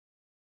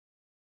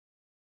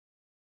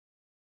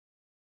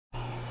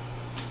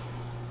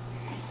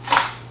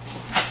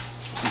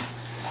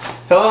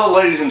Hello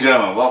ladies and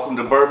gentlemen, welcome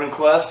to Bourbon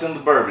Quest and the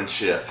Bourbon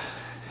Ship.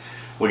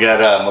 We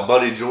got my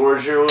buddy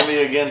George here with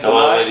me again tonight.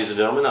 Hello ladies and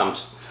gentlemen, I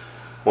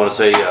want to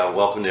say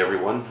welcome to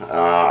everyone.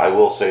 I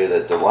will say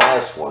that the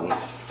last one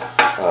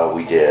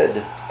we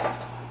did,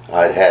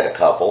 I'd had a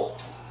couple,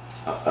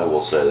 I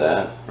will say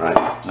that,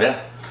 right?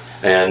 Yeah.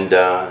 And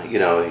you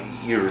know,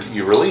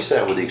 you release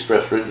that with the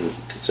express written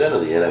consent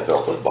of the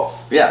NFL football.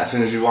 Yeah, as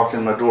soon as you walked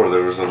in my door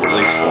there was a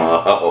release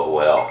form. Oh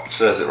well. It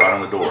says it right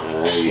on the door.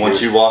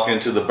 Once you walk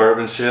into the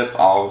Bourbon Ship,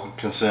 all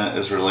consent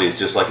is released.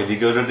 Just like if you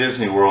go to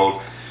Disney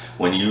World,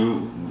 when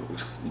you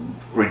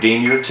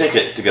redeem your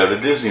ticket to go to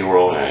Disney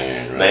World,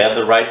 they have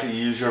the right to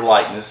use your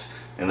likeness,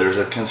 and there's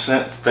a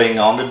consent thing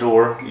on the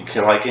door. You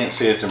can't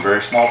see it, it's in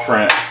very small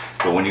print.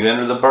 But when you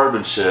enter the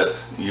Bourbon Ship,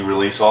 you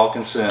release all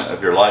consent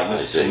of your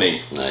likeness to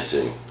me. I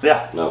see.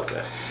 Yeah.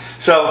 Okay.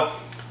 So,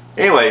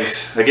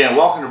 anyways, again,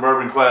 welcome to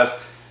Bourbon Quest.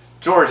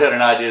 George had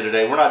an idea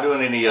today. We're not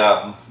doing any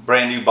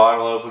brand new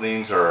bottle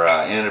openings or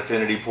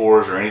infinity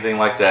pours or anything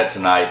like that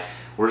tonight.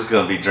 We're just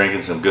going to be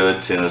drinking some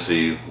good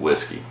Tennessee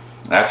whiskey.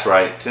 That's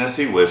right,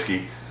 Tennessee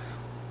whiskey.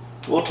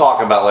 We'll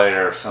talk about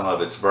later if some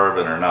of it's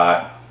bourbon or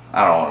not.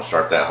 I don't want to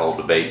start that whole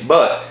debate,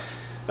 but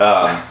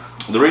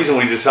the reason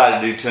we decided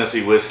to do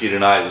Tennessee whiskey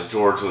tonight was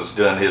George was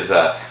doing his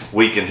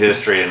week in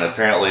history, and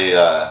apparently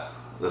the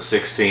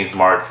 16th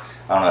marked,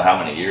 I don't know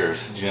how many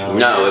years. Did you know?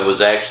 No, it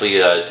was actually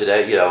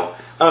today. You know,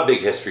 I'm a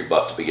big history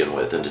buff to begin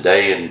with, and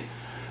today and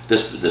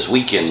this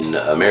week in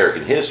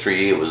American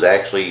history, it was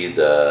actually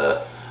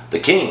the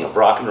king of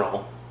rock and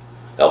roll,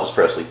 Elvis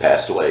Presley,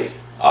 passed away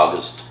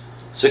August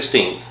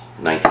 16th,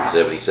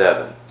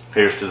 1977.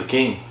 Here's to the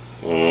king.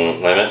 Wait a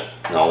minute.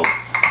 No.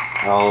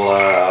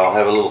 I'll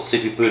have a little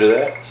sippy poo to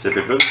that.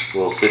 Sippy poo. A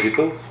little sippy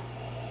poo.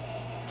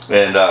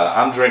 And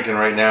I'm drinking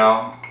right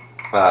now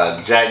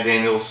Jack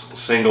Daniel's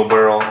Single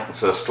Barrel.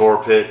 It's a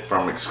store pick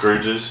from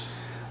McScrooge's.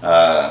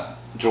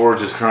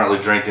 George is currently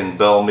drinking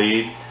Belle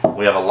Meade.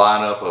 We have a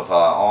lineup of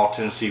all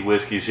Tennessee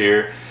whiskeys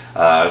here.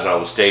 As I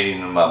was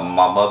stating, my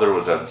mother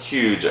was a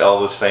huge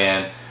Elvis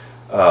fan.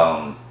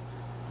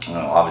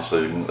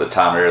 Obviously the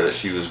time era that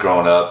she was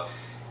growing up.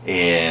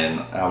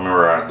 And I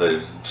remember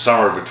the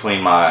summer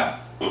between my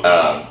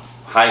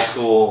high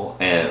school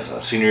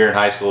and senior year in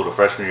high school to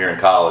freshman year in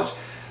college,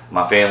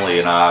 my family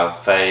and I,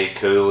 Faye,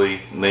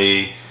 Cooley,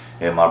 me,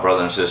 and my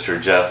brother and sister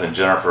Jeff and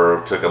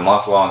Jennifer took a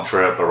month-long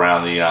trip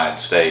around the United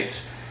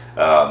States,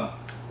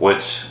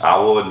 which I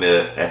will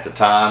admit at the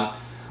time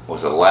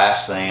was the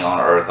last thing on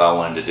earth I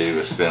wanted to do,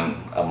 was spend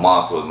a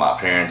month with my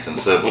parents and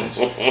siblings.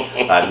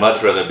 I'd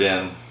much rather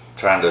been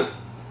trying to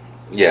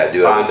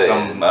find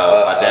some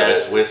my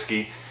dad's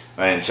whiskey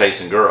and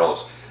chasing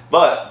girls.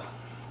 But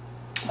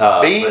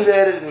being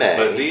that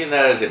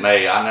as it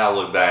may, I now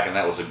look back and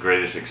that was the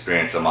greatest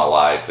experience of my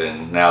life.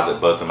 And now that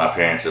both of my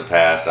parents have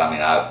passed, I mean,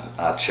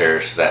 I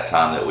cherish that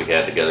time that we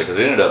had together, because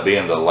it ended up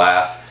being the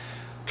last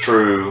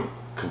true,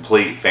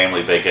 complete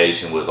family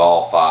vacation with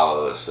all five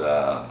of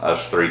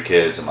us three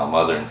kids and my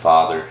mother and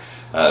father,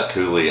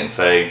 Cooley and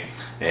Faye.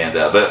 And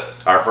but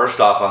our first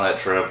stop on that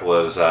trip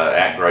was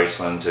at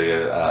Graceland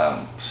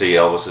to see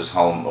Elvis's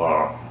home,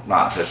 or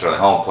not necessarily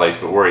home place,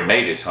 but where he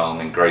made his home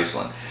in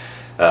Graceland.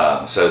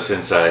 So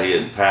since he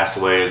had passed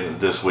away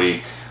this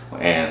week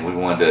and we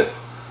wanted to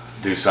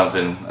do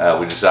something,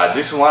 we decided to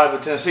do some lineup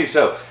in Tennessee.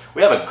 So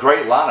we have a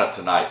great lineup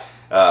tonight.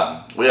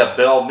 We have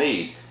Belle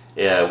Meade,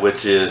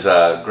 which is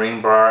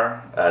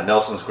Greenbrier,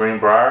 Nelson's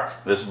Greenbrier.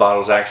 This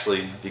bottle is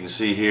actually, if you can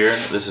see here,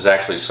 this is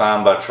actually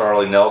signed by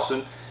Charlie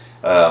Nelson.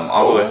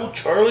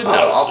 Charlie Nelson.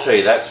 I'll tell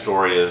you that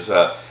story is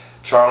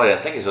Charlie, I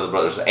think his other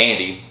brothers,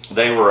 Andy,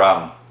 they were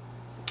on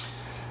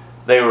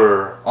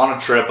a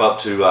trip up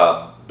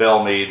to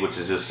Belle Meade, which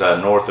is just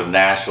north of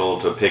Nashville,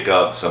 to pick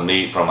up some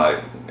meat from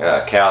a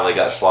cow they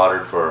got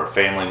slaughtered for a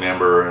family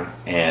member.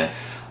 And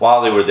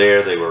while they were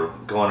there, they were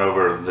going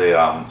over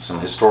the some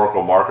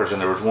historical markers, and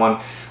there was one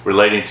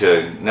relating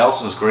to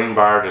Nelson's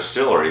Greenbrier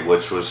Distillery,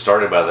 which was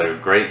started by their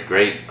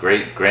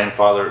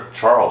great-great-great-grandfather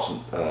Charles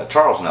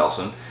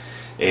Nelson.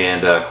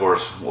 And of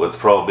course, with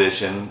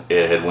Prohibition,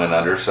 it had went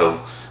under.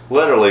 So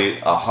literally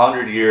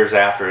 100 years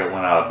after it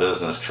went out of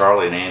business,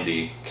 Charlie and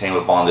Andy came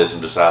upon this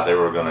and decided they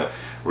were going to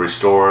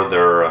restore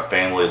their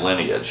family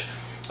lineage.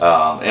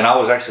 And I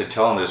was actually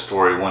telling this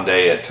story one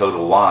day at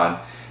Total Wine,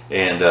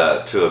 and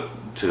to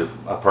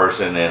a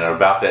person, and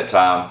about that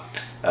time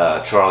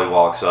Charlie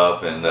walks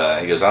up and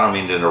he goes, "I don't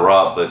mean to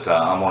interrupt, but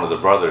I'm one of the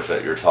brothers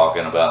that you're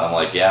talking about." I'm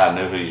like, "Yeah, I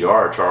know who you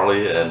are,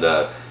 Charlie, and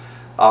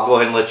I'll go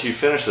ahead and let you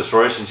finish the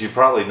story, since you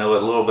probably know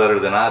it a little better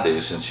than I do,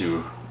 since you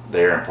were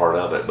there and part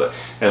of it."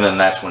 And then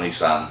that's when he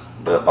signed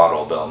the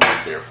bottle of Belle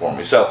Meade there for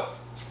me. So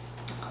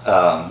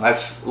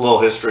that's a little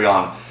history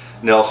on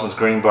Nelson's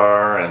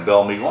Greenbrier and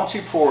Belle Meade. Why don't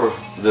you pour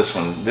this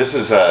one? This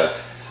is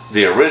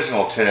the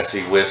original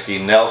Tennessee whiskey,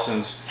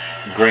 Nelson's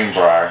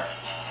Greenbrier.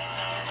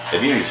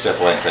 If you need to step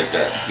away and take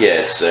that.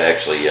 Yeah, it's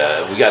actually,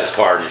 we got his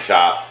card in the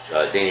shop.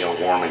 Daniel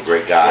Warman,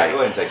 great guy. Yeah, go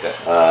ahead and take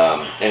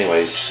that.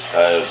 Anyways,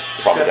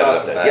 probably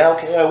got it. Yeah,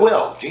 okay, I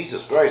will.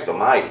 Jesus Christ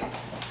almighty.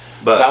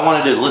 But if I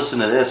wanted to listen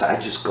to this,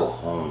 I'd just go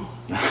home.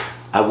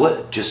 I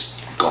would. Just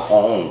Go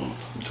home.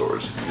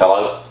 George.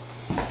 Hello.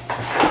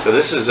 So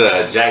this is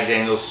a Jack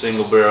Daniel's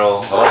single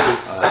barrel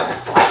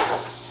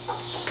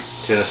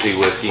Tennessee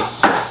whiskey.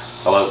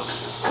 Hello.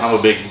 I'm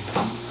a big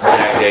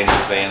Jack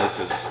Daniel's fan.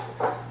 This is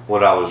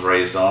what I was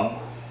raised on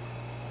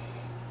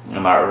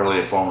in my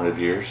early formative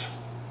years.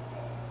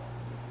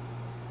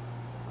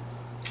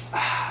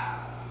 Yeah,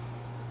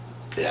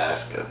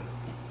 that's good.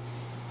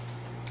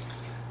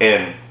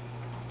 And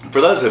for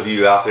those of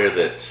you out there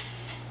that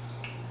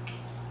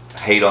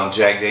hate on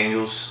Jack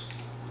Daniel's,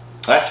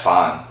 that's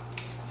fine.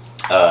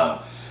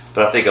 But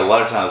I think a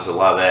lot of times a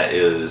lot of that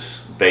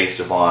is based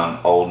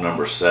upon Old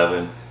Number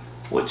 7,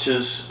 which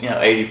is, you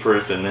know, 80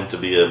 proof and meant to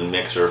be a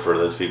mixer for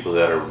those people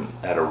that are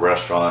at a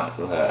restaurant,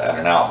 at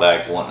an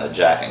Outback wanting a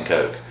Jack and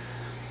Coke.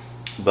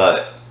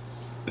 But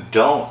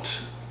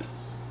don't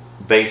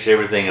base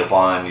everything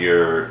upon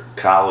your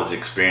college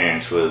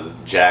experience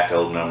with Jack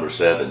Old Number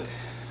 7.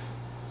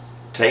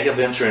 Take a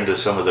venture into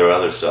some of their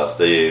other stuff.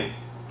 The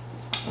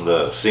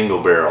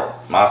single barrel,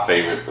 my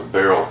favorite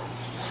barrel,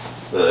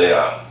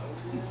 the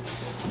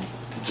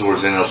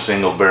George Daniel's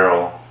single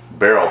barrel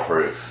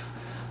proof.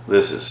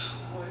 This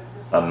is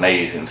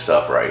amazing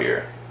stuff right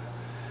here.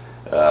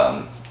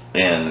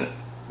 And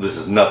this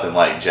is nothing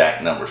like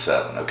Jack Number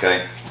 7,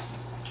 okay?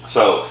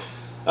 So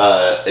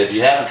if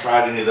you haven't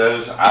tried any of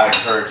those, I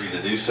encourage you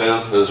to do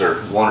so. Those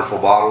are wonderful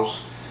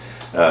bottles.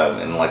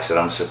 And like I said,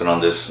 I'm sipping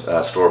on this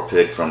store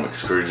pick from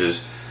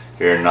McScrooge's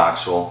here in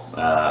Knoxville,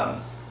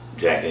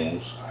 Jack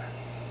Daniel's.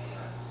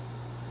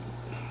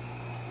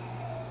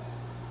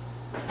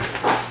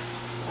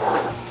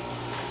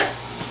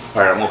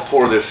 All right, I'm gonna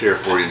pour this here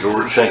for you,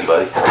 George. Thank you,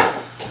 buddy.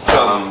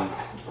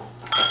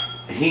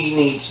 He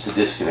needs to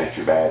disconnect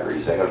your battery.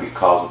 Is that going to be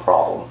cause a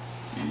problem?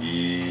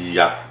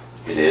 Yeah.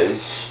 It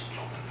is.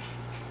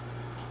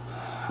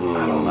 I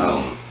don't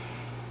know.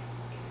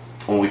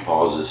 When we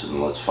pause this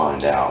and let's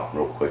find out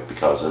real quick,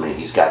 because I mean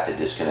he's got to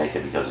disconnect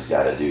it because he's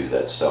got to do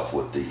that stuff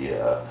with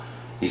the.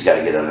 He's got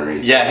to get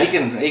underneath. Yeah,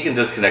 he can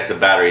disconnect the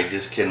battery. He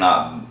just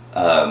cannot.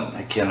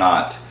 He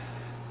cannot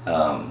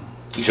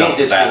jump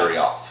the battery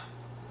off.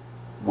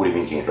 What do you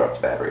mean he can't drop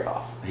the battery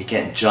off? He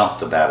can't jump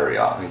the battery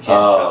off. He can't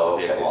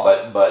jump the vehicle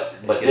off.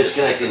 But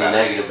disconnecting the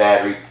negative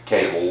battery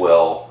cable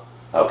will.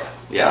 Okay.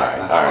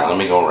 Yeah. All right. Let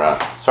me go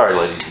around. Sorry,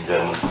 ladies and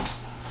gentlemen.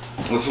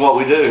 This is what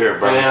we do here,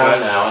 brother. Yeah, I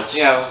know. It's,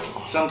 you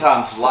know,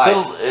 sometimes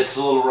life. It's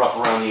a little rough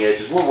around the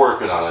edges. We're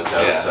working on it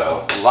though. Yeah.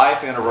 So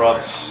life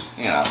interrupts.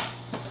 You know,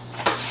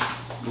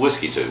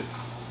 whiskey too.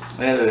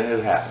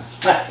 It happens.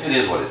 It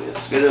is what it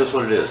is. It is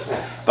what it is.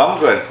 But I'm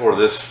gonna go ahead and pour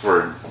this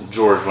for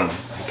George when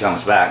he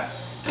comes back.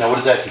 Now, what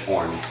is that you're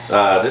pouring me?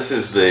 This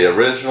is the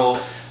original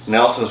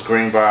Nelson's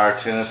Greenbrier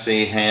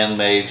Tennessee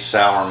handmade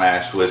sour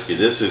mash whiskey.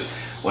 This is,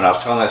 when I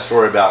was telling that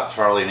story about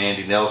Charlie and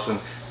Andy Nelson,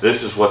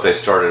 this is what they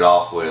started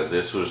off with.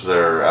 This was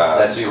their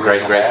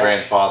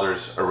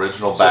great-great-grandfather's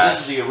original batch.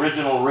 So this is the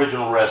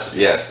original recipe?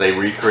 Yes, they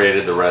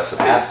recreated the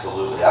recipe.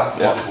 Absolutely. I'm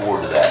looking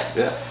forward to that.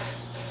 Yeah.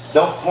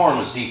 Don't pour them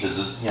as deep as,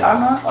 you know. I'm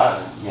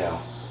not. You know.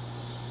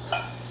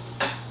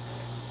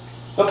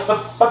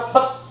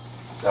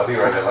 I'll be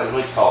right back. Let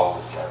me call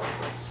this guy real quick.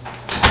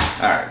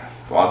 Alright,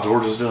 while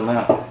George is doing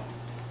that,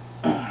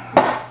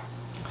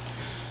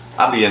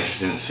 I'd be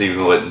interested to see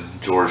what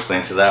George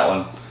thinks of that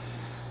one.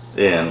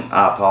 And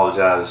I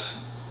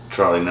apologize,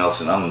 Charlie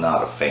Nelson, I'm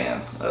not a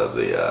fan of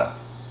the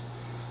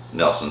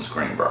Nelson's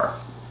Greenbrier,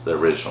 the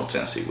original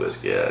Tennessee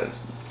whiskey. Yeah, it's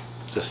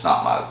just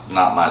not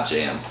my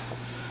jam.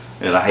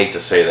 And I hate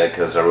to say that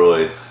because I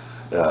really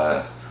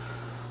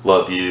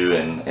love you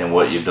and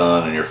what you've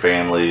done and your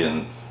family,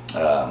 and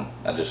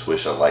I just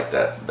wish I liked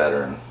that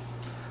better.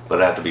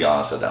 But I have to be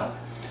honest, I don't.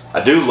 I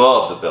do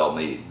love the Belle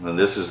Meade, and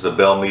this is the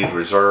Belle Meade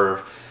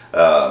Reserve.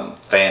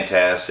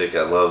 Fantastic.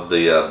 I love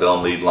the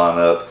Belle Meade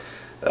lineup,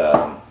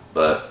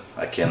 but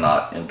I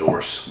cannot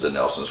endorse the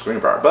Nelson's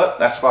Greenbrier. But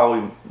that's why we,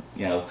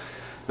 you know,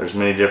 there's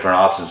many different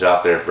options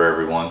out there for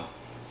everyone.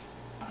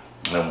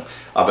 And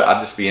I'd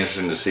just be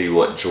interested to see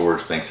what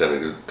George thinks of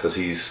it, because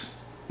he's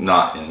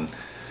not in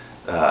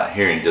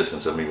hearing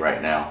distance of me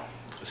right now.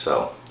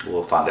 So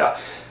we'll find out.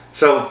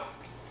 So,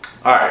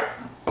 all right.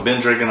 I've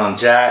been drinking on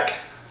Jack.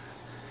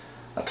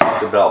 I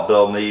talked about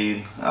Belle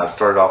Meade. I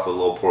started off with a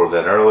little pour of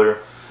that earlier.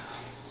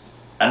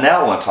 And now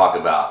I want to talk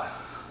about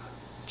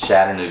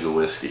Chattanooga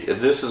whiskey.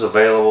 If this is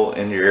available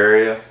in your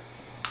area,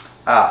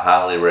 I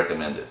highly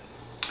recommend it.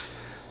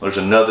 This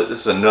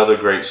is another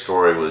great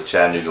story with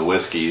Chattanooga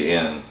whiskey.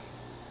 And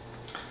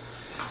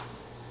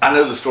I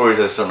know the stories,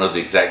 I just don't know the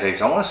exact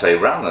dates. I want to say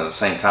around the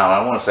same time.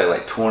 I want to say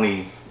like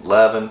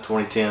 2011,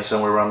 2010,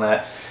 somewhere around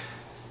that.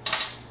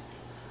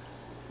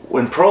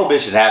 When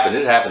Prohibition happened,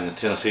 it happened in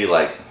Tennessee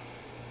like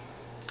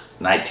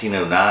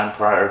 1909,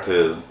 prior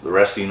to the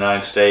rest of the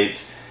United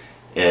States.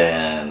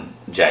 And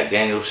Jack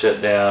Daniel's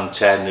shut down.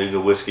 Chattanooga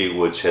whiskey,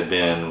 which had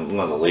been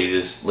one of the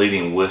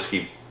leading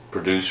whiskey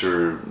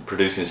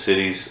producing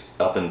cities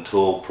up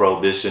until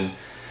Prohibition,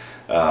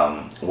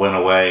 went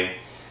away.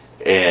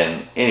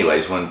 And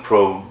anyways, when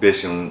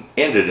Prohibition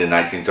ended in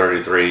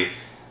 1933,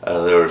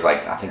 There was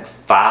like, I think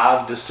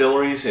 5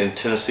 distilleries in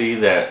Tennessee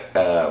that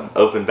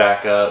opened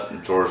back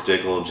up. George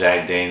Dickel,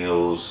 Jack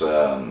Daniels,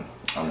 I'm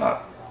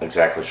not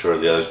exactly sure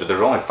of the others, but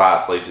there's only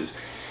 5 places.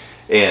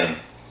 And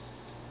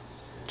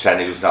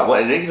Chattanooga's not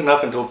one. And even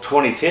up until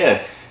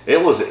 2010,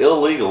 it was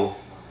illegal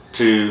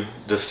to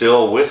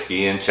distill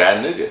whiskey in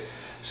Chattanooga.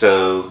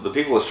 So the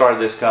people that started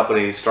this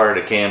company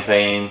started a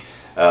campaign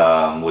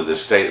with the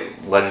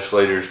state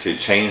legislators to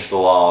change the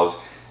laws.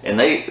 And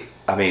they,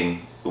 I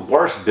mean, the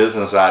worst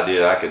business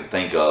idea I could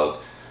think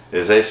of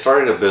is they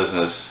started a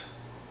business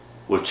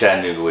with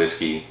Chattanooga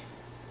whiskey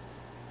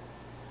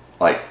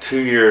like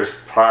 2 years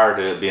prior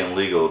to it being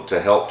legal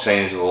to help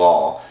change the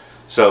law.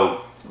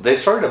 So they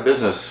started a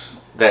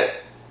business that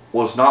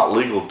was not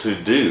legal to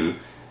do.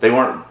 They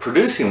weren't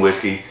producing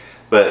whiskey,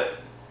 but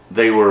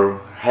they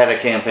had a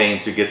campaign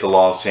to get the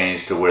laws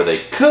changed to where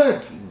they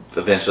could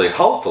eventually,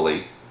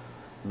 hopefully,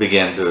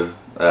 begin to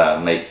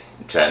make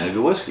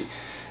Chattanooga whiskey.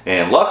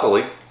 And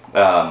luckily,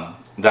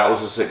 that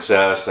was a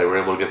success. They were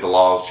able to get the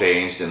laws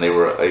changed, and they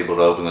were able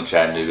to open the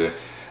Chattanooga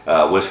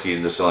Whiskey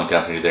and Distilling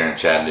Company there in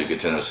Chattanooga,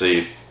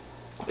 Tennessee.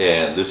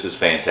 And this is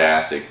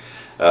fantastic.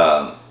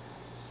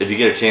 If you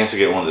get a chance to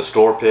get one of the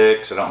store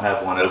picks, I don't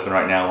have one open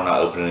right now. We're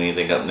not opening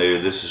anything up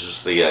new. This is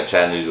just the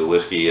Chattanooga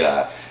Whiskey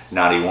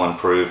 91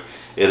 proof.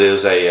 It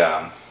is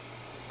a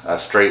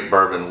straight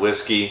bourbon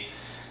whiskey,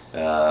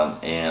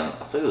 and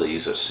I think they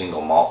use a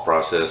single malt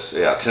process.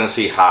 Yeah,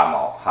 Tennessee High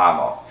Malt.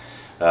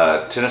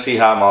 Tennessee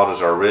High Malt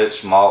is our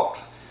rich malt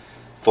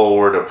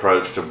forward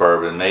approach to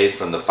bourbon, made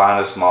from the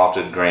finest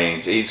malted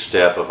grains. Each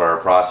step of our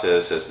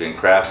process has been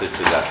crafted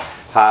to the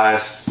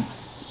highest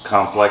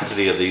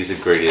complexity of these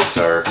ingredients.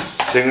 Our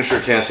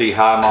signature Tennessee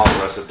High Malt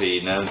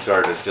recipe, known to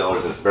our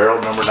distillers as Barrel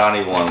Number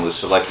 91, was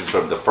selected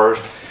from the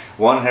first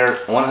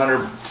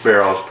 100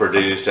 barrels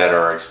produced at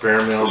our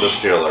experimental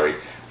distillery.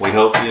 We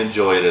hope you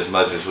enjoy it as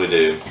much as we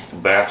do.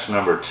 Batch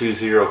number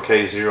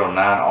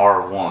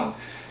 20K09R1.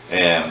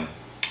 And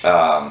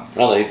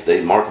well,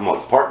 they mark them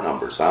like part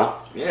numbers, huh?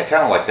 yeah,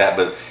 kind of like that.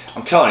 But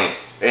I'm telling you,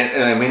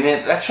 and I mean,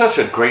 that's such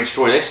a great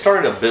story. They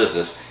started a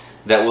business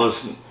that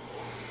was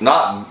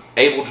not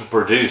able to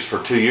produce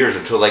for 2 years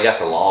until they got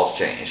the laws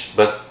changed.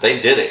 But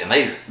they did it, and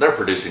they're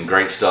producing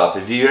great stuff.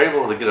 If you're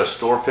able to get a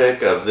store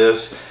pick of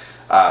this,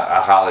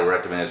 I highly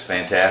recommend it. It's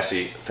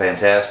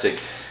fantastic.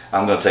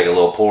 I'm going to take a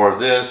little pour of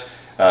this.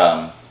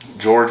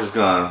 George is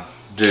going to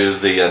do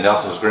the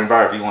Nelson's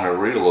Greenbrier. If you want to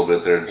read a little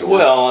bit there, George.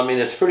 Well, I mean,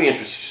 it's a pretty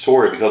interesting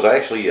story because I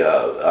actually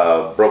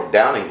broke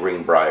down in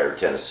Greenbrier,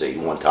 Tennessee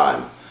one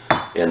time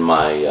in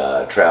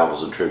my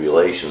travels and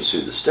tribulations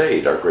through the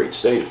state, our great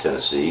state of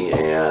Tennessee,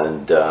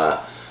 and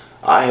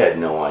I had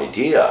no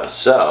idea.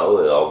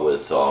 So,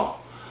 it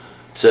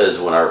says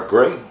when our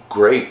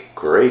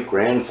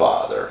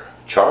great-great-great-grandfather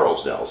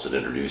Charles Nelson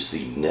introduced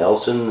the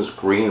Nelson's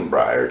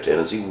Greenbrier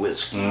Tennessee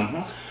whiskey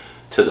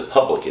to the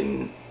public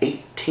in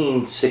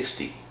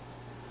 1860.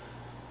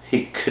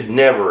 He could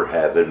never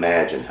have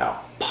imagined how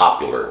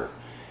popular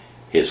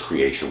his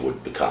creation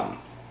would become,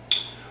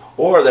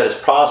 or that its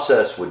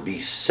process would be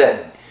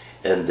set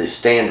and the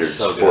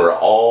standards for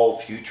all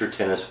future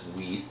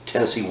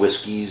Tennessee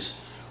whiskeys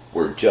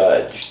were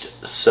judged.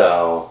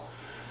 So,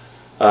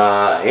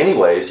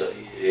 anyways,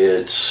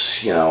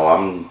 it's, you know,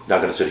 I'm not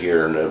going to sit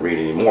here and read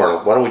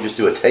anymore. Why don't we just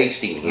do a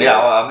tasting here? Yeah,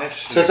 well, I'm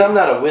interested. Since I'm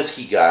not a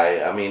whiskey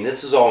guy, I mean,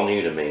 this is all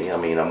new to me. I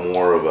mean, I'm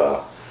more of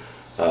a...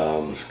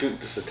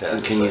 scoot just a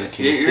tad. Can you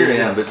you're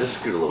in, but just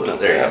scoot a little bit.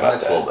 Okay, There, how about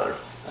that's that? a little better.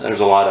 There's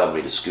a lot of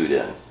me to scoot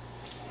in.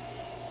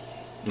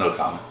 No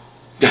comment.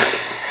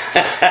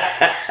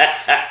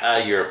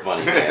 You're a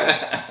funny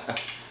man.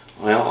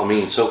 Well, I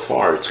mean, so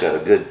far it's got a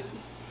good...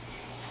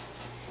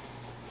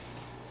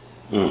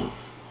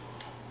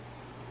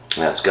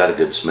 That's got a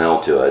good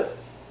smell to it.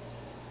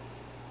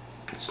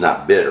 It's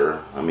not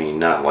bitter. I mean,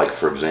 not like,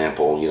 for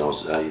example,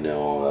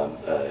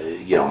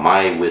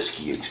 my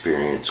whiskey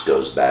experience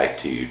goes back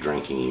to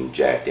drinking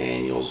Jack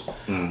Daniels,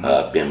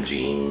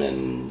 Bimjim,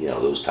 and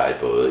those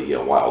type of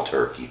Wild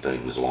Turkey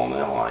things along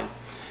that line.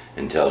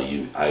 Until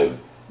I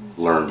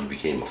learned you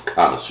became a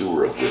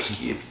connoisseur of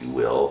whiskey, if you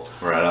will.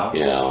 Right on.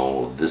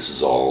 This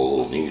is all a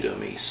little new to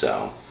me.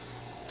 So,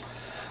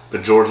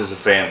 but George is a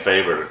fan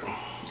favorite.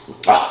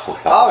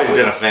 I've always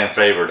been a fan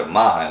favorite of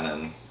mine,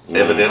 and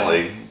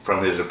evidently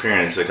from his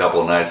appearance a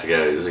couple of nights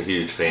ago, he was a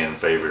huge fan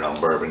favorite on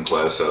Bourbon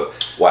Quest. So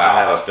wow.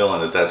 I have a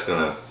feeling that that's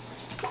going to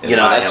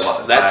that's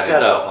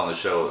got on the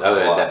show.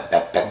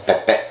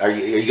 Are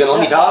you going to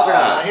let me talk or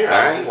not? All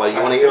right. Well, you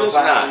want to hear this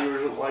or not?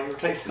 While you were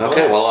tasting.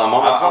 Okay. Well, I'm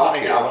on the talk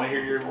here. I want to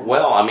hear your.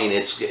 Well, I mean,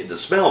 the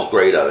smell's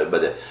great of it,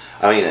 but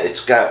I mean,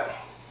 it's a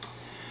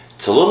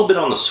little bit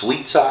on the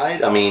sweet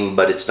side. I mean,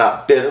 but it's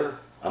not bitter.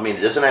 I mean,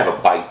 it doesn't have a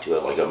bite to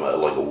it like a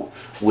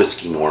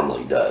whiskey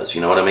normally does.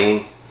 You know what I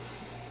mean?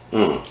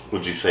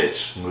 Would you say it's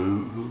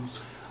smooth?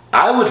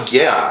 I would,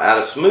 yeah. Out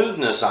of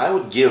smoothness, I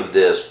would give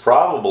this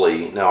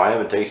probably. Now, I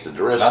haven't tasted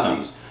the rest of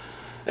these,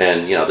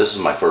 and this is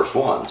my first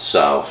one.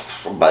 So,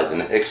 by the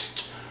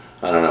next,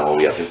 I don't know,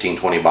 we got 15,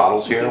 20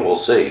 bottles here. We'll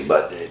see.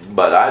 But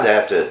I'd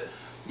have to,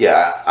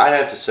 Yeah, I'd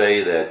have to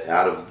say that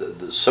out of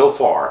the so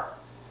far.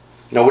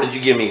 Now, what did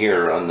you give me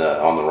here on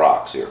the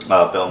rocks here?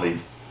 Belle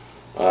Meade.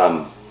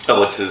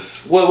 Which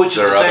is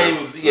the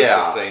same. Yeah,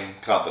 the same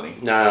company.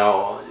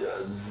 Now,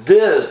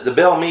 the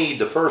Belle Meade,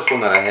 the first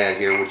one that I had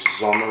here, which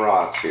is on the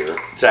rocks here.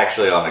 It's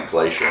actually on a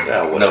glacier.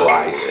 Yeah, no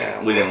ice.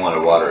 Yeah. We didn't want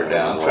to water it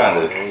down. I'm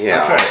trying to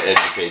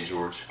educate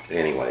George.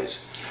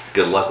 Anyways,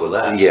 good luck with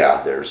that.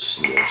 Yeah,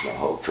 there's no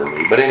hope for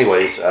me. But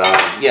anyways,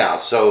 yeah.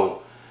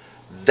 So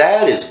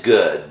that is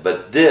good.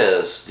 But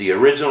the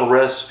original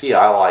recipe,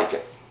 I like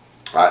it.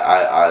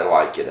 I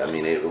like it. I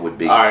mean, it would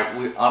be. All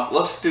right,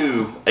 let's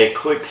do a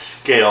quick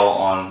scale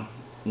on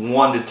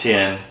 1 to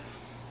 10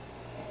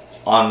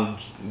 on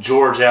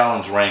George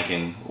Allen's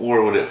ranking.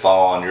 Where would it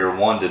fall on your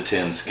 1 to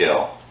 10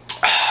 scale?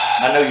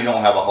 I know you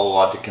don't have a whole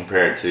lot to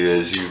compare it to,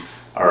 as you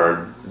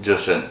are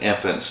just an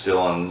infant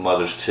still in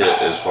mother's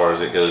tit as far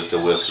as it goes to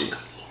whiskey.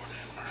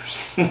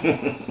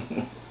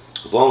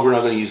 As long as we're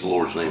not going to use the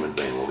Lord's name in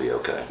vain, we'll be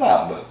okay.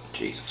 Well, but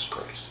Jesus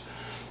Christ.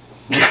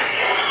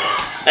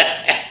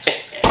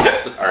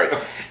 All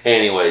right.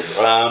 Anyways,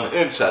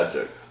 inside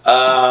joke.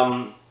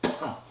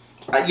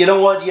 You know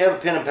what? You have a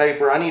pen and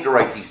paper. I need to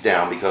write these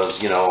down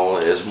because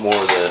as more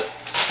of the,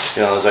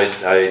 as I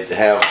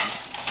have,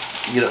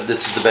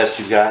 this is the best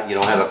you've got. You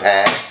don't have a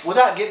pad.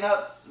 Without getting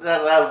up,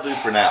 that'll do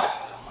for now.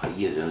 But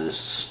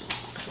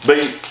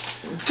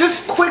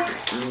just quick,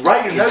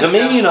 write your notes to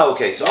me, down.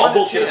 Okay. So all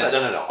bullshit aside.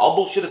 No. All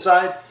bullshit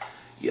aside.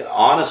 Yeah,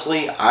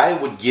 honestly, I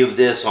would give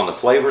this on the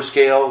flavor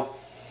scale.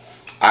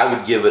 I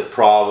would give it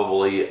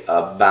probably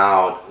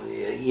about,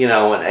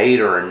 an 8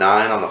 or a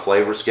 9 on the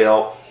flavor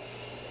scale.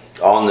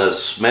 On the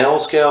smell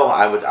scale,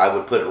 I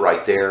would put it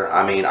right there.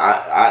 I mean,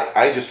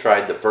 I just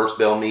tried the first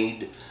Belle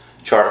Meade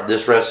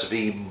this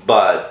recipe,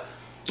 but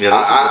yeah,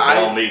 this is the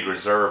Belle Meade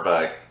Reserve.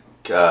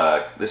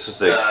 This is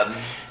the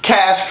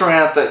cast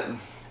strength that.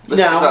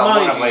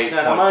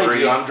 Mind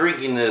you, I'm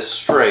drinking this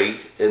straight,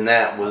 and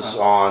that was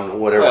on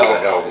whatever the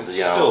hell. It's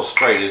still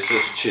straight. It's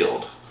just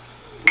chilled.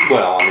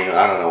 Well, I mean,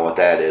 I don't know what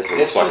that is. It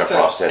looks like a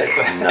prosthetic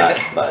nut,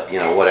 but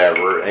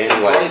whatever. Anyway,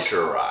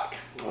 Glacier rock.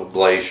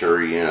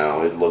 Glacier,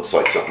 it looks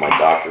like something my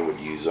doctor would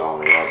use on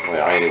me.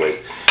 Well,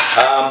 anyways,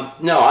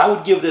 no, I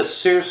would give this,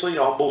 seriously,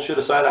 all bullshit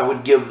aside, I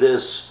would give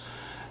this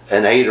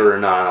an 8 or a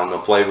 9 on the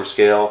flavor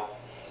scale.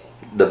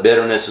 The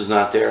bitterness is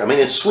not there. I mean,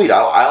 it's sweet.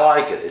 I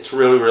like it. It's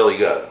really, really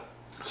good.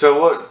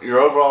 So, what your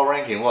overall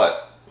ranking?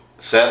 What?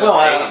 7,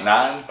 8,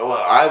 9? Well,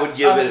 I would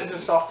give it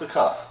just off the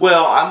cuff.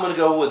 Well, I'm gonna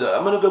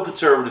go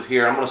conservative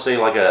here. I'm gonna say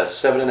like a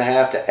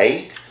 7.5 to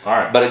 8. All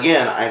right. But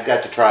again, I've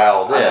got to try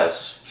all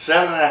this.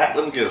 7.5.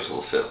 Let me give us a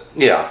little sip.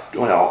 Yeah.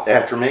 Well,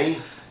 after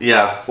me.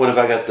 Yeah. What if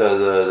I got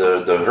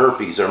the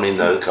herpes? I mean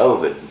the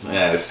COVID.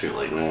 Yeah, it's too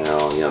late.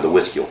 Well, the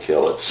whiskey will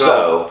kill it.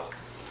 So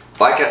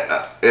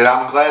and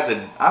I'm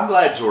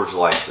glad George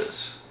likes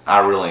this. I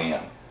really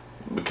am,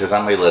 because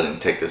I may let him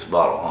take this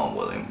bottle home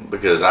with him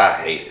because I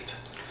hate it.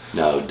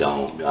 No,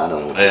 don't. I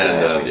don't know what you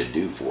asked me to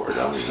do for it.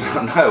 No,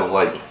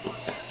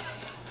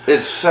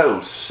 it's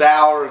so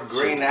sour,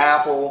 green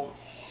apple.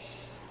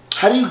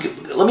 How do you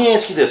get? Let me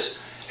ask you this: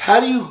 how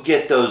do you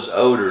get those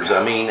odors?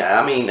 I mean,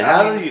 how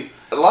do you?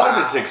 A lot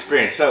of it's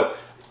experience. So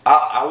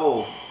I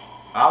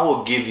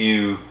will give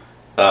you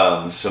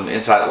some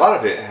insight. A lot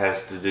of it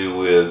has to do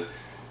with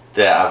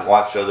that I've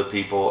watched other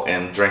people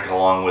and drink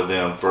along with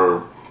them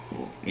for a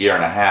year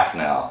and a half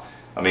now.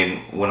 I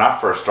mean, when I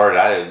first started,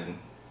 I didn't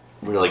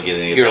really get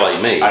any. You're like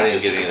me. I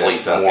didn't get any of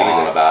that stuff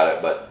moron about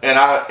it, but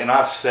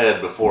I've said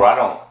before, I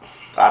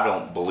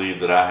don't believe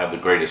that I have the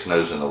greatest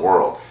nose in the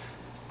world.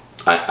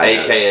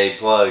 AKA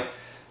plug,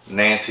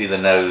 Nancy the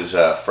Nose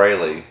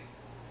Fraley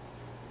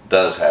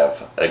does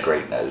have a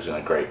great nose and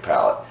a great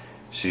palate.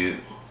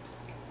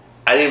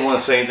 I didn't want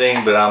to say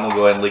anything, but I'm gonna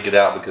go ahead and leak it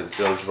out because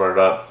George brought it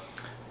up.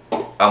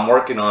 I'm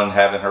working on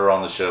having her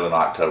on the show in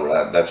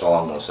October. That's all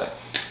I'm gonna say.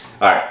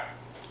 All right,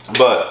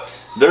 but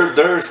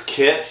there's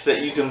kits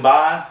that you can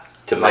buy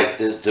to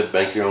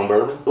make your own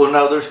bourbon. Well,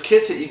 no, there's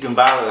kits that you can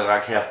buy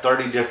that have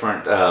 30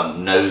 different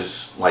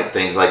nose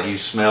things like you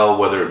smell,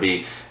 whether it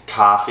be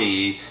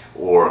toffee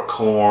or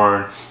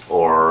corn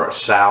or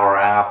sour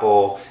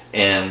apple,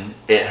 and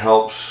it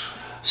helps.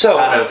 So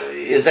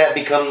is that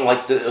become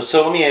like the?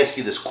 So let me ask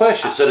you this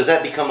question. So does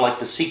that become like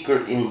the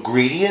secret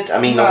ingredient? I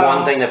mean, the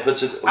one thing that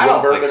puts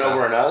one bourbon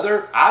over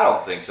another? I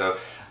don't think so.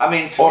 I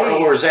mean,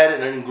 or is that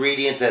an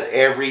ingredient that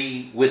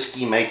every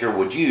whiskey maker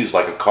would use,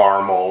 like a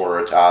caramel or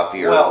a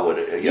toffee, or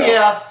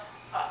yeah.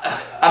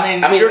 I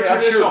mean, your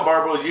traditional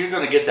bourbon, you're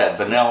going to get that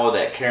vanilla,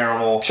 that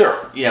caramel,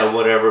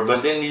 whatever.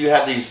 But then you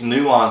have these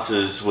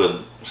nuances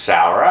with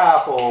sour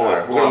apple.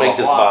 Right, we're going to make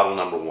this bottle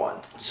number 1.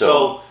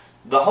 So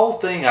the whole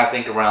thing, I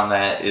think, around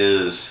that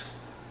is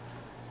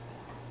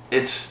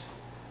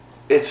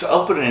it's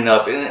opening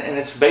up, and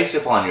it's based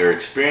upon your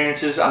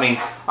experiences. I mean,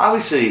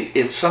 obviously,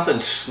 if something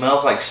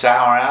smells like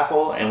sour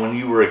apple, and when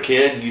you were a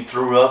kid you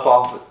threw up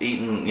off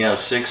eating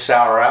 6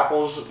 sour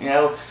apples,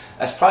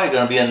 that's probably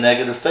going to be a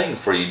negative thing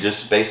for you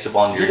just based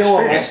upon your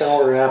experience. You know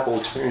what my sour apple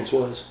experience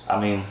was? I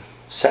mean,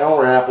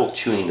 Sour apple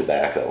chewing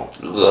tobacco.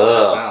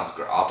 Ugh. Sounds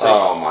great. I'll take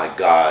Oh my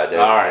God.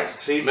 All right.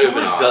 See, George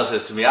does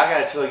this to me. I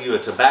got to tell you a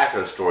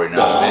tobacco story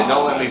now, man.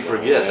 Don't let me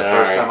forget the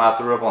first time I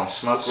threw up on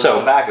smokeless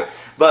tobacco.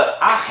 But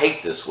I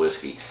hate this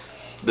whiskey.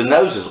 The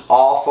nose is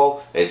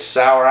awful. It's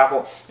sour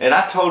apple. And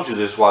I told you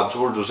this while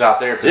George was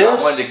out there.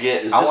 This? I wanted to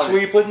get. Is this where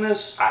you're putting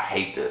this? I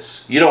hate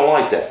this. You don't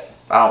like that?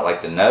 I don't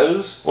like the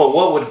nose. Well,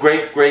 what would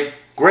great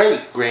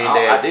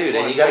granddad do?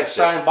 Then you got a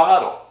signed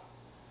bottle.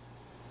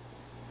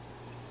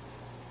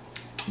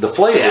 The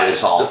flavor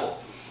is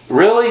awful.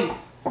 Really?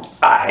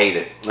 I hate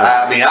it.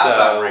 I mean, I'd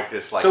about rank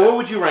this like. So what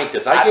would you rank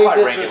this? I'd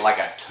probably rank it like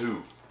a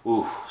 2.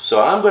 Ooh.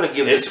 So I'm going to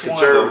give this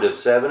conservative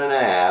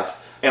 7.5.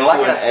 And like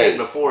I said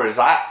before,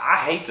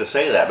 I hate to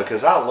say that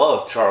because I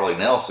love Charlie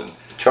Nelson.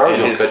 Charlie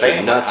will cut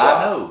your nuts off.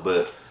 I know,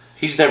 but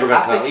he's never going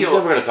to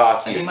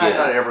talk to you again. He might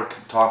not ever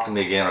talk to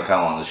me again or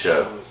come on the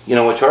show. You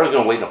know what? Charlie's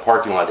going to wait in a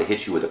parking lot to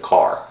hit you with a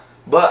car.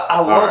 But I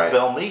love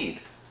Belle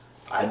Meade.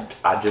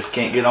 I just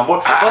can't get on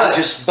board.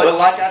 But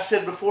like I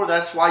said before,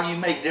 that's why you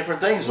make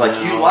different things. Like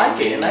you like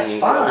it, and that's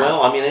fine.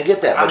 Well, I mean, I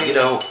get that, but you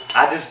know,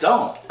 I just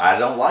don't. I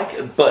don't like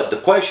it. But the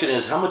question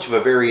is, how much of a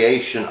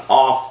variation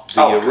off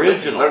the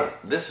original?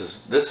 This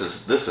is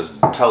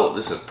total.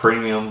 This is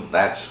premium.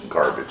 That's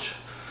garbage.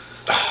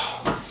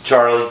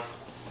 Charlie,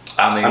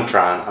 I mean, I'm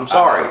trying. I'm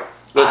sorry.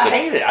 Listen, I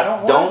hate it. I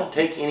don't. Don't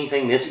take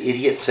anything this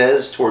idiot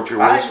says towards your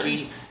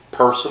whiskey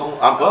personal.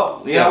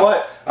 Well, you know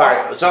what? All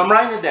right, so I'm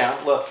writing it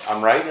down. Look,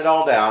 I'm writing it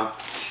all down.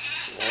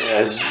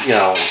 As you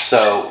know,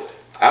 so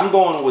I'm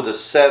going with a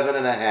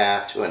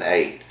 7.5 to an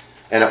 8.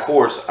 And of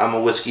course, I'm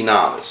a whiskey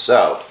novice.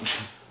 So,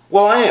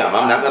 well, I am.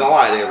 I'm not going to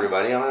lie to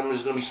everybody. I'm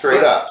just going to be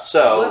straight up.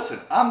 So, listen,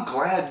 I'm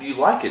glad you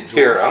like it, George.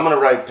 Here, I'm going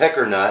to write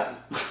pecker nut.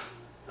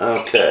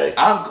 Okay.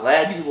 I'm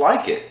glad you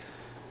like it.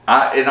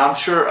 And I'm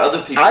sure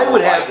other people I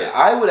would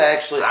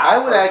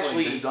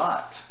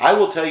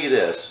tell you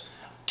this.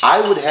 I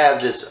would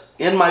have this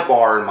in my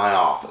bar in my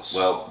office.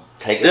 Well,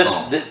 take it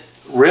home.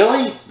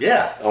 Really?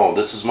 Yeah. Oh,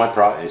 this is my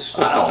prize.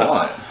 I don't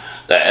want it.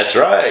 That's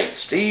right.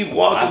 Steve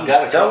Watkins. I've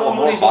got a couple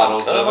more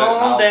bottles of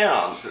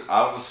it.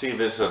 I'll just see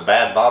if it's a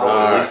bad bottle,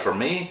 at least for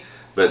me.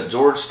 But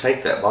George,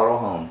 take that bottle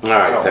home. All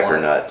right, pecker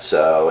nut.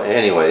 So,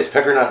 anyways,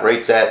 pecker nut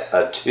rates at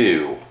a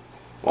 2.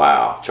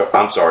 Wow.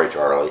 I'm sorry,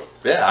 Charlie.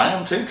 Yeah, I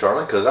am too,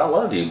 Charlie, because I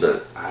love you,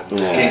 but I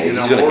just can't get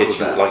on board with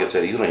that. Like I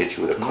said, he's going to hit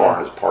you with a car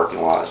in his parking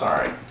lot. It's all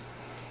right.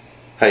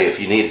 Hey,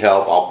 if you need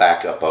help, I'll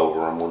back up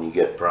over him when you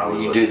get.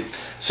 Probably. When you do.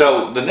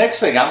 So the next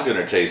thing I'm going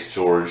to taste,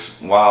 George,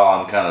 while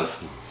I'm kind of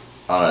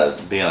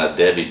on being a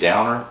Debbie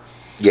Downer,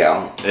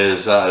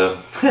 is so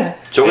we're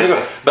gonna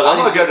go. But I'm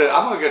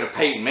gonna go to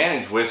Peyton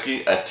Manning's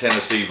whiskey, a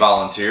Tennessee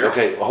Volunteer.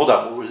 Okay, well, hold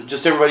up,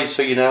 just everybody,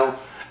 so you know,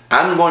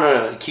 I'm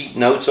going to keep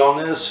notes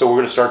on this. So we're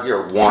going to start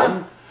here at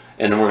 1.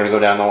 And then we're going to go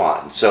down the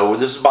line. So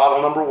this is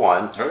bottle number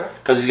 1. Okay.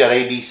 Because he's got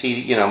A, B, C,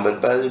 you know,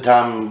 but by the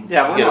time you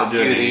get a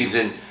few of these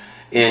and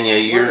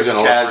you're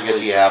going to forget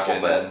the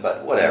alphabet,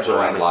 but whatever.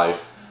 I mean,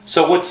 life.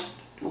 So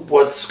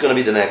what's going to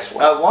be the next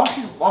one? Why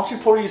don't you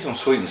pour you some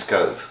Sweetens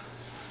Cove?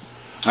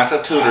 That's a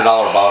 $200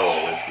 bottle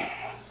of whiskey.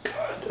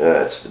 God,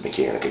 that's the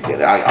mechanic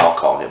again. I'll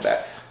call him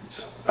back.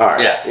 All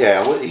right.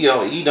 Yeah. Well, you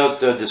know, he knows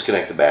to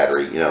disconnect the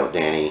battery. You know,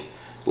 Danny,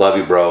 love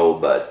you, bro,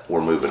 but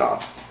we're moving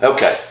on.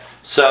 Okay.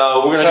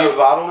 So we're going to do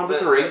bottle number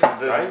 3,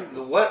 right?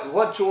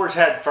 What George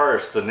had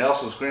first, the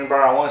Nelson's Green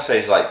Brier, I want to say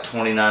is like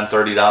 $29,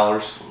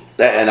 $30.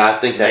 And I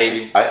think that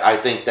maybe I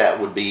think that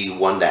would be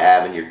one to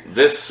have in your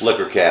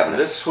liquor cabinet.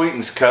 This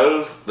Sweetens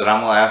Cove that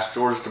I'm going to ask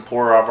George to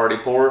pour, I've already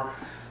poured.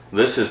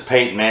 This is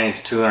Peyton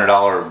Manning's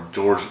 $200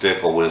 George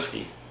Dickel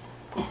whiskey.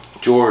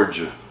 George,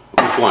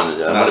 which one? I'm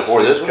going to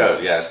pour this one?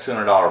 Cove. Yeah, it's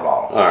 $200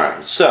 bottle. All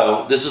right.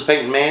 So this is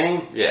Peyton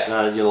Manning.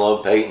 Yeah. You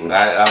love Peyton.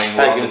 I mean,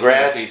 hey,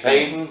 congrats,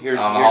 Peyton. Here's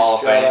on the Hall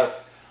of Fame.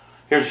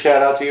 Here's a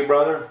shout out to your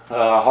brother,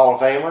 Hall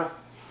of Famer.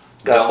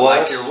 God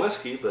bless. Like your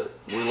whiskey, but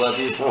we love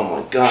you. Oh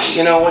my God!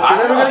 You know what? You're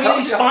never going to get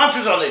any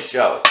sponsors on this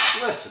show.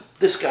 Listen,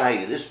 this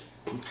guy,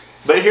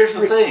 But here's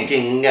the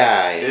thing,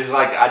 guy is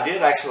like I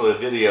did actually a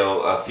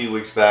video a few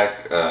weeks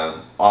back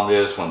on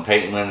this when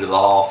Peyton went into the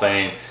Hall of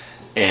Fame,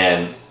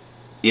 and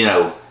you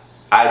know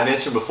I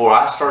mentioned before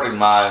I started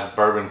my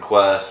bourbon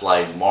quest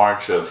like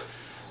March of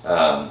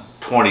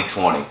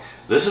 2020.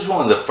 This is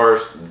one of the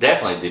first,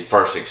 definitely the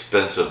first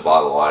expensive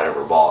bottle I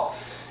ever bought,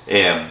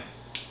 and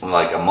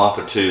like a month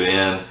or 2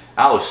 in,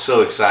 I was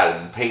so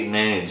excited. Peyton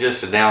Manning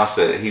just announced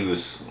that he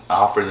was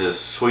offering this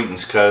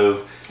Sweetens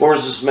Cove. Where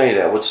is this made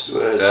at? It's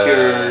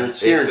here.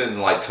 It's in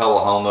like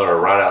Tullahoma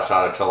or right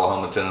outside of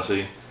Tullahoma,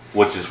 Tennessee,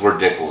 which is where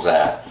Dickel's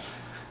at.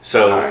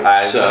 So, when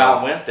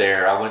I went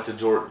there, I went to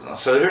George.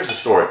 So here's the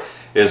story: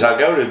 is I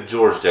go to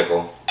George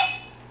Dickel,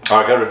 or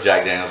I go to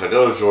Jack Daniels. I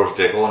go to George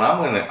Dickel, and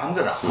I'm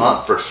gonna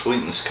hunt for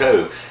Sweetens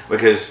Cove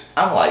because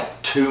I'm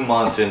like 2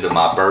 months into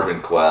my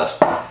bourbon quest,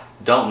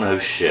 don't know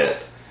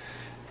shit.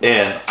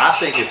 And I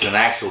think it's an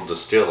actual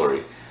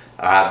distillery.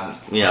 I,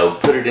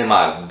 put it in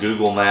my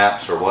Google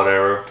Maps or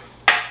whatever.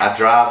 I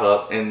drive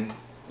up, and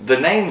the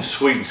name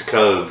Sweetens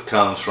Cove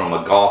comes from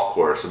a golf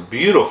course, a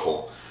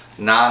beautiful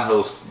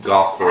 9-hole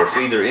golf course,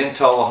 either in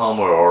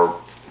Tullahoma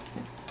or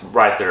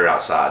right there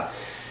outside.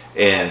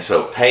 And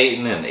so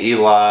Peyton and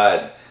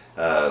Eli,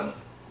 Roger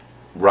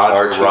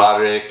Archie.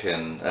 Roddick,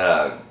 and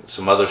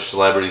some other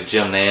celebrities,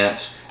 Jim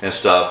Nance and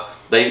stuff.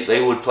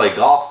 They would play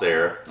golf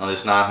there on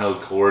this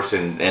 9-hole course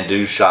and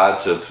do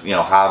shots of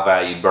high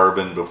value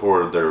bourbon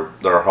before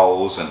their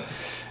holes,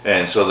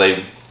 and so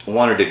they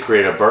wanted to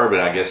create a bourbon,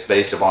 I guess,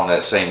 based upon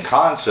that same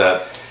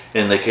concept,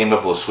 and they came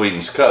up with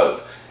Sweetens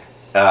Cove.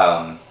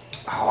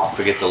 I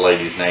forget the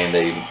lady's name.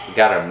 They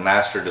got a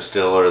master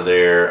distiller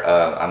there.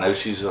 I know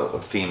she's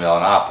a female,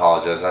 and I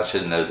apologize. I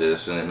should know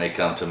this, and it may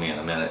come to me in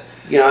a minute.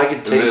 I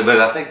could taste. But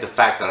I think the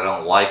fact that I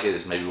don't like it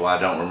is maybe why I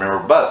don't remember.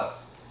 But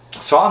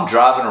so I'm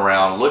driving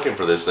around looking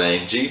for this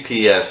thing,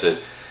 GPS it,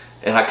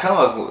 and I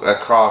come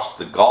across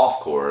the golf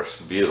course.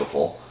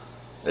 Beautiful.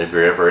 If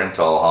you're ever in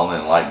Tullahoma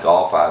and like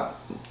golf, I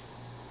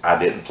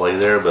didn't play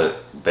there,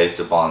 but based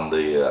upon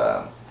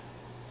the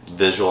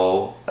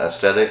visual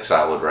aesthetics,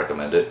 I would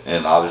recommend it.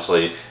 And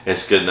obviously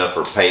it's good enough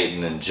for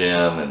Peyton and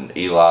Jim and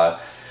Eli.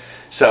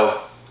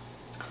 So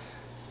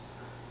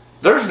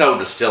there's no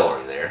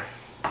distillery there.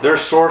 They're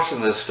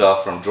sourcing this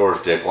stuff from George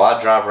Dickel. I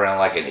drive around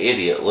like an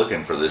idiot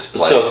looking for this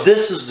place. So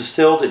this is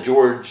distilled at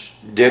George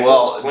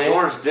Dickel's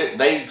plant?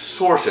 They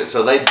source it,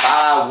 so they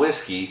buy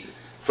whiskey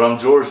from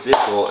George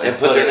Dickel and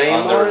put their name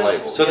on their on it?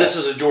 label. So this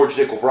is a George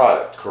Dickel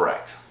product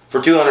correct. for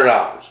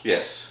 $200.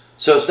 Yes.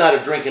 So it's not a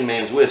drinking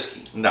man's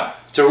whiskey. No.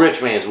 It's a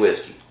rich man's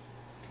whiskey.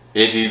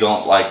 If you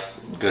don't like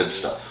good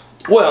stuff.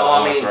 Well,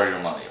 I I mean, throw your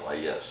money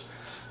away. Yes.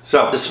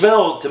 So the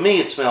smell, to me,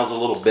 it smells a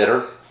little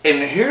bitter.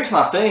 and here's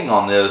my thing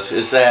on this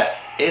is that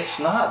it's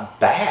not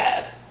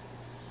bad.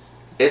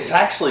 It's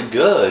actually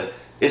good.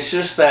 It's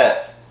just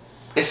that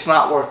it's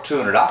not worth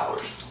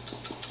 $200.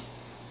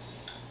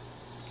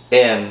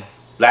 And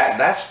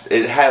that's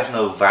it has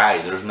no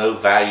value. There's no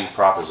value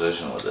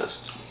proposition with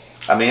this.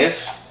 I mean,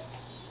 it's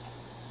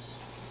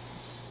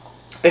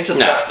a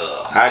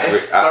No, I agree.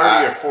 it's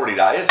 $30 or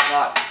 $40. It's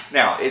not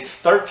now. It's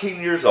 13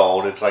 years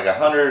old. It's like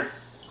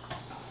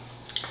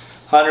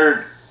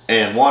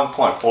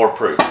 101.4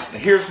 proof. And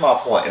here's my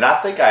point, and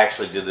I think I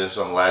actually did this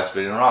on the last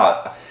video.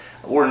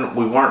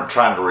 We weren't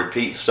trying to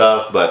repeat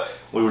stuff, but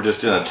we were just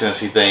doing a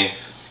Tennessee thing.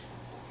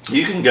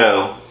 You can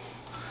go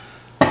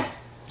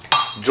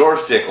George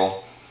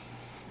Dickel,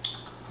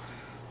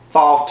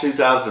 fall of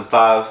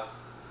 2005.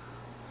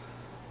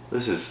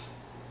 This is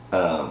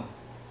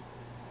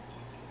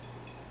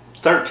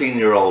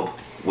 13-year-old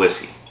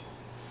whiskey.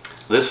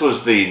 This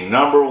was the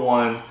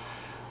 #1,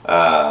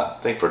 I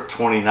think for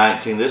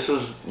 2019. This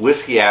was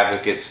Whiskey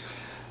Advocate's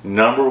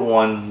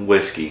 #1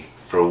 whiskey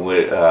for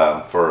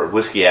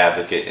Whiskey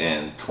Advocate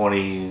in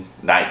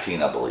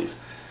 2019, I believe.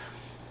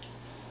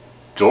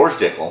 George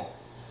Dickel,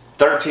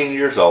 13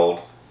 years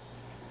old,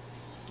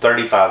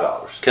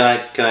 $35. Can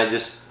I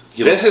just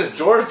give This is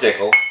George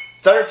Dickel,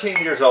 13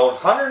 years old,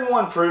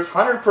 101 proof,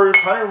 100 proof,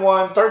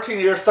 101, 13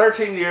 years,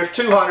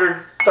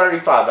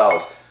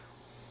 $235.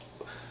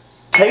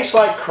 Tastes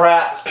like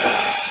crap.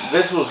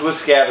 This was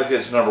Whiskey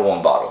Advocate's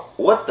 #1 bottle.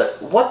 What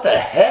the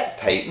heck,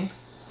 Peyton?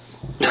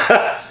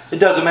 It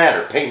doesn't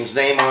matter. Peyton's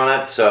name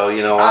on it, so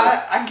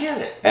I get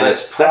it. And but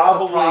it's that's the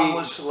probably- problem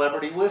with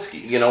celebrity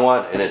whiskeys. You know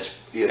what? And it's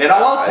And I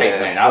love Peyton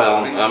Manning.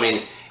 Well, I I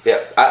mean,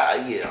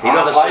 yeah, he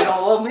honestly,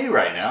 don't love me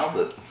right now,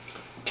 but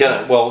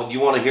well, you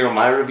want to hear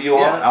my review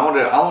on it? I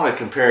want to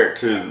compare it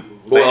to.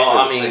 Well, basically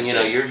I the mean, same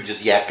thing. you're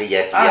just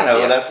yakka. I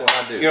know that's what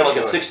I do. You're like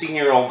a Go ahead.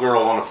 16-year-old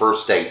girl on a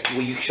first date.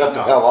 Will you shut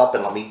the hell up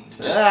and let me?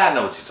 Just... I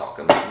know what you're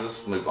talking about.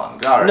 Just move on.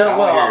 All right, No, I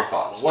want to hear your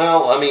thoughts.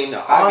 Well, I mean,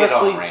 I get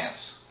honestly, on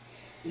rants.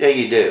 yeah,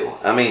 you do.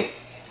 I mean,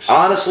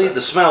 honestly,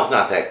 the smell's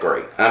not that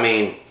great. I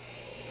mean,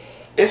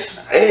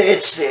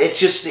 It's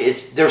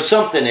just there's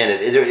something in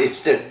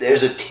it.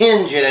 There's a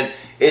tinge in it.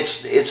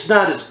 It's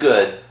not as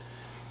good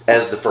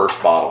as the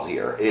first bottle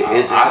here. the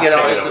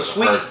the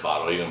sweet first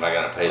bottle, even if I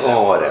gotta pay that.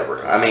 Oh,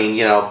 whatever. I mean,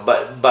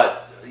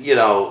 but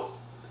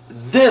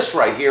this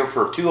right here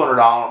for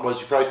 $200. What's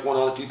your price point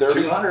on it?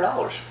 $230.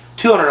 $200.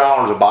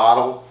 $200 a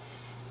bottle.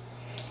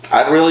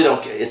 I really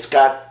don't. It's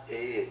got.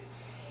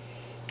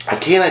 I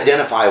can't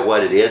identify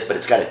what it is, but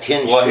it's got a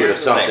tinge Well, to it of here's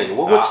the something. thing.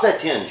 What's that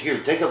tinge? Here,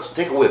 take a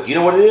whiff. You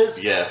know what it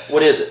is? Yes.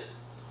 What is it?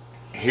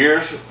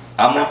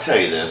 I'm gonna tell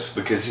you this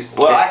because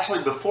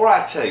actually before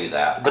I tell you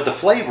that, But the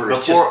flavor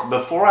is just.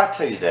 before I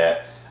tell you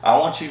that, I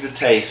want you to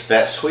taste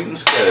that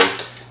Sweetens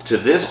Cove to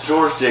this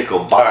George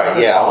Dickel bottle. All right,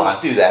 yeah, let's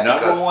do that,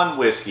 #1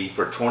 whiskey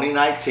for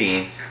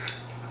 2019,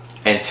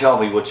 and tell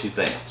me what you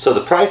think. So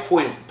the price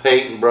point,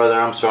 Peyton, brother.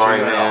 I'm sorry,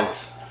 man.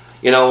 $200.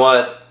 You know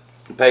what,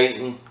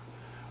 Peyton,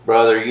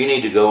 brother, you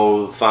need to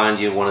go find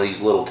you one of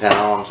these little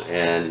towns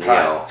and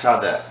Try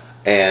that.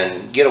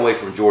 and get away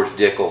from George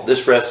Dickel.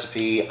 This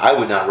recipe, I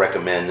would not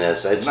recommend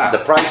this. It's No. the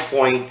price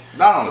point.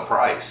 Not on the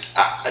price.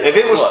 If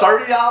it was look,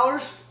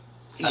 $30,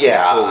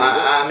 yeah, cool with it.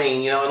 I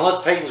mean,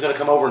 unless Peyton's going to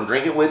come over and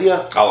drink it with you.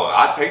 oh,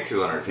 I'd pay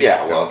 $200.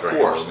 Yeah, well, of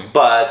course.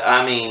 But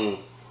I mean,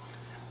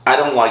 I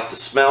don't like the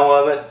smell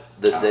of it.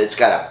 It's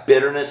got a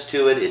bitterness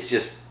to it. It's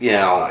just,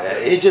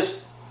 it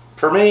just,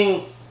 for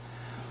me,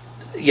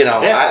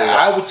 Definitely.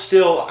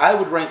 I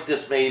would rank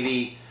this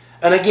maybe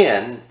And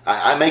again,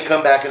 I may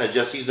come back and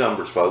adjust these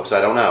numbers, folks.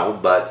 I don't know,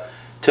 but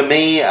to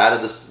me, out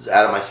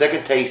of my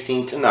second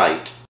tasting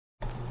tonight,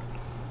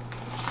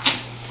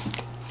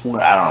 Well,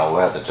 I don't know.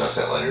 We'll have to adjust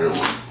that later.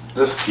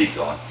 Just keep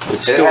going.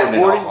 It's still hadn't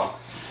been recording? off long.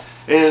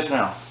 It is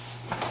now.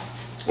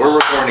 We're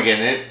recording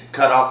again. It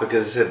cut off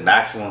because it said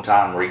maximum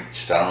time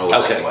reached. I don't know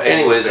what okay. that Well, means.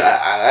 anyways,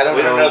 I don't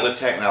We know. don't know the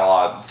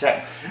technology.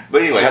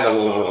 But anyway.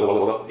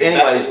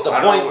 Anyways,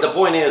 the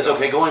point is,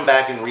 okay, going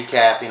back and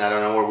recapping, I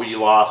don't know where we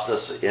lost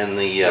us in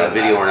the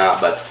video or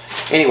not, but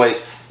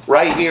anyways,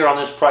 right here on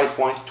this price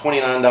point,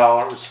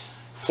 $29.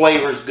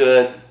 Flavor's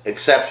good,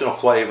 exceptional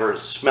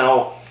flavors,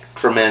 smell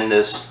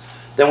tremendous.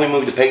 Then we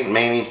moved to Peyton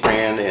Manning's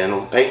brand,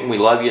 and Peyton, we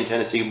love you in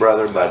Tennessee,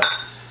 brother, but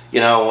you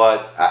know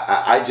what?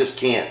 I just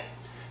can't.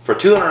 For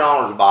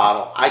 $200 a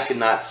bottle, I could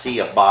not see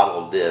a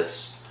bottle of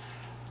this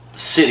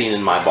sitting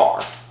in my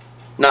bar.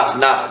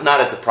 Not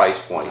at the price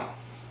point.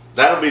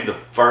 That'll be the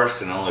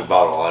first and only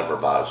bottle I'll ever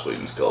buy of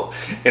Sweetens Gold.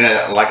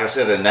 And like I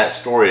said, in that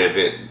story,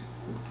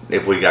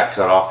 if we got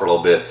cut off for a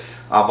little bit,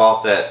 I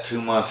bought that 2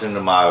 months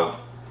into my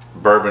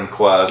bourbon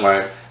quest,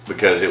 Right.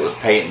 because it was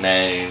Peyton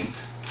Manning.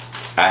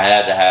 I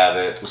had to have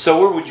it. So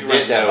where would you rate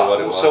Didn't that know what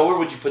bottle? it was. So where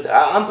would you put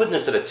that? I'm putting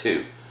this at a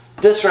 2.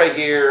 This right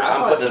here,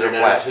 I'm putting it at a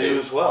flat 2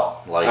 as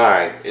well. Like, all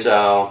right,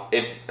 so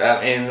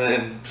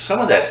and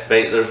some of that's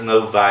there's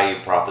no value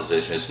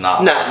proposition. It's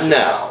not. No.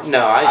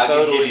 I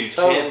totally could give you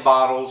 10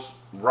 bottles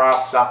right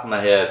off the top of my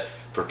head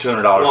for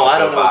 $200. Well, I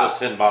don't know what those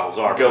 10 bottles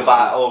are. Go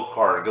buy Old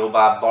Carter. Go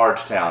buy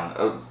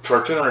Bardstown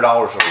for $200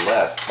 or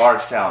less.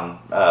 Bardstown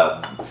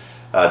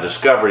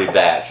Discovery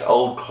Batch,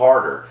 Old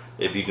Carter.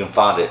 If you can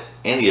find it,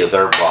 any of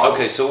their bottles.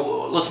 Okay,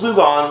 so let's move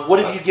on. What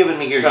have you given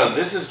me here? So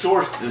this is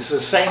George. This is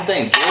the same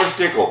thing. George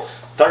Dickel,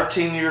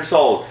 13 years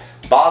old,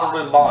 bottled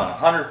and bond,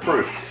 100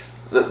 proof.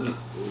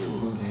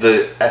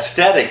 The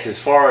aesthetics, as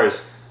far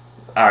as,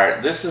 all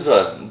right, this is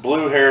a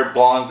blue-haired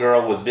blonde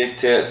girl with big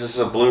tits. This is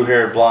a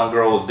blue-haired blonde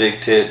girl with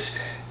big tits.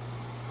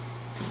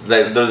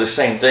 They're the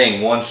same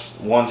thing. One's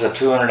a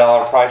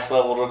 $200 price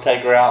level to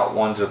take her out.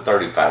 One's a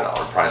 $35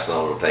 price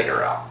level to take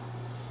her out.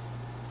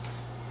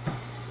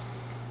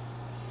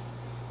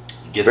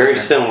 Very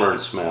similar in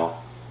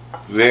smell.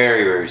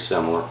 Very, very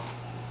similar.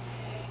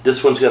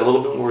 This one's got a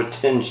little bit more of a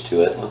tinge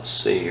to it. Let's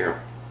see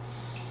here.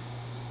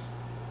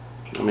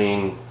 I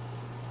mean,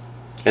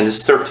 and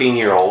this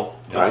 13-year-old,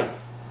 right?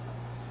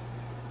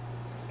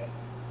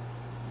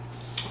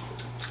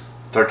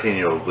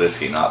 13-year-old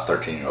whiskey, not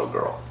 13-year-old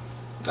girl.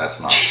 That's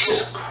not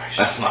Jesus cool. Christ.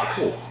 That's not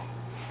cool.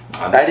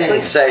 I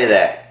didn't say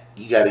that.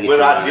 You got to get.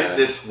 But I did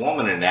this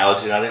woman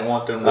analogy, and I didn't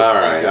want them to. All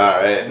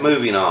right.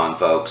 Moving on,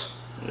 folks.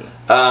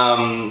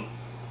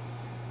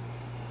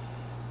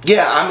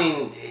 Yeah, I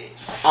mean,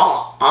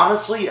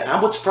 honestly,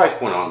 what's the price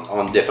point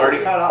on Dipper?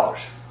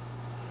 $35.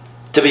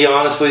 To be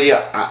honest with you,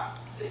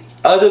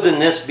 other than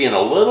this being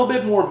a little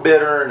bit more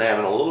bitter and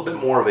having a little bit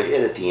more of a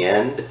hit at the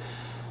end,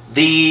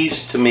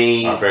 these to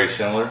me Are very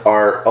similar.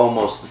 are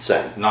almost the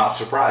same. Not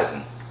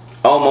surprising.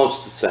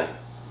 Almost the same.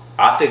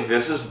 I think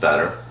this is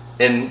better,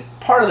 and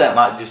part of that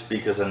might just be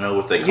because I know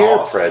what they You're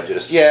cost.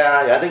 prejudiced.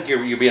 Yeah, I think you're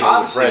being a little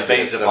Obviously,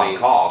 prejudiced. based upon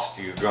cost,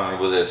 you're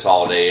going with this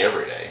all day,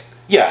 every day.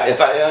 Yeah,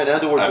 in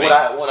other words, I mean-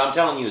 what I'm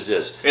telling you is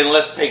this.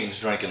 Unless Peyton's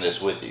drinking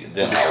this with you,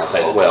 then I will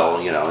pay the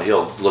Well, you know,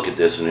 he'll look at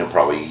this and he'll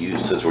probably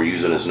use, since we're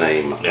using his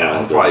name. Yeah,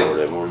 he'll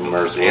probably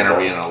enter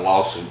me in a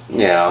lawsuit.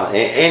 Yeah.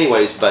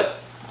 Anyways, but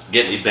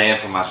Get me banned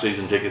from my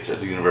season tickets at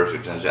the University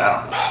of Tennessee.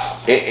 I don't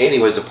know.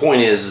 anyways, the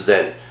point is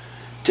that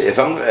if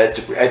I'm at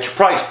your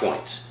price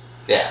points,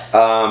 Yeah.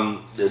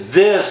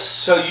 this.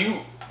 So you.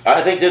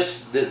 I think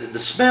this the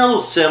smell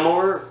is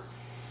similar.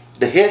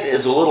 The hit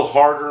is a little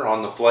harder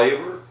on the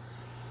flavor,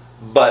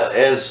 but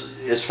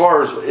as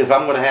far as if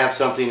I'm going to have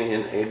something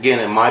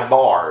in my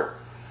bar,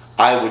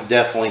 I would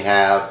definitely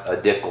have a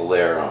Dickel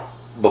there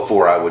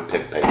before I would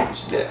pick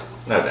Peyton's. Yeah.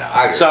 No doubt.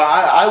 I agree. So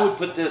I would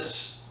put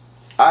this.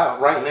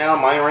 Right now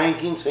my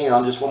rankings. Hang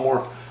on, just one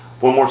more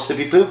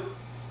sippy poop.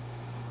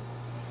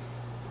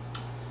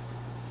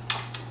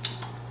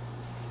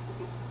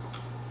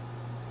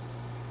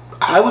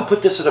 I would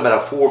put this at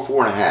about a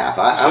 4.5.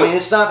 I mean,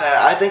 it's not.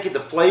 I think the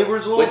flavor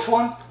is a little. Which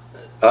one?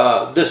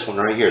 This one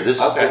right here.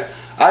 This. Okay.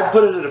 I'd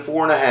put it at a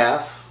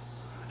 4.5.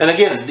 And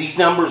again, these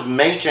numbers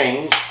may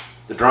change.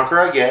 The drunker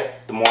I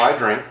get, the more I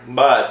drink.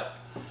 But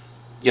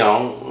you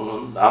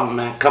know,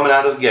 I'm coming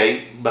out of the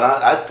gate. But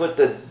I'd put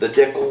the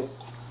Dickel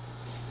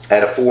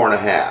at a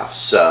 4.5.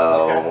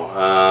 So,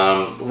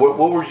 Okay. what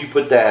would you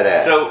put that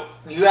at? So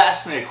you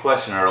asked me a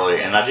question earlier,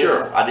 and I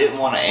didn't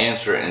want to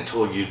answer it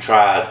until you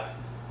tried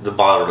the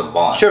bottled and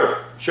bond. Sure.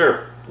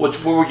 Where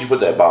would you put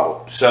that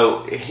bottle?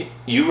 So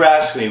you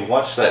asked me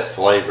what's that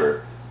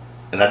flavor,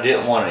 and I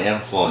didn't want to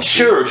influence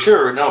you.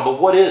 Sure. No, but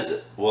what is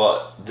it?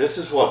 Well, this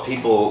is what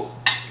people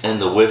in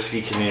the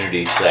whiskey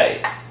community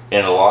say,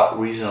 and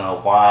reason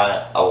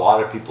why a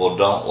lot of people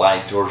don't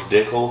like George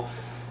Dickel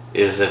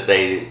is that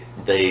they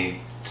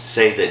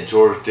say that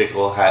George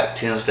Dickel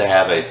tends to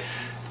have a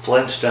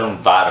Flintstone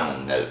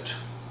vitamin note.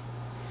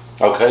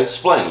 Okay,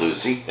 explain,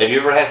 Lucy. Have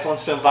you ever had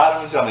Flintstone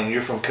vitamins? I mean,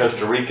 you're from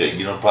Costa Rica.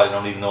 You probably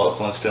don't even know what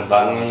Flintstone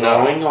vitamins No,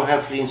 are. we don't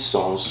have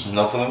Flintstones.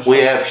 No Flintstones?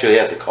 We actually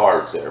have the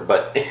cards there,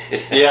 but...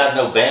 Yeah,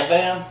 no Bam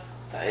Bam?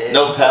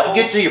 No Pebbles?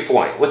 Get to your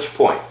point. What's your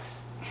point?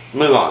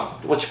 Move on.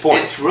 What's your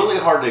point? It's really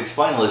hard to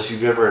explain unless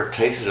you've ever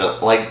tasted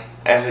it. Like,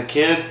 as a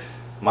kid,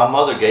 my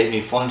mother gave me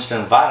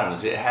Flintstone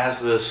vitamins. It has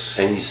this...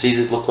 And you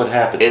see, look what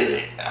happened.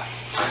 Good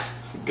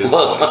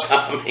Look, point.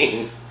 I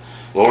mean,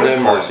 Lord Good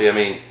have point. mercy. I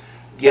mean,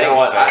 you know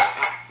what?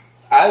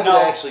 I would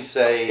actually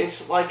say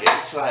it's like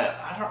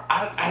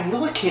I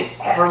really can't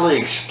hardly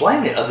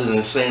explain it other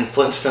than saying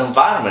Flintstone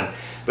vitamin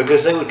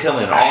because they would come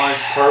in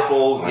orange,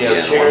 purple,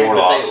 cherry. One more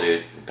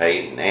lawsuit,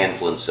 Peyton and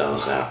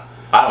Flintstones now.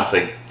 I don't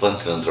think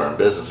Flintstones are in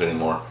business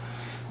anymore,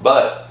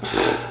 but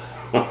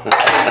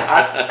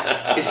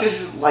it's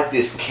just like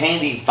this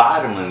candy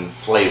vitamin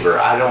flavor.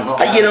 I don't know.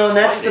 You know, and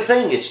that's the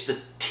thing. It's the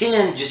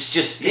tinge. It's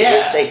just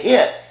they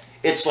hit.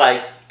 It's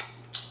like,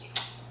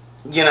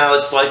 you know,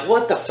 it's like,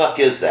 what the fuck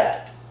is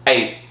that?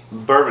 Hey,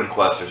 Bourbon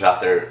Questers out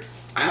there,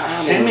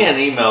 send me an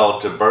email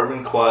to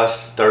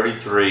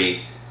bourbonquest33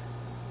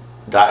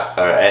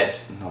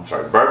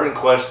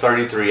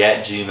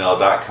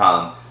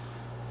 bourbonquest33@gmail.com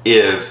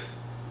if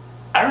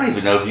I don't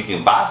even know if you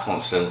can buy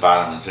Flintstone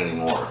vitamins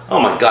anymore. Oh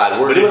my God,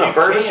 we're doing a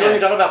bourbon show. You're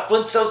talking about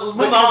Flintstones. Let's move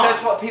because on.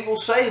 that's what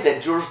people say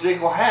that George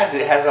Dickel has.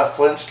 It has a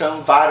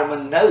Flintstone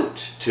vitamin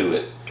note to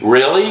it.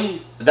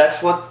 Really?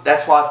 That's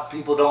why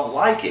people don't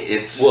like it.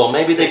 It's well,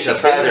 maybe they should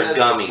try their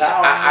bitterness, gummies.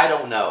 I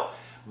don't know,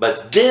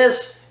 but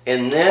this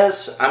and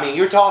this. I mean,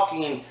 you're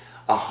talking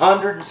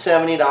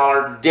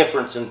 $170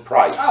 difference in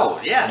price. Oh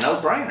yeah, no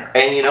brainer.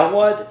 And you know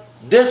what?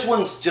 This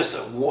one's just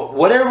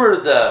whatever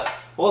the.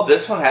 Well,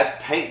 this one has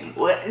patent.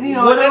 You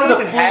know, whatever the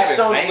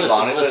Flintstone name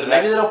on it. Listen,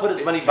 maybe they don't put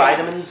as many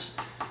vitamins.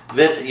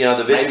 You know,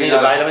 the Vitamina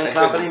Vitamin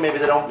Company. Maybe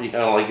they don't. You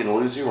know, like in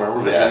Lucy,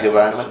 remember Vitamina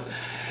Vitamin.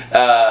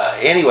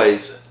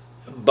 Anyways,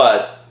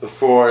 but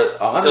for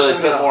 $100, so they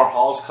put more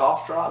Hall's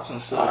cough drops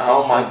and stuff.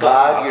 Oh my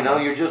God! You know,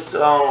 you're just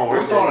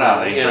we're throwing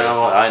out. You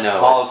know, I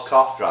know Hall's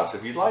cough drops.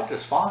 If you'd like to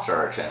sponsor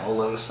our channel,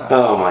 let us know.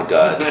 Oh my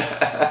God!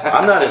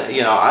 I'm not.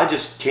 You know, I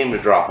just came to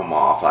drop him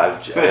off.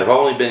 I've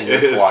only been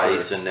here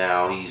twice, and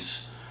now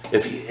he's.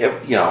 If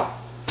you know,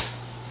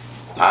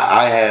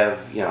 I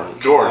have, you know,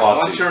 George.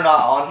 Once you're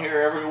not on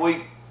here every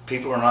week,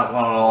 people are not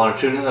going to want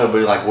to tune in. They'll be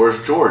like,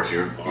 "Where's George?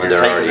 You're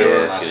they're already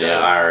asking. Yeah,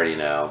 I already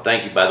know.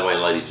 Thank you, by the way,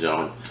 ladies and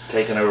gentlemen.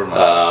 Taking over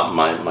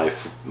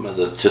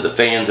to the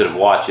fans that have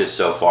watched this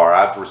so far.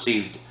 I've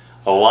received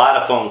a lot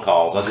of phone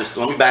calls. Let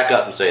me back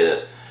up and say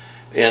this.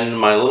 In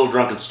my little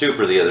drunken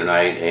stupor the other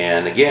night,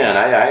 and again,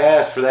 I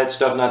asked for that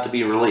stuff not to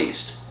be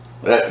released.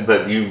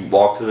 But you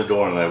walked to the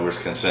door and there was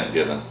consent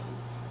given.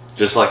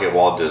 Just like at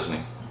Walt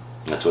Disney.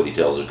 That's what he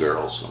tells the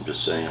girls. I'm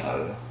just saying.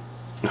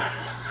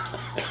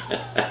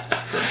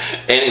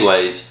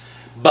 Anyways,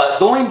 but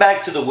going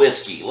back to the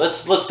whiskey, let's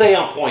stay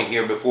on point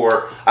here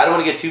before I don't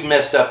want to get too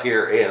messed up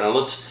here. And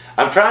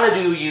I'm trying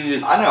to do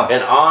an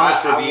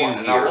honest review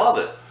here. I love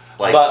it.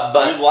 Like,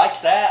 but you like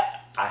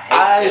that? I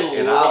hate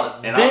it.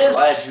 I'm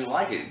glad you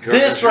like it.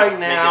 This right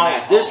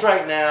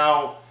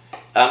now.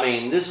 I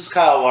mean, this is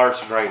Kyle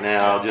Larson right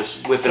now,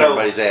 just whipping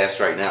everybody's ass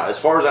right now. As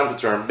far as I'm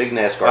concerned, big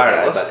NASCAR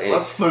guy.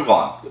 Let's move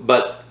on.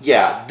 But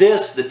yeah,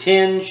 the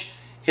tinge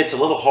hits a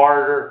little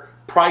harder.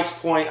 Price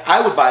point,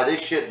 I would buy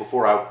this shit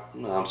before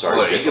I'm sorry.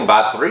 Well, you can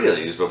buy 3 of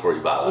these before you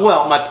buy them.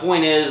 Well, my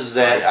point is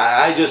that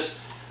I just,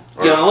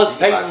 unless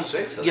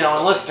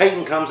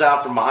Peyton comes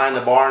out from behind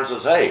the bar and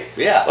says, "Hey,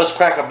 let's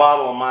crack a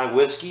bottle of my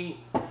whiskey,"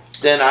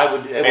 then it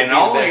would be the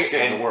best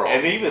shit in the world.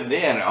 And even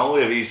then,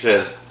 only if he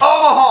says,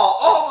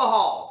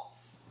 "Omaha."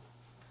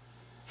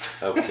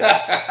 Okay.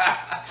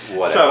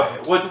 Whatever. So,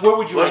 where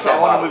would you rate that? I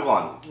want to move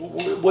on.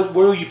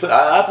 Where would you put?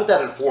 I put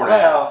that at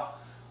 4.5.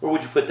 Where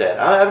would you put that?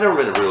 I've never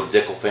been a real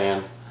Dickel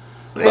fan.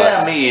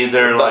 Yeah, me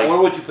either. But where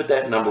would you put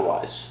that number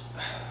wise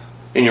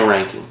in your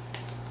ranking?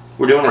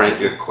 We're doing ranking.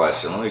 That's a good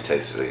question. Let me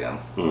taste it again.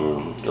 A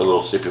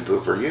little sippy poo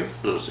for you.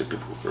 A little sippy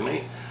poo for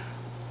me.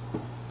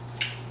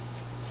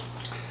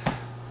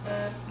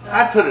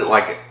 I'd put it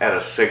like at a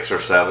 6 or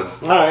 7.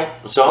 All right.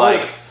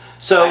 So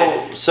So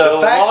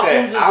the fact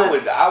Watkins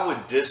that I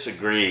would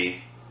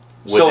disagree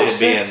with it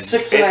being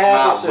six it's and a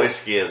half not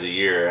whiskey of the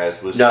year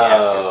as whiskey.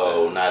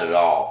 No, not at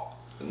all.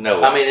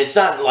 No, I mean it's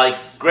not like.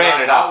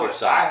 Granted,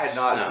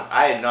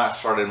 I had not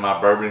started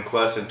my bourbon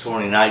quest in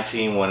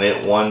 2019 when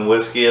it won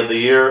whiskey of the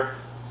year,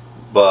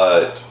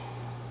 but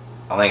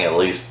I think at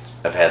least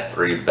I've had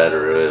 3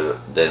 better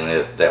than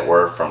it that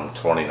were from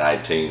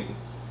 2019.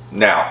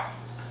 Now,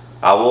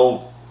 I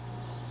will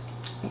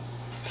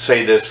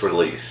say this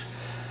release.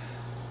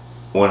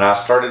 When I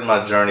started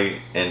my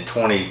journey in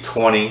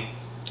 2020,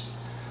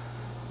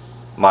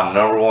 my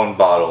 #1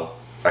 bottle,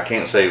 I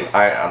can't say,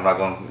 I'm not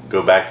going to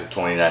go back to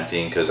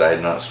 2019 because I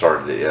had not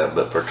started it yet,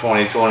 but for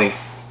 2020,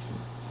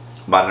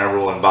 my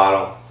 #1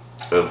 bottle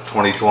of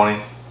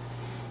 2020,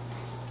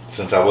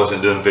 since I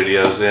wasn't doing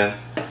videos then,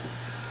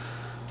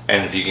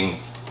 and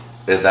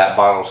if that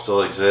bottle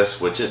still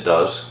exists, which it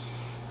does,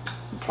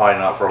 probably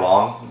not for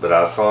long, but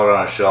I saw it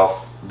on a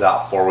shelf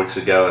about 4 weeks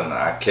ago, and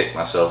I kicked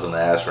myself in the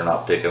ass for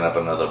not picking up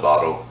another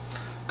bottle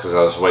because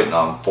I was waiting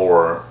on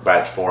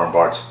batch 4 and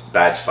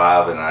batch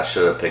 5, and I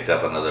should have picked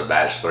up another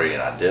batch 3,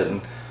 and I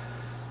didn't.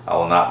 I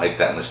will not make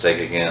that mistake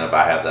again if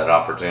I have that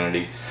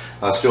opportunity.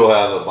 I still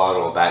have a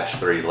bottle of batch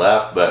 3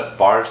 left, but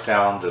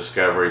Bardstown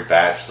Discovery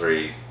batch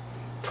 3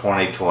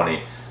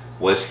 2020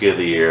 Whiskey of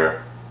the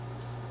Year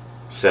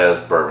says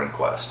Bourbon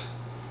Quest.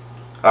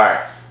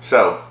 Alright,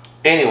 so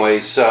anyway,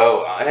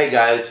 so hey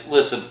guys,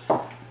 listen.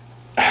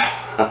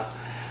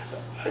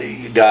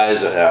 You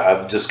guys,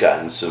 I've just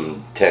gotten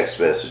some text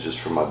messages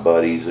from my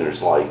buddies, and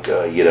it's like,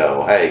 you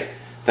know, hey,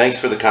 thanks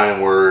for the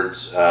kind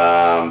words.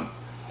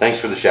 Thanks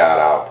for the shout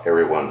out,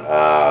 everyone.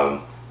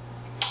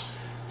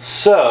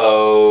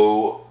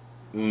 So,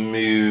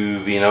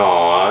 moving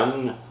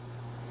on.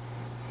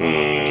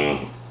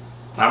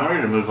 I'm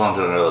ready to move on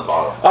to another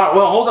bottle. All right,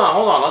 well, hold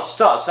on. Let's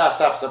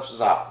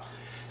stop.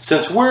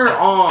 Since we're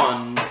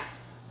on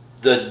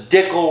the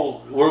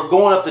Dickel, we're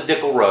going up the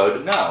Dickel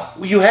Road. No.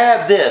 You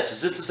have this.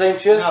 Is this the same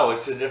shit? No,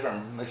 it's a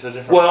different.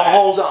 Well, batch.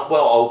 hold on.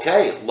 Well,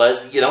 okay.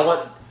 You know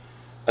what?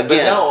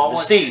 Again, no,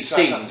 Steve, stop.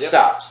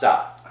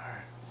 All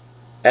right.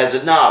 As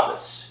a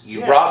novice, you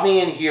Yes. brought me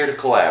in here to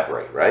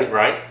collaborate, right?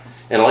 Right.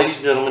 And ladies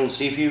and gentlemen,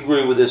 see if you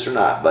agree with this or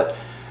not. But,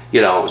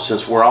 you know,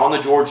 since we're on the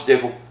George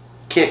Dickel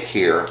kick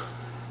here,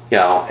 you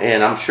know,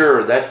 and I'm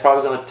sure that's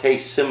probably going to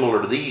taste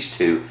similar to these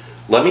two.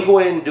 Let me go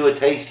ahead and do a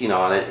tasting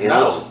on it. And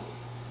No.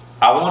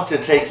 I want to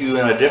take you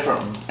in a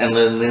different, and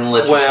then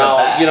let you come back.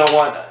 well, you know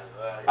what?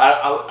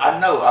 I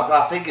know.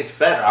 I think it's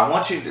better. I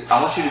want you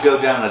to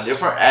go down a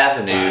different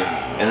avenue,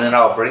 and then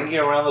I'll bring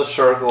you around the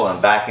circle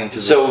and back into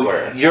the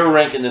square. So you're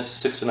ranking this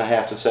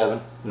 6.5 to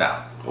 7? No.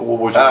 What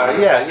was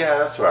your yeah,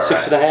 that's right.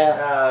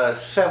 6.5?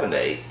 7 to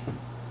 8.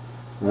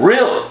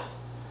 Really?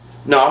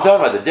 No, I'm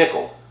talking about the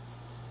Dickel.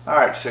 All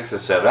right, 6 to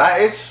 7.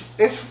 I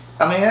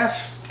mean,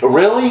 that's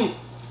Really?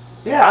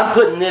 yeah. I'm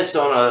putting this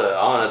on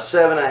a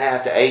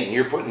 7.5 to 8, and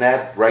you're putting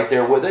that right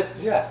there with it.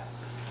 Yeah.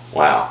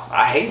 Wow,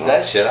 I hate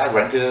that shit. I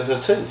ranked it as a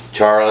 2.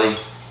 Charlie.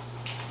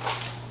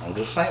 I'm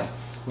just saying.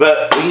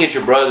 But We can get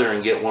your brother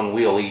and get one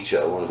wheel each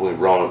when we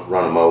run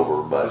them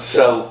over. But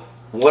so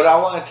what I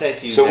want to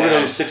take you. so down, we're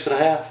gonna do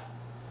 6.5.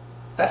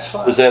 That's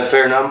fine. Was that a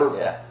fair number?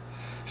 Yeah.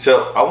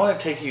 So I want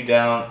to take you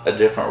down a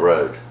different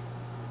road.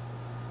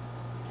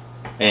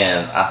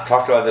 And I've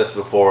talked about this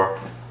before.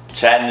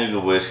 Chattanooga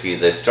Whiskey,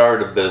 they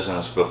started a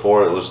business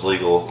before it was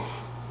legal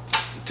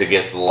to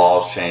get the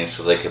laws changed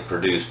so they could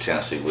produce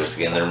Tennessee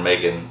whiskey, and they're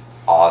making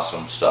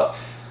awesome stuff.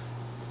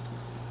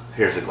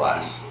 Here's a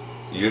glass.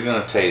 You're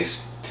going to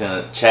taste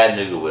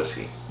Chattanooga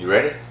whiskey. You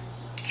ready?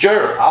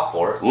 Sure. I'll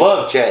pour it.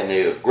 Love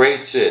Chattanooga.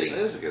 Great It city.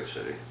 is a good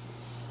city.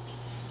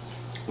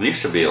 It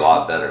used to be a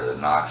lot better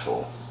than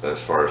Knoxville as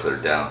far as their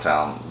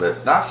downtown,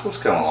 but Knoxville's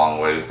come a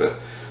long ways. But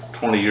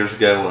 20 years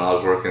ago when I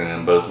was working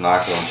in both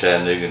Knoxville and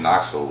Chattanooga,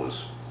 Knoxville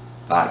was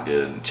not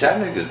good. And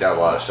Chattanooga's got a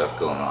lot of stuff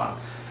going on.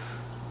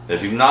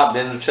 If you've not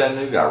been to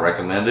Chattanooga, I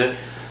recommend it.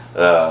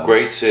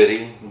 Great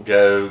city.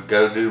 Go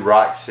do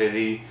Rock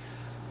City.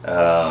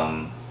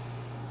 Go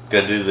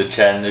do the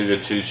Chattanooga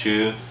Choo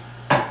Choo.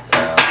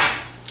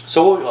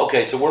 So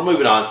we're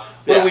moving on. What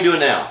Yeah. are we doing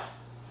now?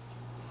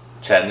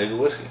 Chattanooga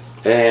whiskey.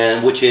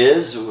 And which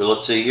is,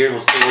 let's see here,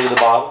 let's take a look at the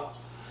bottle.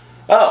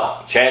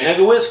 Oh,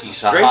 Chattanooga whiskey, a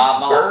straight high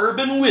malt.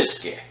 bourbon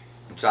whiskey.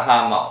 It's a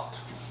high malt.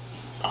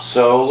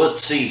 So let's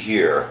see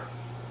here.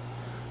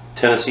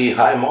 Tennessee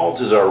High Malt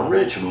is our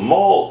rich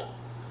malt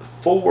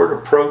forward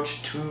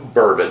approach to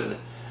bourbon.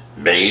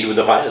 Made with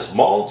the finest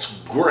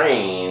malts,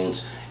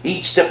 grains.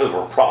 Each step of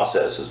our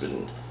process has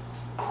been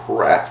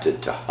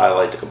crafted to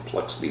highlight the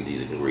complexity of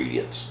these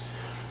ingredients.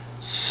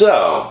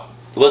 So,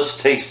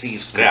 let's taste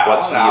these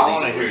complexity I of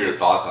want these to hear your ingredients.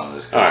 thoughts on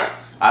this. All right.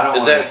 I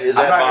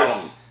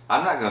don't.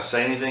 I'm not going to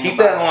say anything. Keep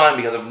about that in line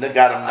because I've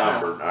got them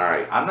numbered. All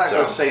right. I'm not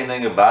going to say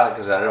anything about it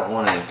because I don't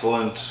want to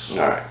influence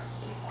All right.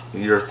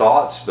 your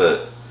thoughts.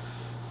 But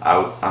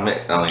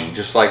I mean,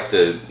 just like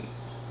the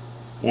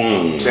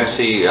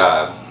Tennessee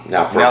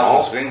Now for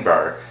Nelson's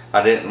Greenbrier,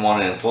 I didn't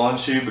want to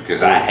influence you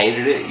because I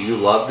hated it. You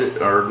loved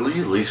it, or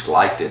you at least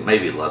liked it,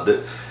 maybe loved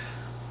it.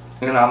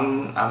 And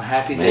I'm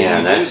happy that Man,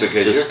 you that's do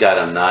because just got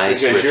a nice.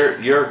 because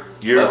rich- your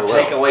Well.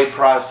 takeaway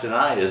prize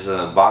tonight is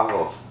a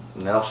bottle of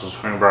Nelson's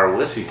Greenbrier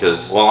whiskey.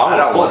 Because Well, I'm I a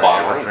don't full want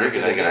bottle. I to ain't drink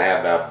drinking. it They can again.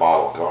 have that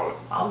bottle.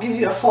 I'll give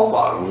you a full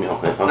bottle.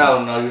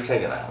 No, No, you're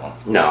taking that one.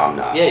 no, I'm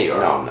not. Yeah, you are.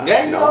 No, I'm not.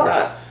 Yeah, you no, are. I'm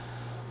not.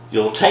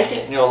 You'll take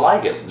it and you'll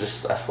like it.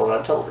 Just that's what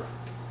I told her.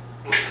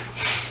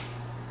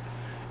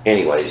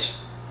 Anyways,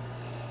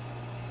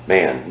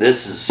 man,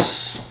 this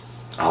is.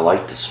 I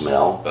like the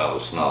smell. Oh, it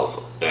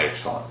smells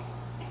excellent.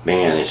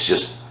 Man, it's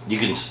just you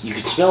can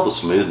smell the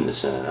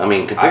smoothness in it. I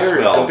mean,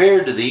 smell-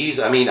 compared to these,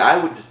 I mean,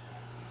 I would,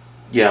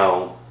 you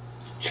know,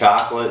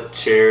 Chocolate,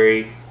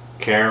 cherry,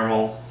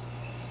 caramel,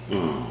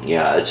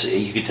 yeah, it's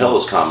you can tell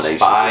those combinations.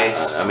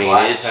 spice. I mean,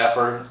 black it's.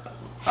 pepper.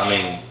 I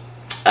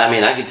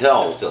mean, I can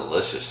tell. it's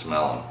delicious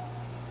smelling.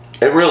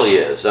 It really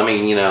is. I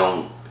mean, you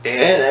know,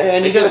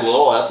 and you get got a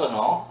little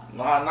ethanol.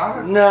 Not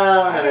no.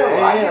 I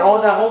know, I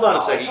Hold on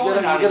a second. You It's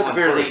only got to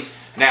compare 91 these.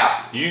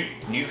 Now you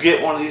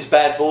get one of these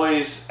bad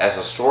boys as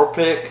a store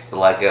pick,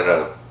 like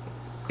at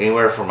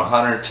anywhere from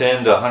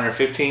 110 to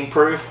 115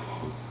 proof.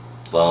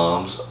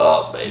 Thumbs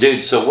up, baby.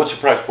 Dude, so what's your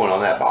price point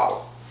on that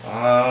bottle?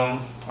 I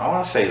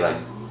want to say like,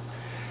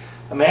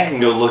 I mean, I can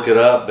go look it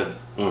up, but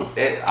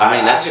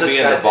that's could be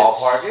in the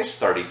ballpark. It's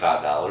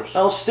 $35.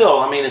 Oh, still,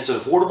 I mean, it's an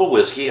affordable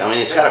whiskey. I mean,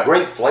 it's got a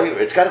great flavor.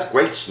 It's got a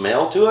great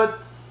smell to it,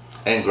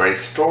 and great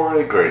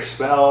story, great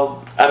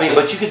smell. I mean,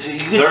 but you could they're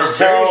just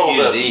tell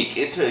very unique.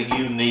 It's a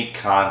unique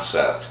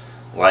concept.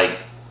 Like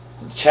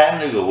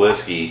Chattanooga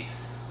whiskey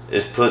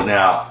is putting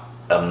out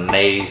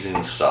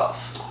amazing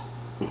stuff,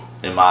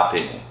 in my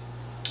opinion.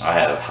 I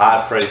have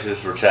high praises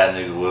for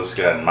Chattanooga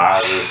whiskey. I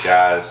admire those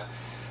guys.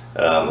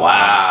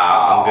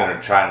 Wow. I'm going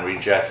to try and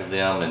reach out to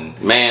them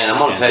and man, I'm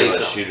going to tell you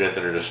something. Shoot at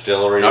their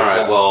distillery. All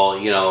right. Well,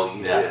 you know,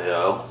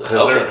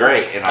 because they're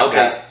great. And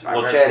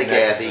well, Chatty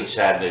Cathy,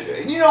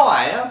 Chattanooga, and you know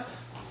I am.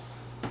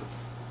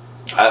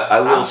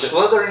 I'm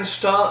slithering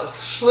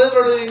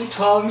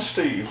tongue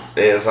Steve.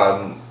 If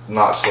I'm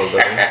not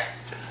slithering.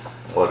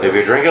 If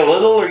you drink a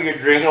little or you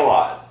drink a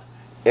lot,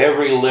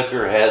 every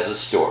liquor has a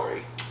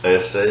story.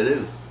 Yes, they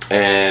do.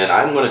 And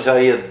I'm going to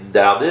tell you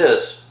now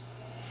this,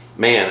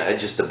 man,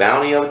 just the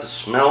bounty of it, the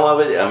smell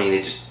of it. I mean,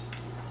 it's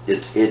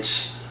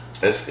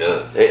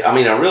good. I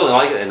mean, I really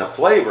like it, and the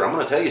flavor. I'm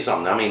going to tell you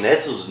something. I mean,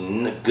 this is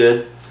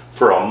good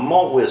for a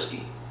malt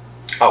whiskey.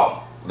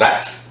 Oh,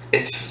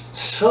 it's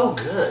so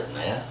good,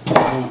 man.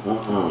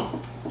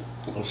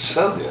 It's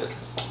so good.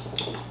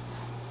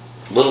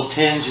 Little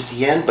tinge at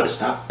the end, but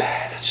it's not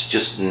bad. It's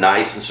just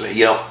nice and sweet.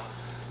 You know,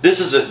 this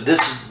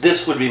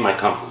would be my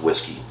comfort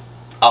whiskey.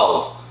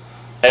 Oh.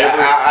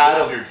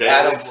 Out of your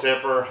daily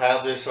sipper,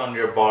 have this on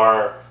your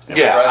bar.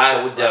 Yeah,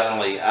 I would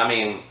definitely. I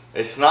mean,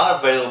 it's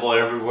not available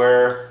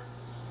everywhere,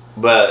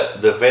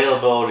 but the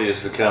availability is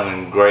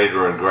becoming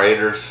greater and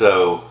greater.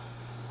 So,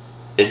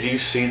 if you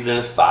see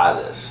this, buy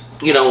this.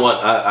 You know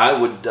what? I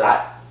would.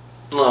 I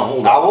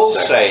will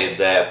say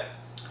that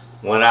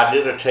when I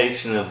did a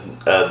tasting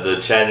of the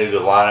Chattanooga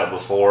lineup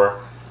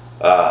before,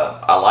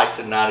 I liked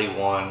the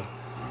 91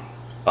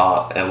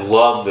 and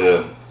loved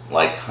the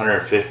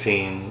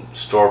 115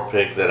 store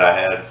pick that I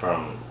had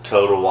from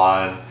Total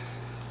Wine.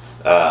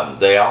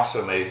 They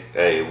also made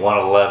a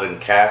 111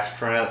 cask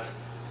strength.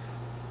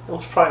 It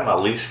was probably my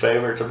least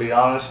favorite, to be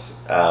honest,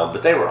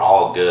 but they were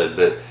all good.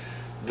 But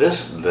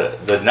the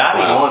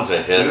 91's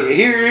a hitter.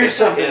 Here's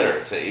something.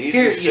 It's an easy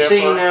sipper. You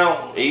see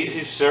now,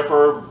 easy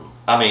sipper.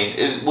 I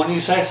mean, when you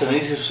say it's an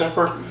easy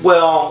sipper,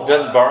 well, it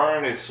doesn't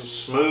burn. It's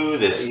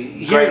smooth. It's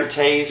great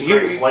taste,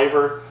 great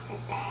flavor.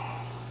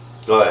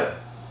 Go ahead.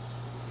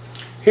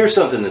 Here's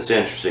something that's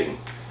interesting.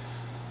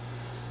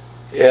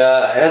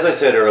 As I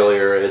said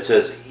earlier, it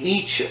says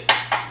each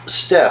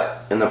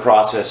step in the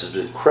process has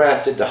been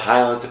crafted to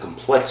highlight the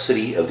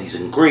complexity of these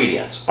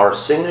ingredients. Our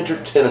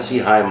signature Tennessee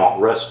high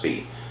malt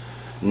recipe,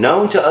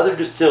 known to other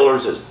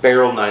distillers as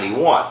Barrel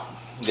 91,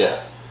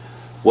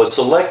 was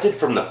selected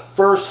from the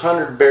first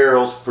 100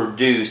 barrels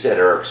produced at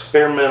our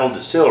experimental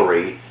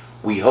distillery.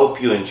 We hope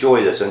you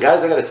enjoy this. And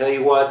guys, I got to tell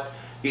you what,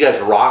 you guys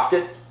rocked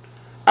it.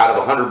 Out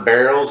of 100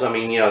 barrels, I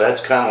mean, you know, that's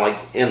kind of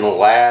like in the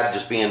lab,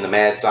 just being the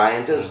mad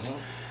scientist.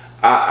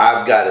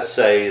 I've got to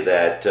say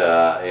that,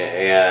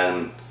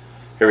 and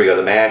here we go,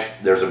 the mash,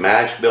 there's a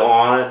mash bill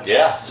on it.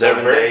 Yeah.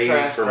 7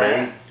 days for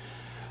me.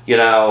 You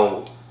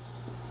know,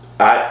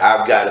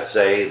 I've got to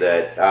say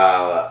that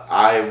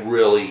I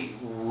really,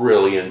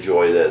 really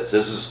enjoy this.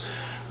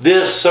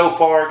 This so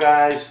far,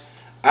 guys,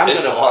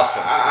 It's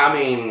awesome. I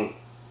mean,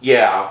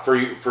 yeah, for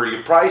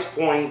your price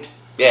point.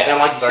 Yeah. And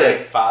like you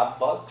said,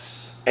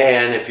 $35.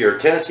 and if you're a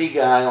Tennessee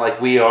guy like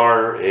we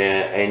are,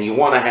 and you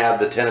want to have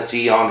the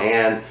Tennessee on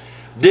hand,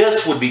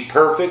 this would be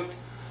perfect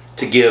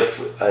to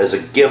give as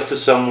a gift to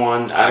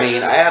someone. I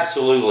mean,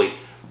 absolutely.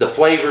 The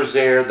flavor's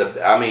there.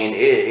 I mean,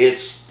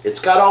 it's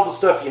got all the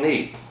stuff you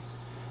need.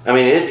 I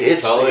mean,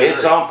 it's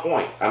on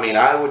point. I mean,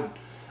 I would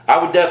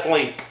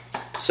definitely.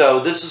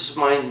 So this is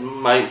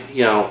my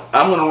you know,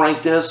 I'm going to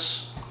rank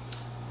this.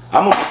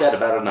 I'm going to put that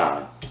about a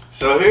 9.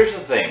 So here's the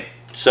thing.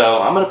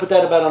 So I'm going to put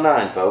that about a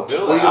 9, folks.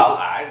 Really? Where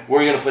are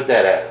you going to put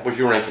that at? What's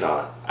your ranking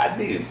on it?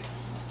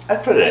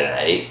 I'd put it at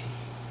an 8.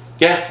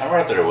 Yeah. I'm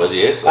right there with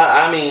you.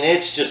 I mean,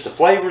 it's just the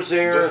flavors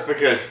there. Just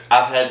because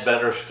I've had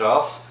better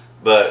stuff,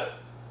 but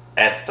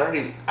at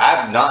 30,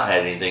 I've not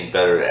had anything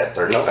better at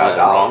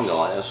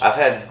 $35. I've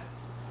had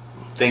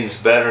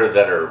things better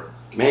that are.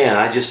 Man,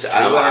 I'm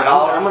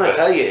going to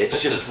tell you,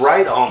 it's just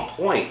right on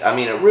point. I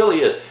mean, it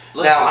really is.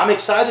 Listen, now, I'm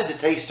excited to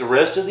taste the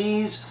rest of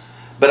these,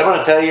 but I'm going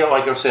to tell you,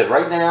 like I said,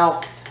 right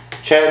now,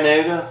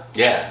 Chattanooga.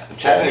 Yeah,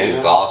 Chattanooga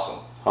is awesome.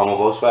 Home of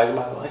Volkswagen,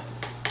 by the way.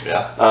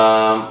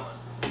 Yeah.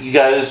 You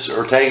guys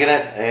are taking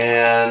it,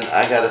 and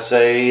I got to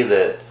say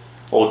that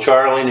old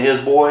Charlie and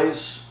his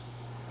boys,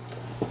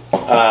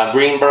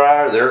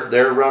 Greenbrier,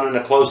 they're running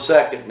a close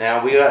second.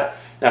 Now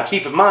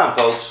keep in mind,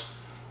 folks,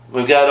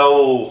 we've got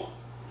old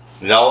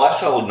No, I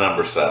sold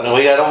number 7. And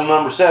we got on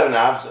number 7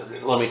 now.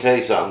 Let me tell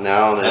you something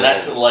now. And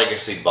that's a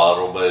legacy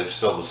bottle, but it's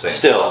still the same.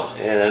 Still, stuff.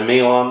 and me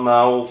and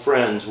my old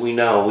friends, we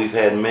know we've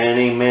had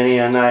many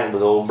a night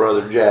with old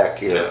brother Jack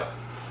here. Yeah.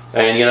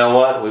 And you know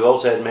what? We've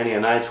also had many a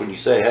nights when you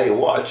say, "Hey,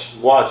 watch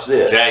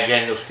this." Jack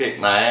Daniels kicked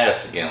my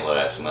ass again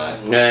last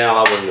night. No,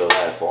 I wouldn't go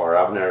that far.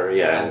 I've never,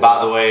 yeah. And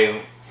by the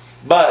way,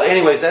 But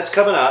anyways, that's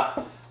coming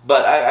up.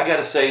 But I got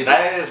to say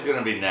that is going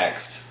to be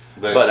next.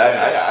 But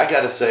I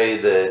got to say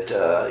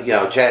that you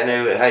know,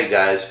 Chattanooga. Hey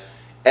guys,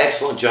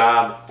 excellent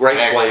job,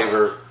 great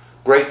flavor,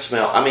 great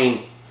smell. I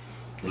mean,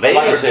 they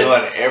like are I said,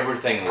 doing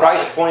everything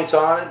price right. points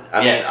on it.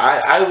 I Yes.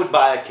 mean, I would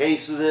buy a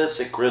case of this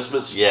at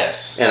Christmas.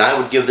 Yes. And I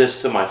would give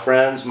this to my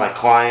friends, my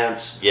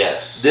clients.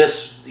 Yes.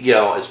 This, you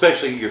know,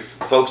 especially your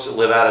folks that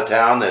live out of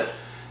town that,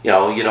 you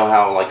know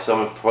how like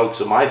some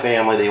folks in my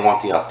family, they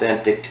want the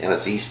authentic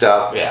Tennessee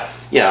stuff. Yeah.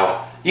 You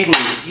know, you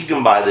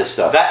can buy this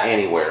stuff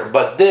anywhere.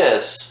 But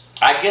this,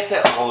 I get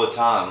that all the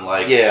time.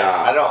 Like,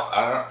 yeah.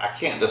 I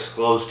can't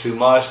disclose too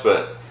much,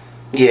 but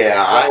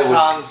yeah,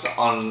 sometimes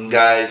on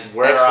guys,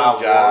 where excellent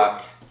I job.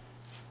 work,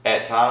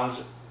 at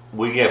times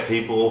we get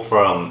people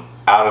from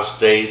out of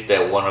state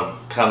that want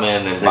to come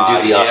in and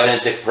buy do the gifts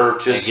authentic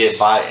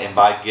purchase and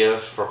buy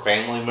gifts for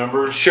family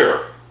members.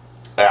 Sure.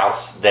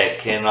 Else that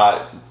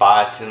cannot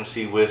buy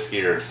Tennessee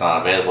whiskey or it's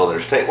not available in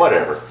their state,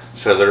 whatever.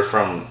 So they're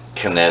from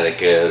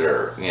Connecticut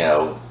or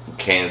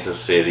Kansas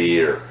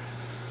City or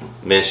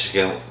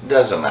Michigan,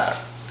 doesn't matter.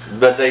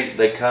 But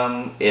they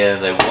come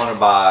in, they want to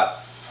buy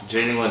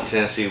genuine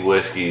Tennessee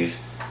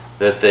whiskeys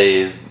that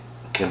they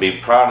can be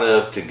proud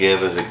of to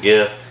give as a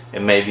gift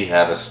and maybe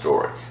have a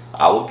story.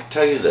 I will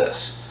tell you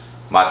this: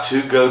 my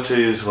 2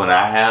 go-tos when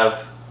I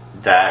have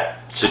that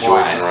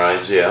Situation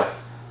rise, yeah.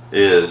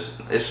 is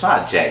it's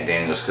not Jack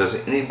Daniels because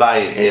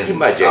anybody in can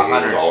buy Jack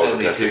Daniels all over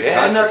the 172 country. countries,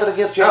 Yeah, nothing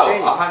against Jack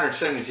Daniels.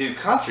 172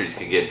 countries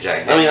can get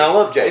Jack Daniels. I mean, I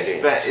love Jack It's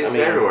Daniels. It's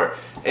everywhere,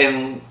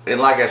 and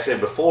like I said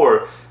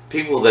before,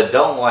 people that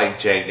don't like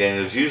Jack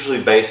Daniels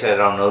usually base that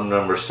on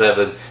number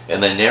 7,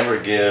 and they never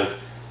give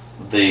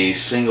the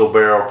single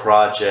barrel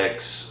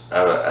projects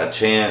a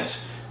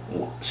chance.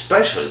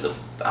 Especially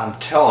I'm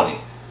telling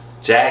you,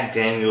 Jack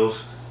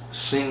Daniels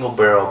single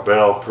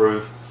barrel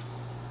proof.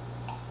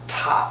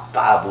 Top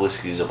 5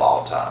 whiskeys of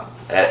all time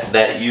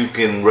that you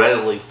can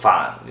readily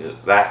find.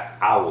 That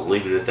I will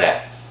leave it at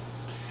that.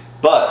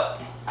 But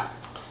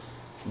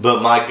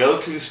my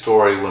go-to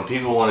story when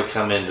people want to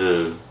come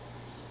into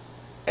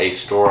a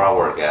store I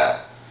work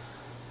at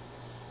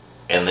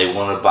and they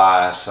want to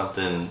buy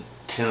something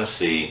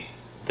Tennessee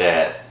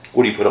that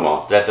What do you put them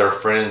on? that their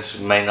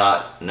friends may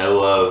not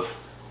know of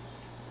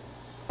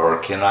or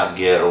cannot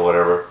get or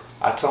whatever,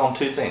 I tell them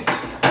 2 things.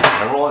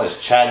 Number 1 is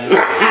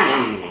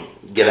Chattanooga.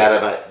 Get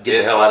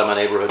the hell out of my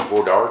neighborhood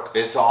before dark.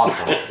 It's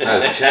awesome.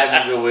 No,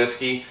 Chattanooga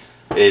whiskey.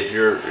 If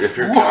you're coming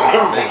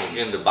from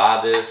Michigan to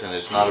buy this and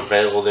it's not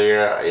available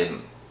there,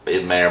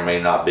 it may or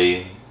may not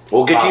be.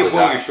 We'll get to your Probably point.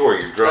 not. You're sure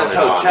you're droning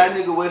So on.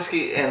 Chattanooga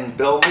whiskey and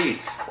Belle Meade,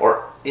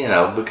 or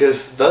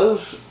because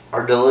those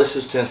are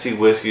delicious Tennessee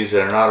whiskeys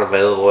that are not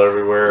available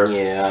everywhere.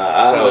 Yeah,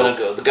 I'm gonna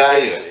go. The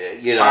guys,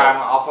 I'm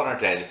off on a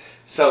tangent.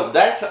 So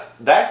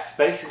that's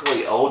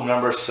basically old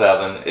number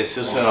 7. It's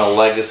just in a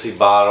legacy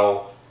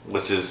bottle,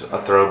 which is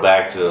a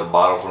throwback to a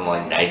bottle from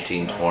like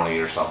 1920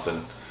 or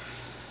something.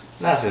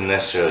 Nothing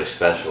necessarily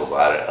special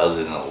about it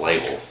other than the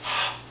label.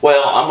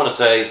 Well, I'm gonna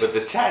say, But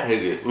the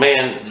Chattanooga,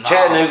 man,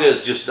 Chattanooga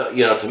is just,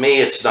 to me,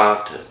 it's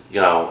not,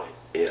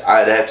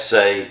 I'd have to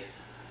say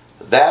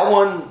that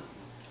one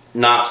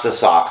knocks the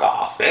sock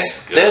off.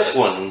 That's good. This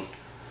one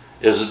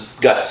is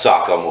got the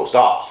sock almost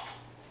off.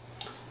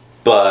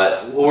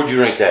 But what would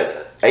you rank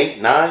that?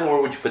 8, 9?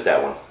 Where would you put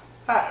that one?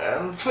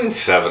 between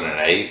 7 and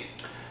 8.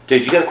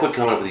 Dude, you got to quit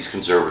coming up with these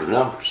conservative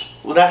numbers.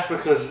 Well, that's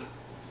because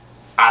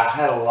I've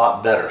had a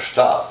lot better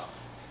stuff.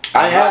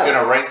 I I'm not have.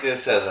 going to rank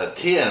this as a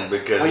 10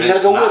 because Well, you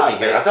it's got to go not.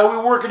 with me here. I thought we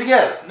were working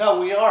together. No,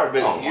 we are,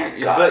 but Oh my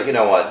you God. but You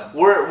know what?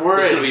 we're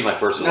This is in- going to be my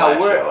first and no, last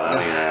we're- show. I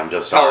mean, I'm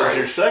just Oh, it's sorry.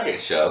 your second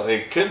show.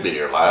 It could be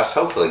your last.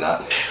 Hopefully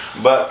not.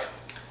 But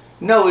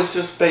no, it's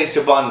just based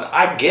upon.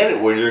 I get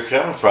it where you're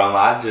coming from.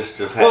 I just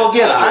have had Well,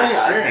 again, other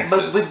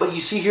experiences. but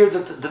you see here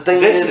that the thing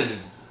This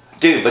is,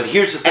 dude. But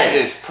here's the thing. and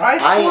its price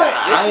point.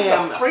 I This is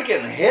am a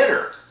freaking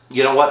hitter.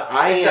 You know what?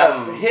 I It's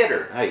am a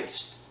hitter. Hey,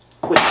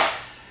 quit.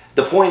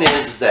 The point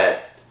is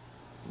that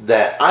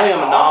I am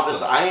a That's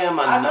novice. awesome. I am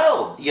a I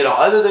know.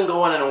 other than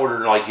going and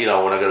ordering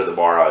when I go to the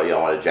bar, I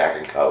want a Jack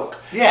and Coke,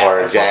 Yeah, or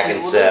a that's Jack what and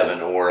people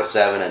 7, or a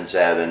 7 and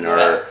 7,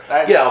 or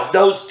that's-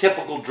 those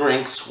typical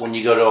drinks when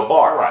you go to a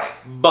bar. Right.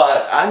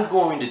 But I'm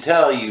going to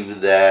tell you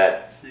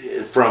that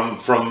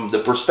from the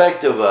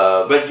perspective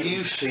of. But do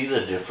you see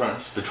the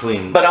difference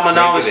between? But I'm a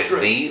drinking novice it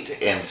drink-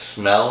 neat and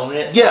smelling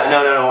it. Yeah,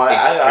 no. I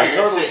Experience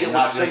totally it get and what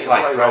not you're just saying.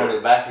 like Right, throwing right.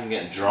 it back and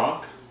getting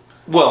drunk.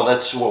 Well,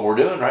 that's what we're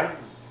doing, right?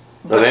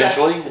 But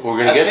Eventually, that's- we're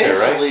gonna get there,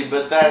 right? eventually,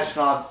 but that's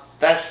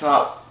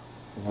not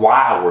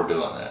why we're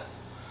doing it.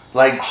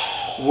 Like,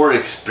 we're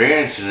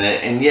experiencing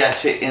it, and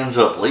yes, it ends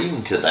up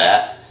leading to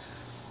that.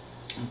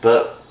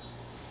 But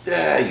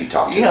Yeah, you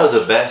talk too You know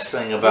the best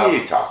thing about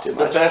You talk too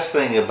the much. best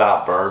thing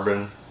about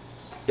bourbon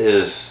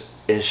is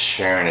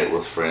sharing it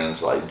with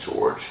friends like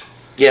George.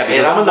 Yeah, because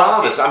And I'm a lucky-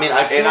 novice. I mean,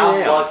 I truly and I'm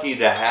am. lucky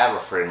to have a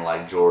friend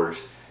like George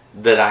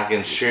that I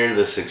can share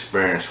this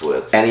experience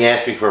with. And he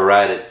asked me for a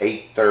ride at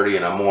 8:30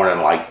 in the morning.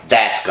 I'm like,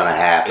 that's gonna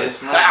happen.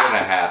 It's not gonna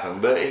happen,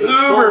 but he Uber,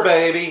 still,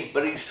 baby.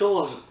 but he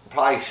still has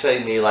probably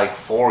saved me like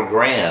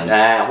 $4,000.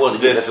 Nah, well,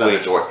 This that's another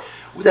week. story.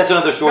 That's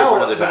another story for No,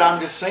 another but time.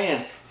 I'm just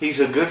saying he's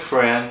a good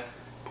friend,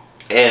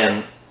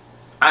 and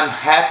I'm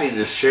happy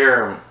to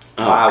share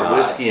Oh, my God.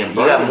 whiskey and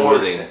You got bourbon more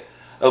with than him. that.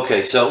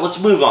 Okay, so let's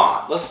move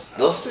on. Let's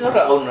go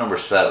to O number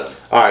 7.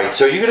 All right,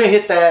 so you're gonna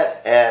hit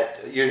that at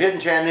you're hitting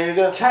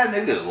Chattanooga.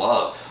 Chattanooga's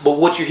love. But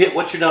what's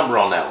your number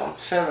on that one?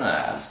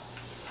 7.5.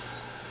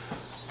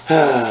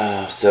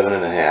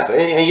 7.5.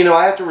 And you know,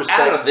 I have to respect.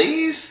 Out of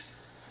these,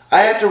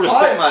 I have to probably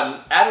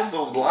respect. out of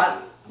the line.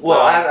 Well,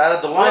 out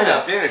of the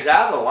lineup. Finish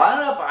out of the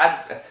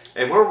lineup.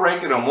 If we're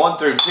ranking them 1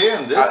 through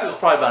 10, this is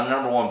probably my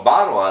number 1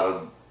 bottle out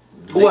of.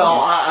 These. Well,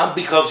 I'm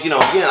because you know,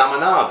 again, I'm a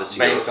novice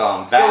here. Based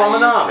on Well, I'm a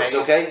value, novice.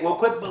 taste. Okay. Well,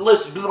 quit. But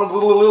listen. Blah, blah, blah,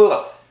 blah,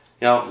 blah.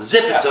 You know,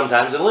 zip it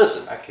sometimes and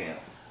listen. I can't.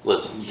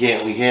 Listen. You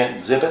can't. We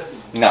can't zip it.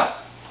 No.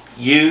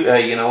 You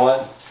know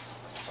what?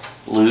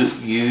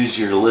 Use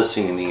your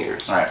listening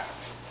ears. All right.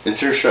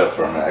 It's your show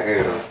for a minute. I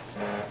gotta go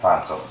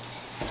find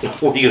something.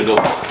 Where are you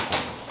gonna go?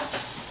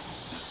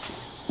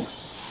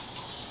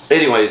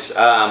 Anyways,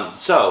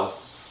 so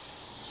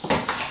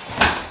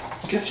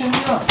Continue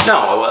on.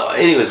 no. Well,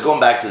 anyways, going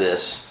back to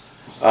this.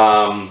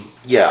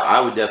 Yeah, I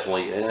would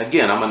definitely. And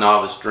again, I'm a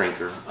novice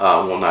drinker.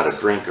 Well, not a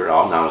drinker.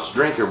 I'm a novice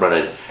drinker, but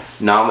a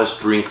novice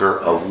drinker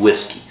of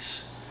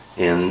whiskeys.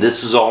 And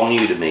this is all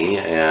new to me.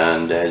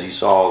 And as you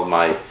saw from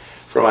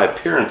my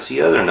appearance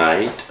the other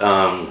night,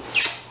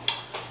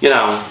 you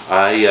know,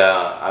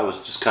 I was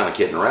just kind of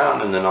kidding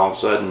around, and then all of a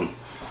sudden,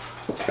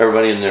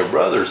 everybody and their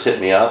brothers hit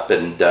me up,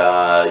 and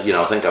you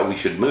know, think we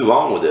should move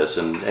on with this,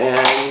 and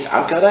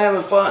I'm kind of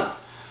having fun.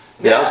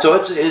 You know, so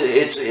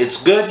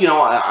it's good. You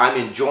know, I'm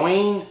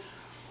enjoying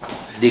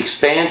the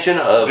expansion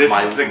of This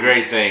is the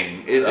great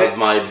thing.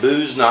 my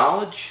booze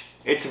knowledge.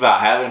 It's about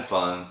having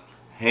fun,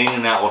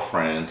 hanging out with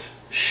friends,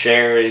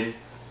 sharing,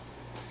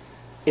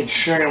 and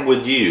sharing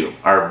with you,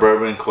 our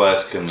Bourbon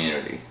Quest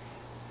community.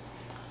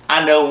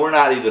 I know we're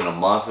not even a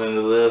month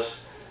into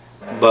this,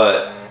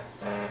 but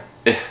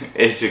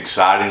it's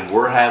exciting.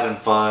 We're having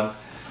fun.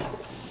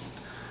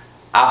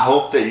 I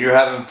hope that you're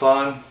having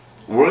fun.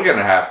 We're going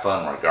to have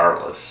fun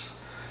regardless.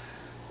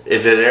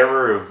 If it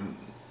ever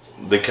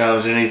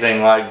becomes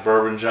anything like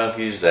Bourbon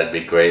Junkies, that'd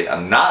be great.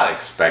 I'm not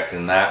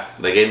expecting that.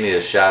 They gave me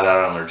a shout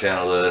out on their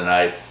channel the other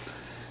night.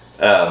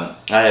 I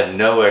have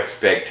no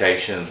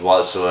expectations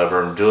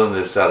whatsoever. I'm doing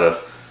this out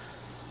of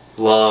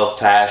love,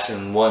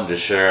 passion, wanting to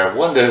share,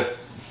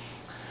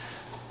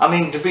 I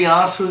mean, to be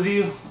honest with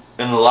you,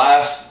 in the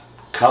last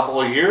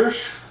couple of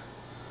years,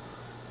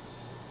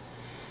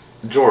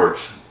 George,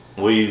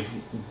 we've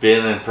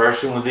been in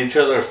person with each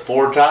other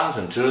 4 times,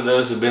 and 2 of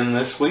those have been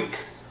this week.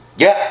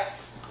 Yeah.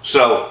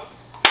 So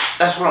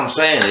that's what I'm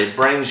saying. It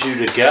brings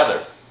you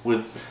together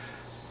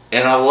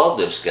and I love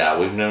this guy.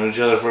 We've known each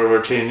other for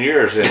over 10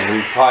 years, and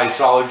we probably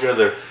saw each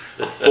other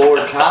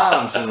 4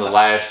 times in the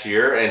last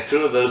year, and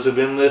 2 of those have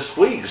been this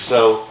week.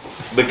 So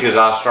because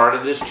I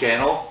started this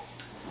channel,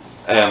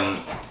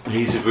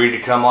 he's agreed to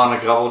come on a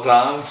couple of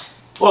times.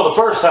 Well, the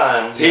first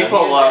time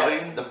People love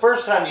him. The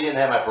first time you didn't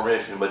have my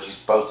permission, but you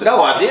posted.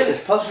 No, I did.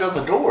 It's posted on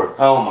the door.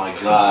 Oh my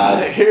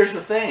God. Here's the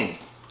thing,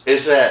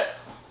 is that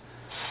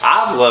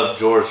I've loved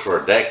George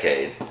for a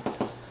decade.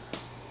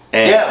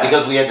 And Yeah,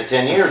 because we had the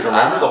 10 years.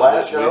 Remember the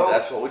last show?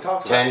 That's what we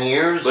talked about. 10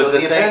 years But of the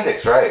the thing-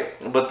 appendix, right?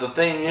 But the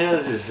thing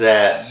is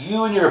that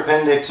You and your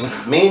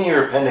appendix, me and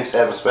your appendix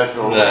have a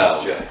special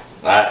relationship.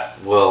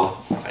 your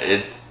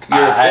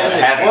Your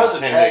appendix was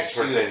attached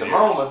to you at the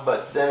moment,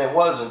 but then it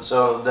wasn't.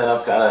 So then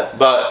I've kind of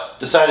But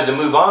decided to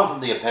move on from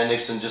the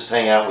appendix and just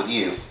hang out with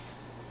you.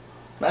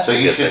 that's So a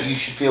you good should thing. you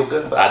should feel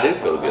good about I it. do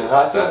feel good.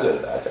 I feel good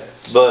about that.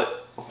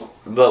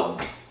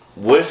 But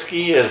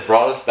whiskey has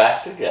brought us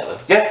back together,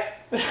 Yeah.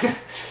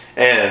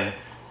 and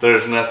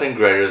there's nothing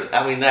greater.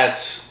 I mean,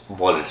 that's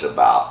what it's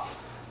about.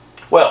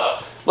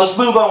 Well, let's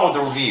move on with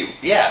the review.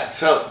 Yeah.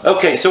 So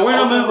Okay, so we're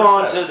gonna move number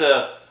on 7. to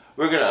the.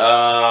 We're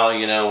gonna.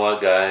 You know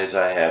what, guys?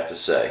 I have to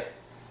say.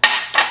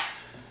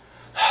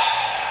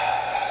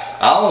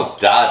 I almost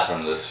died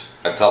from this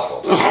a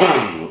couple of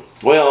times.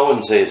 Well, I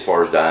wouldn't say as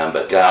far as dying,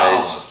 but I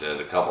guys, almost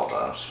did a couple of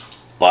times.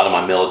 a lot of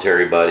my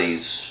military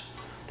buddies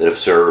that have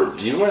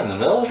served. You were in the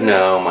military?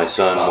 No, my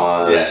son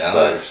was, Yeah, I know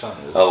but your son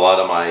is. a lot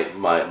of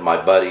my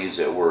buddies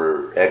that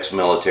were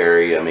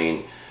ex-military. I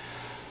mean,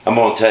 I'm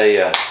gonna tell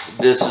you,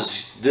 this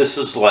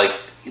is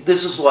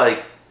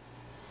like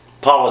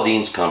Paula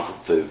Deen's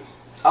comfort food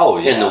Oh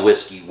yeah. in the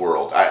whiskey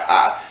world.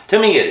 To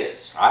me, it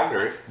is. I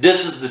agree.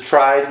 This is the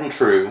tried and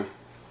true.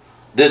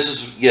 This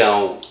is, you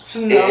know, It's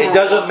it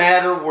doesn't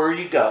matter where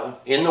you go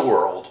in the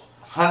world.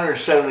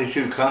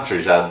 172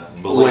 countries, I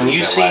believe. When you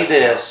that see last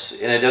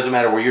this, and it doesn't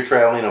matter where you're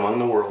traveling among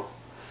the world,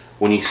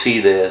 when you see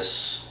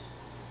this,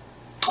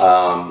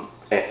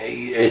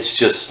 it's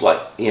just like,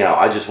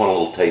 I just want a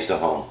little taste of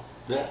home.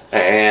 Yeah.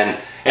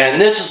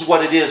 And this is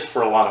what it is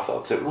for a lot of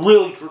folks. It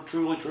really,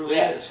 truly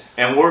is.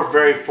 And we're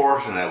very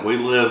fortunate. We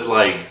live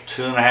like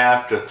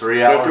 2.5 to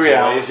 3 hours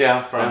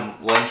away from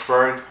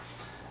Lynchburg.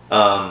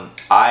 I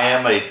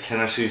am a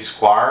Tennessee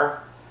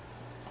Squire,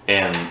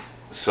 and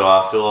so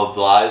I feel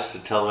obliged to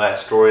tell that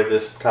story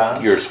this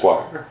time. You're a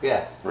Squire?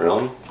 Yeah.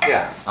 Really?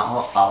 Yeah.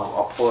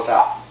 I'll pull it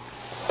out.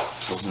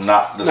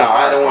 Not the No,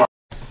 I don't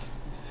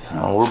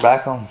want. We're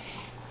back on.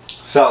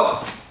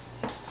 So,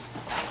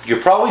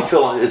 You're probably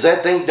feeling. Is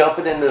that thing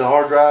dumping into the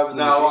hard drive? In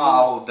the no, machine?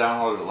 I'll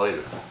download it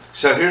later.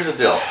 So here's the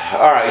deal.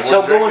 All right.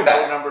 So going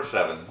back. Number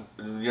 7.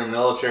 Your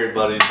military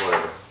buddies,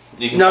 whatever.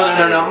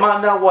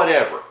 No,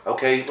 whatever.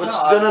 Okay, let's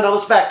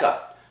let's back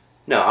up.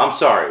 No, I'm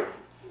sorry.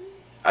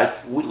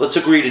 Let's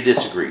agree to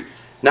disagree.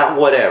 Not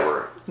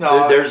whatever.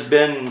 No, there's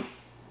been.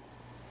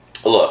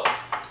 Look,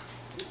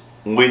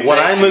 when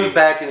I moved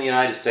back in the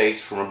United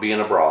States from being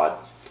abroad,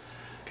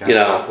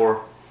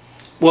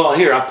 well,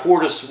 here I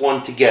poured us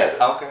one together.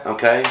 Okay.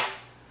 Okay.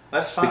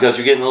 That's fine. Because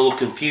you're getting a little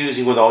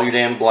confusing with all your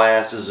damn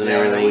glasses and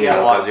everything. We got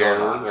a lot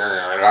going on.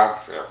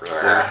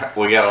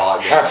 We got a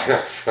lot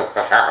going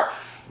on.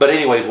 But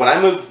anyways, when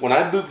I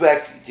moved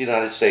back to the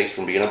United States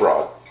from being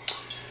abroad,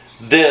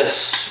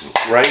 this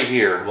right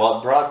here.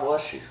 What broad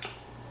was she?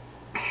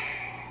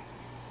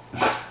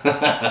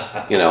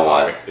 You know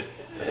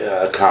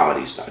what?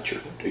 Comedy's not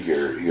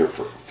your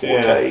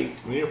forte.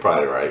 Yeah, you're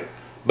probably right.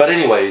 But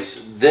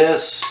anyways,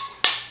 this,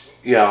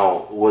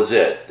 was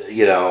it.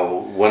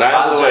 When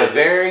I was a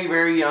very,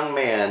 very young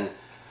man,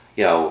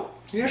 You're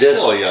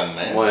still a young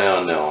man.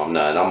 Well, no, I'm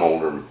not. I'm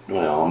older.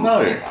 Well,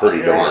 I'm pretty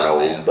You're darn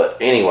old. Man. But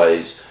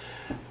anyways,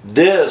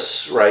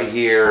 this right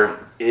here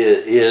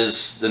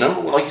is the number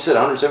one, like you said,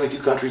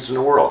 172 countries in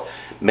the world.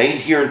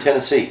 Made here in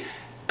Tennessee.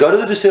 Go to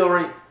the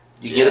distillery.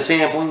 You get a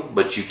sampling,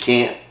 but you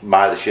can't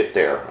buy the shit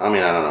there. I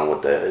mean, I don't know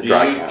what the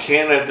dry county. You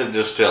can at the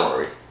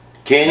distillery.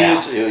 Can you?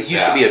 It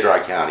used to be a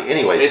dry county.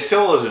 Anyways. It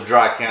still is a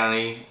dry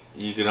county.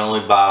 You can only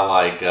buy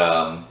like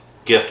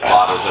gift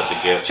bottles at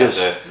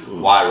the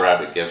White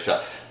Rabbit gift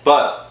shop.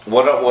 But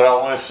what I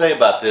want to say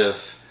about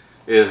this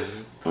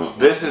is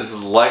this is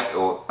like,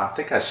 I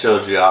think I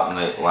showed you out in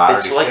the, well, I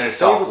already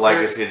finished off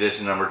Legacy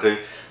Edition number 2.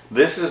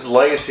 This is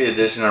Legacy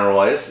Edition number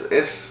 1.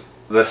 It's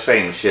the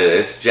same shit.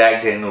 It's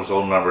Jack Daniel's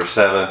Old Number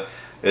 7.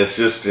 It's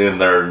just in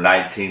their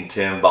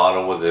 1910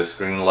 bottle with this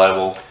green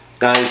label.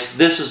 Guys,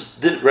 this is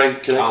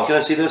right. Can I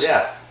see this?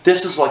 Yeah.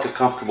 This is like a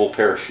comfortable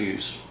pair of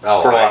shoes for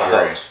a lot of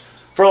folks.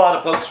 For a lot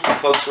of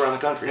folks around the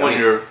country. When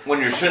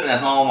you're sitting at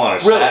home on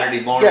a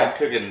Saturday morning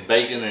cooking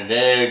bacon and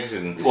eggs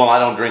and I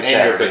don't drink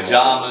Saturday your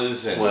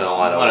pajamas and I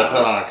don't want to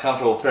put on a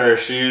comfortable pair of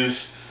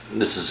shoes.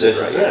 This is it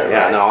right here.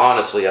 Yeah. No,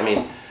 honestly, I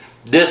mean,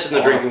 this in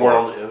the drinking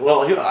world.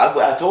 Well,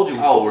 I told you.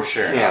 Oh, we're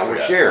sharing. Yeah, we're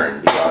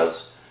sharing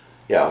because,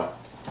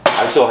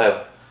 I still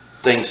have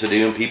things to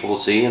do and people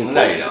to see and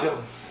places to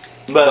go.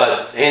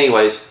 But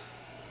anyways,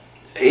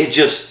 it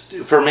just,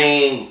 for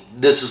me,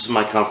 this is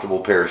my comfortable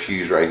pair of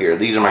shoes right here.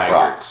 These are my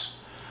Crocs.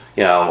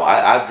 I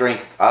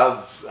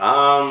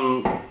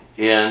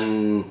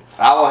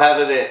will have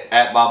it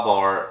at my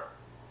bar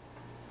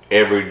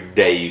every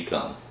day you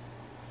come.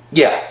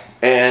 Yeah,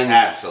 and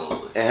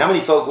absolutely. And how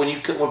many folk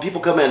when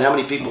people come in, how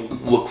many people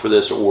look for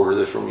this or order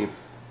this from you?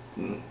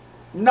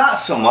 Not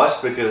so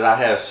much, because I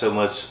have so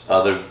much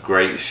other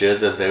great shit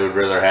that they would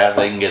rather have.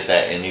 They can get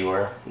that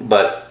anywhere.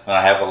 But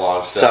I have a lot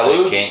of stuff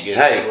they can't get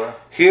anywhere.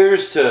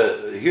 Here's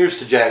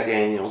to Jack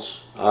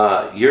Daniels.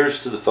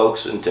 Here's to the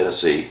folks in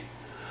Tennessee.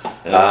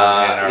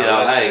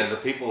 The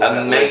people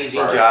amazing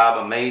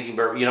job, amazing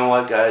burger. You know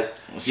what, guys?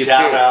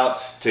 Shout out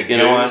to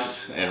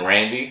Goose and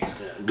Randy.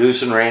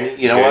 Goose and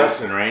Randy. You know what?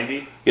 Goose and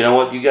Randy. You know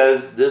what, you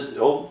guys?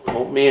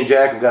 Me and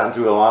Jack have gotten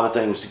through a lot of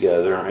things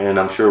together, and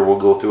I'm sure we'll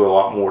go through a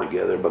lot more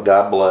together. But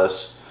God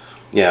bless.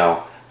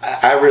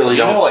 I really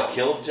don't. You know what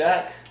killed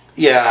Jack?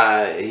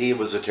 Yeah, he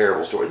was a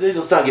terrible story.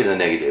 Let's not get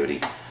into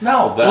negativity.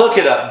 No, but look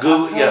it up.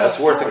 Google. Yeah, it's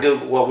worth a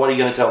Google. Well, what are you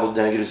going to tell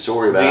the negative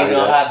story about? Do you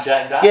know how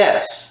Jack died?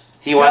 Yes.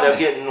 He wound up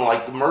getting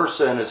like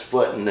MRSA in his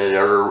foot,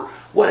 or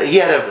what? He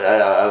had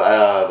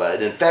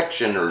an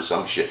infection or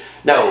some shit.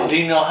 No. Do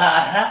you know how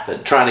it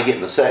happened? Trying to get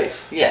in the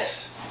safe.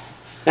 Yes.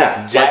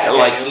 Yeah. Jack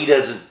like he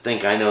doesn't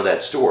think I know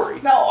that story.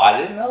 No,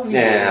 I didn't know.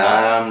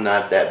 I'm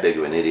not that big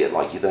of an idiot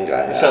like you think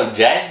I am. So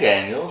Jack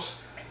Daniels,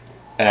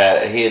 he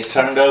had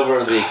turned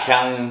over the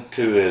accounting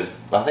to his,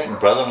 I think,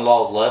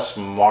 brother-in-law Les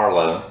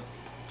Marlowe,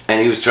 and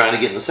he was trying to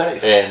get in the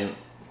safe. And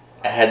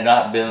had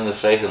not been in the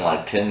safe in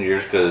like 10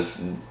 years because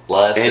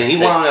Les. And he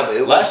wound up.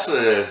 Les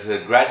is a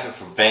graduate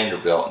from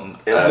Vanderbilt.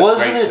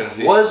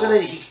 Wasn't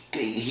it?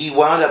 He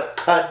wound up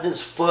cutting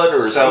his foot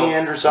or his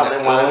hand or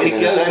something. When he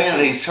goes in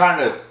and he's trying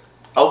to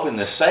open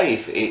the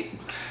safe. The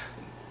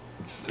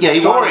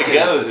story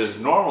goes is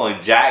normally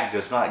Jack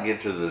does not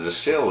get to the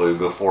distillery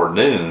before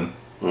noon.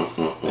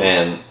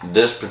 And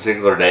this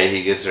particular day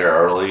he gets there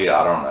early.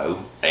 I don't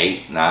know,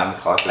 8, 9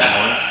 o'clock in the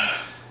morning.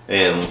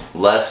 And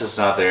Les is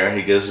not there.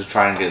 He goes to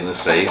try and get in the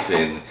safe,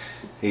 and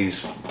He's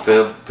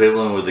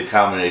fiddling with the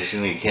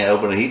combination. He can't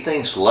open it. He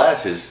thinks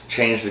Les has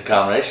changed the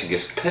combination.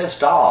 Gets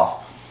pissed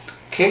off,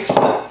 kicks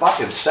the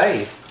fucking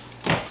safe,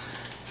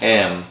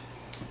 and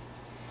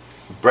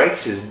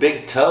breaks his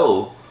big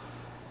toe.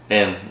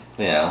 And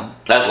you know,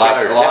 that's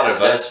like a lot of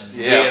that's, us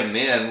yeah. being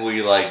men,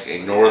 we like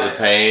ignore the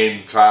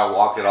pain, try to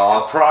walk it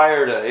off.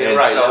 Prior to And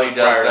right, so that he was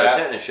prior does to that.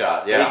 the tetanus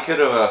shot. Yeah, He could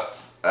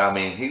have. I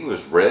mean, he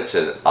was rich,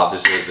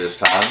 obviously at this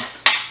time.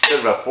 Could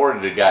have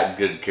afforded to got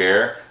good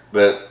care,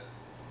 but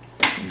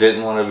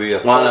didn't want to be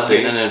a wound up pussy.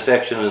 getting an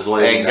infection in his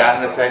leg. And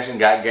got an infection,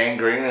 got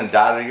gangrene, and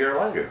died a year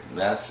later.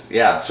 That's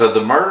So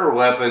the murder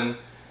weapon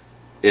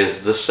is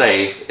the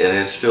safe, and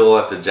it's still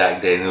at the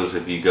Jack Daniels.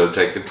 If you go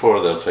take the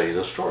tour, they'll tell you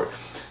the story.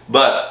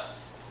 But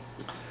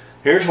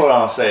here's what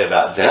I'll say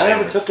about Jack I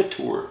Daniels. never took a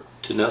tour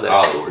to know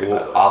that story. By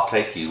the way. I'll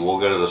take you. We'll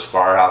go to the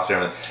Squire House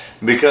and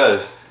everything.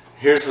 Because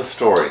here's the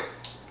story.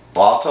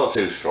 Well, I'll tell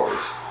two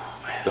stories.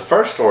 The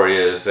first story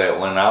is that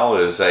when I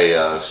was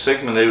a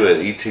Sigma Nu at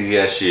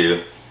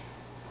ETSU,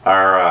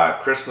 our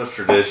Christmas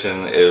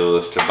tradition, it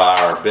was to buy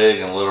our big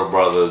and little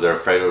brother their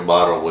favorite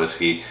bottle of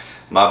whiskey.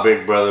 My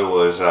big brother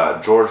was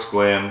George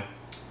Gwynn,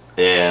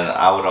 and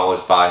I would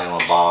always buy him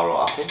a bottle.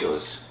 I think it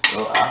was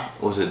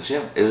it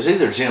Jim? It was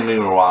either Jim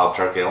Beam or Wild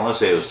Turkey. I want to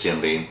say it was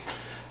Jim Beam.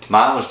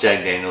 Mine was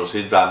Jack Daniels.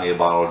 He'd buy me a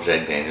bottle of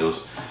Jack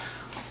Daniels.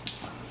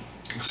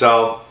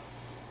 So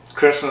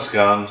Christmas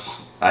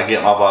comes, I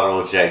get my bottle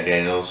of Jack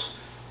Daniels.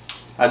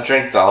 I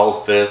drink the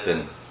whole fifth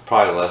in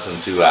probably less than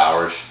 2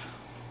 hours.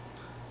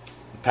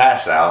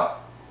 Pass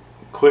out.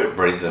 Quit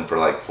breathing for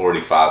like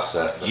 45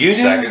 seconds. You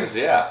did? Seconds,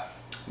 yeah.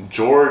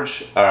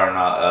 George, or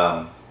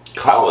not,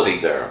 I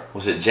wasn't there.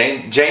 Was it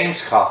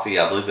James Coffee?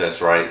 I believe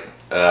that's right.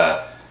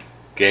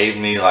 Gave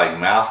me like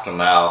mouth to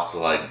mouth to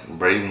like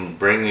bring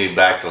me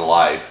back to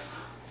life.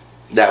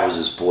 That was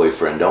his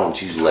boyfriend.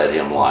 Don't you let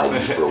him lie to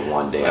you for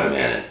one damn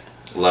minute.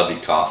 Love you,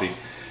 Coffee.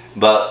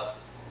 But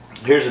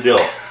here's the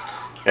deal.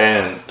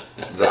 And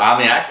I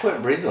mean, I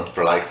quit breathing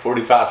for like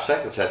 45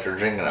 seconds after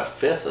drinking a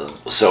fifth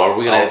of. So are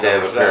we gonna have to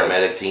have a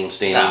paramedic team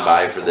standing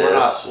by for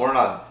this? We're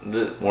not.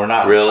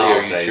 Really?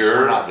 Are you days.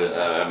 sure? We're not doing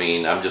that. I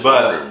mean, I'm just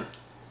wondering.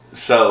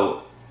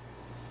 So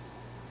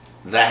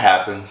that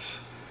happens.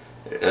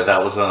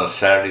 That was on a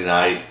Saturday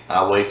night.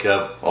 I wake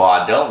up. Well,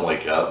 I don't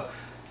wake up,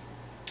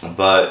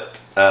 but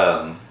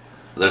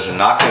there's a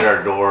knock at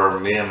our door.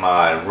 Me and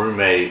my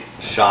roommate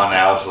Sean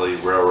Owsley,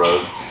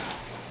 Railroad,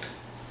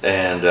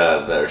 and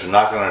there's a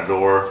knock on our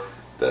door.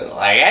 That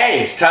like,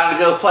 hey, it's time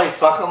to go play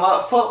fuck 'em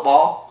up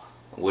football,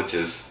 which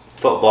is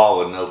football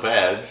with no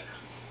pads.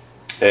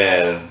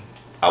 And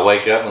I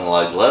wake up and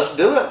like, let's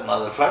do it,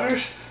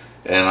 motherfuckers.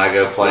 And I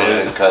go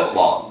play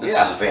football. This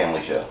is a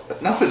family show.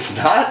 No, it's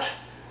not.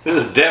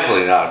 This is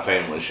definitely not a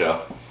family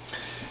show.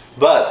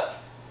 But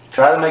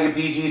try to make it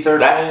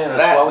PG-13, and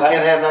that's why we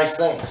can't have nice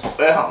things.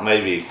 Well,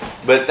 maybe.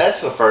 But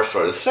that's the first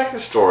story. The second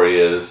story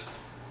is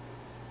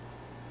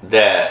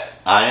that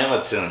I am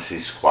a Tennessee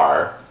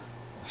Squire.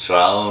 So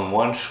I own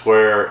 1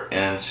 square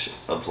inch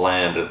of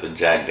land at the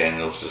Jack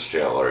Daniels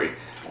distillery.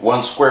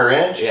 1 square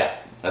inch? Yeah.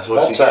 That's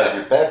what you size get.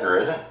 your pecker,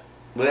 isn't it?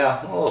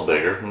 Yeah, a little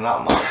bigger.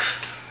 Not much.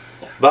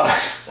 But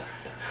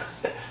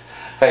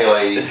hey,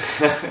 ladies.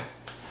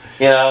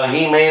 You know,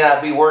 he may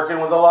not be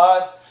working with a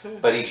lot,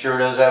 but he sure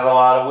does have a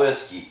lot of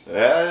whiskey.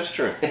 Yeah, that's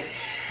true.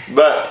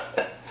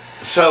 But,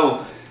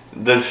 so,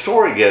 the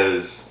story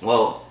goes,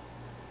 well,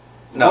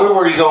 no. Where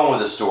were you going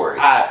with the story?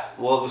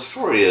 Well, the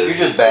story is...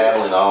 You're just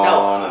babbling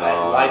on and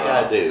on. Like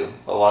I do,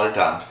 a lot of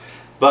times.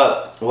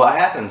 But, what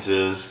happens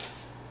is...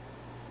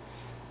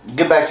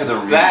 Get back to the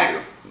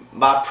review.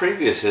 My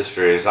previous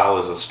history is I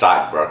was a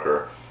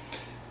stockbroker.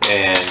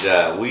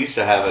 And we used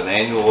to have an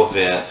annual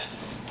event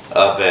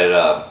up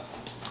at...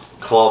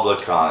 Club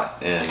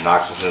LeConte in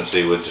Knoxville,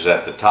 Tennessee, which is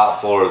at the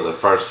top floor of the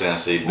First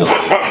Tennessee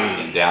building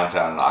in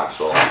downtown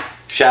Knoxville.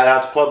 Shout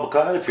out to Club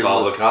LeConte if you're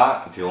Club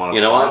LeConte, if you want to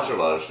sponsor,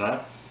 let us know.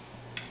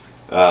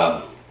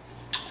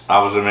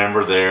 I was a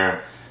member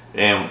there,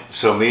 and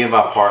so me and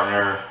my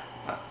partner,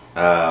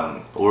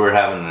 we were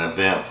having an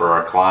event for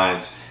our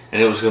clients,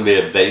 and it was going to be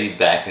a baby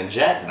back and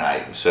Jack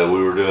night. So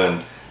we were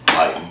doing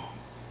like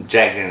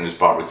Jack Daniels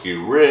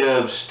barbecue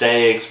ribs,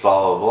 steaks,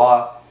 blah blah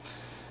blah,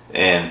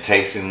 and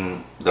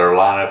tasting their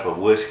lineup of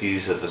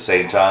whiskeys at the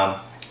same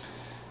time.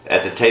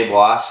 At the table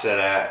I sat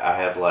at, I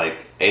have like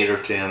 8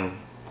 or 10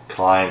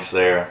 clients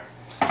there,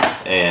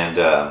 and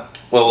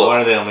one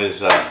of them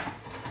is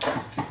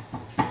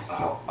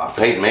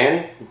Peyton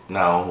Manning?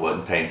 No, it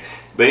wasn't Peyton.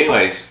 But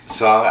anyways,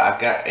 so I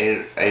got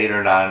 8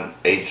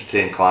 to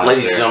 10 clients.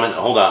 Ladies and gentlemen,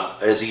 hold on.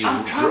 As he,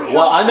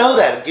 well, I know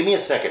that. Give me a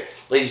second,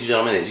 ladies and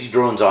gentlemen. As he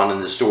drones on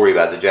in the story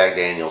about the Jack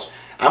Daniels,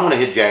 I'm going to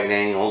hit Jack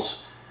Daniels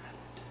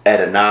at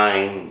a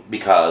 9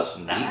 because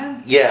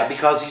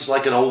because he's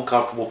like an old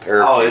comfortable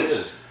pair of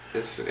shoes. It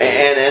is.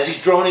 And as he's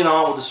droning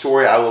on with the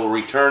story, I will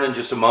return in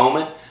just a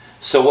moment.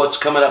 So what's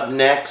coming up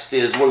next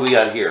is what do we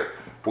got here?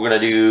 We're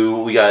gonna do.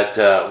 We've got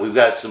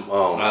some.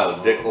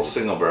 Dickel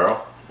single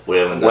barrel. We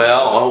haven't done.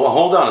 Well,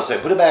 hold on a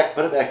second. Put it back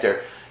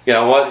there. You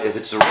know what? If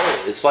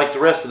it's like the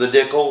rest of the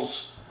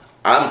Dickels,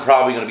 I'm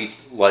probably going to be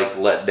like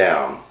let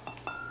down.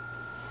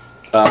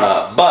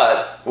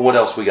 But what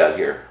else we got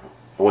here?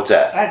 What's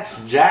that?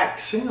 That's Jack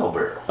Single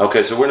Barrel.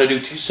 Okay, so we're going to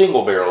do 2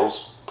 single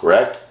barrels,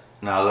 correct?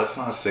 No, that's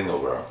not a single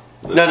barrel.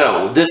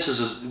 No. This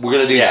is we're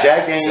going to do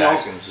Jack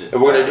Daniels, and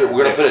we're going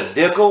to put a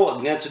Dickel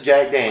against a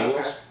Jack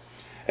Daniels, Okay.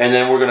 and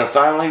then we're going to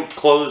finally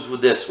close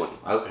with this one.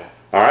 Okay.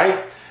 All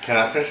right. Can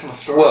I finish my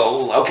story?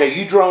 Well, okay,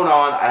 you drone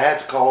on. I had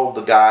to call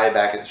the guy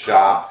back at the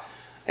shop,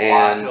 I'll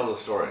and tell the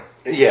story.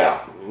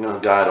 yeah,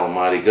 God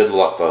Almighty, good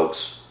luck,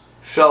 folks.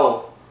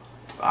 So,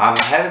 I'm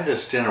having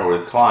this dinner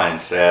with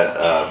clients at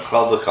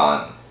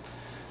Clubicon,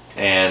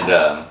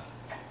 and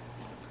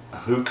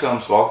who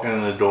comes walking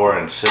in the door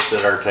and sits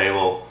at our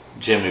table?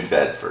 Jimmy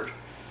Bedford,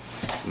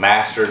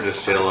 Master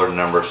Distiller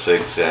number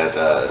 6 at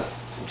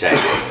Jack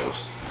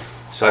Daniels.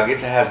 So I get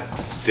to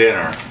have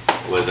dinner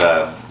with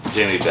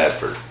Jimmy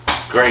Bedford.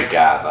 Great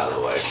guy, by the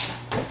way.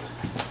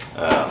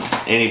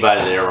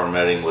 Anybody that ever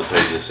met him will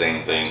tell you the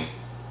same thing.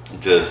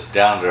 Just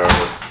down to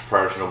earth,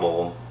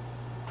 personable.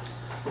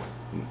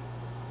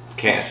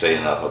 Can't say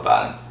enough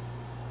about him.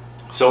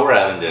 So we're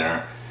having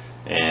dinner,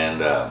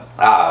 and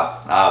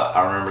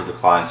I remember the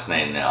client's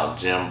name now,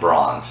 Jim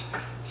Bronze.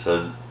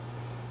 So,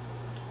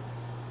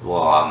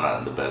 well, I'm not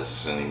in the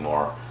business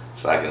anymore,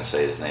 so I can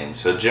say his name.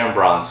 So Jim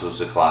Bronze was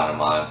a client of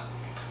mine,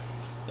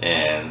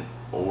 and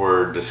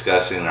we're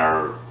discussing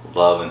our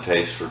love and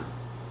taste for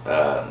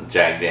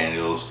Jack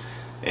Daniels.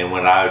 And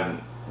when I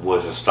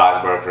was a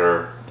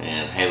stockbroker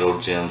and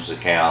handled Jim's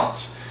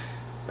accounts,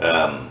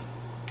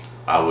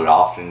 I would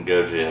often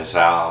go to his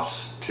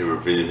house to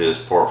review his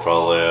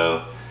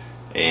portfolio,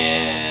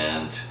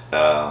 and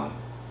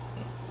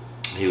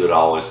he would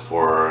always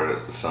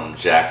pour some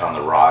Jack on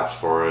the Rocks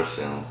for us,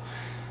 and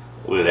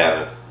we'd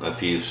have a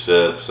few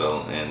sips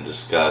and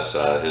discuss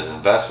his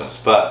investments.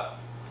 But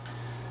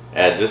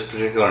at this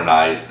particular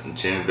night,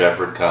 Jimmy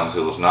Bedford comes.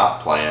 It was not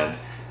planned.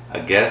 I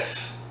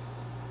guess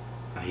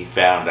he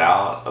found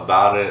out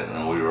about it,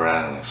 and we were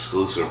at an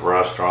exclusive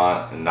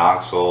restaurant in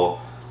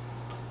Knoxville,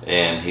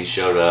 and he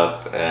showed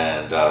up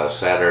and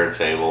sat at our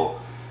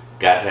table.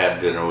 Got to have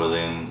dinner with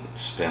him,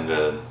 spend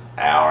an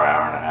hour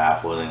and a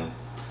half with him,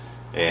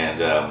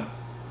 and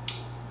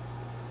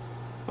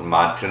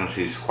my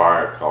Tennessee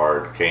Squire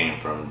card came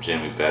from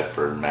Jimmy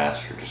Bedford,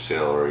 Master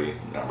Distillery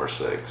number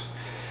 6,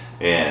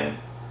 and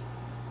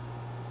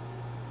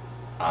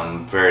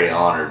I'm very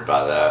honored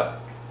by that.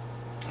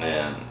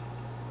 And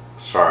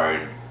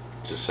sorry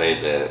to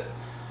say that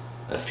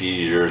a few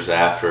years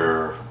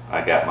after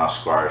I got my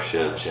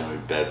squireship, Jimmy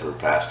Bedford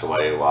passed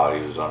away while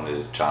he was on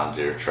his John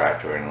Deere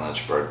tractor in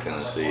Lynchburg,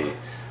 Tennessee.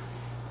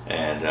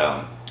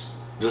 And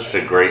just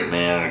a great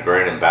man, a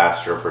great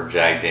ambassador for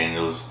Jack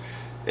Daniels.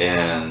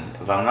 And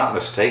if I'm not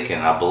mistaken,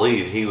 I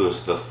believe he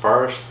was the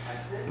first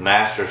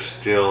master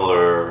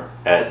distiller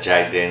at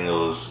Jack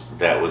Daniels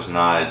that was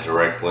not a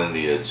direct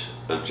lineage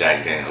of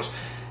Jack Daniels.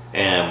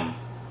 And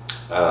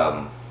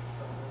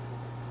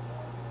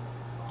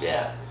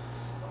yeah,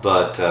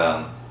 but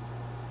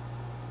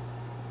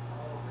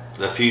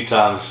the few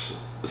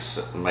times,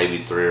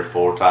 maybe 3 or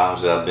 4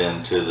 times that I've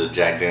been to the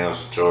Jack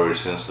Daniels distillery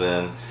since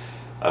then,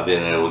 I've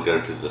been able to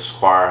go to the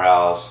Squire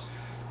House,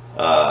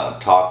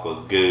 talk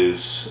with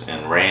Goose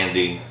and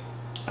Randy,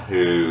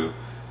 who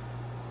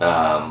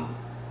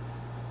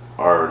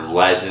are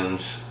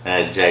legends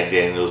at Jack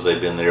Daniels. They've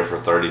been there for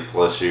 30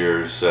 plus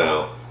years.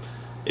 So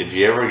if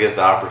you ever get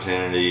the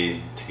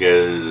opportunity to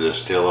go to the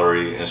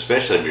distillery, and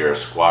especially if you're a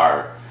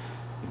Squire,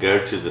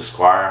 go to the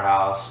Squire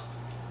House.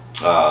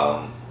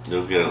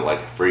 You'll get like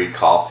a free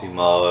coffee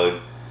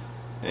mug,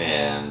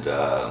 and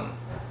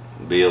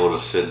be able to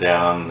sit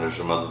down. There's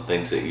some other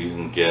things that you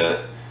can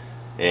get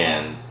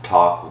and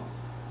talk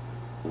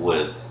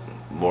with,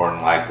 more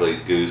than likely,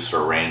 Goose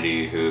or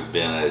Randy, who have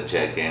been at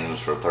Jack Daniels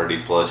for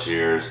 30 plus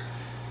years,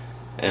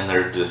 and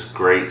they're just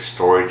great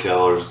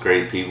storytellers,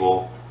 great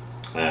people,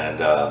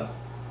 and I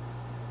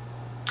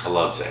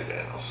love Jack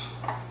Daniels.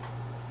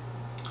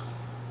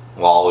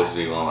 Will always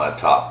be one of my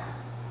top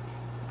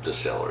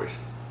distilleries.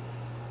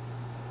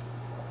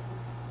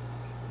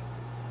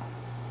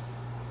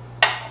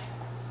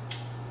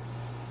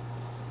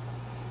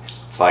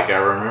 It's like I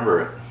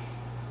remember it.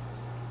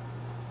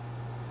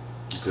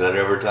 Good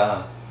every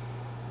time.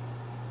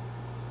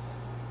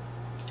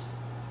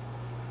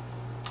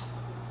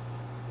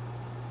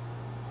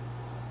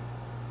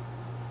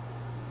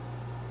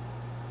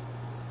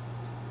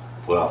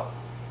 Well,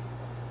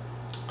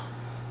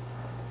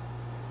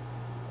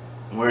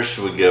 where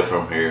should we go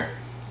from here?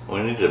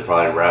 We need to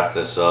probably wrap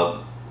this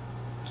up.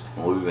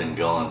 We've been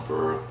going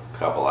for a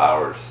couple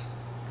hours.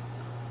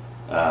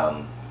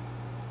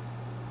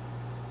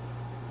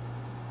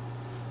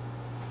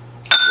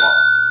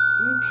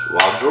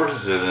 While George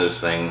is in this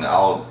thing,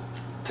 I'll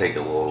take a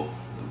little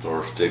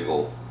George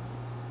Dickel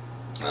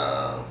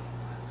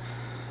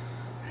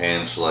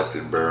hand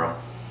selected barrel.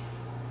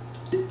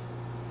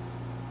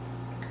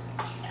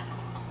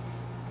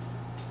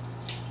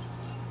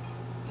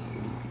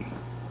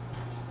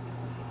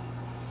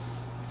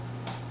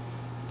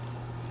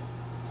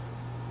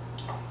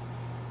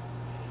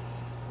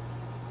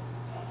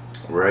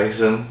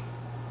 raisin,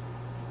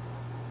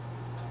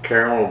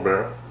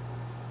 caramel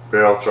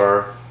barrel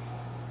char.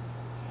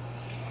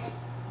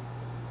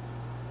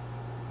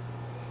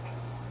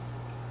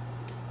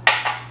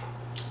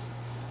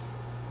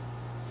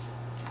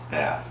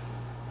 Yeah.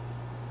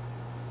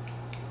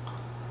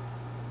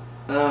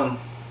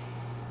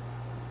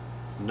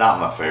 Not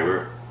my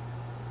favorite.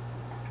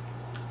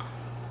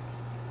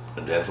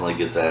 I definitely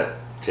get that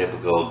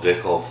typical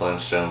Dickel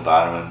Flintstone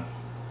vitamin.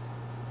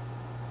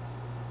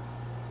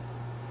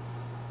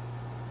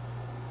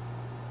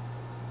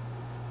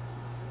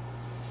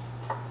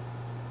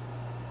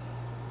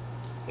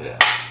 Yeah.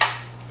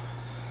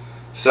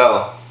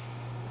 So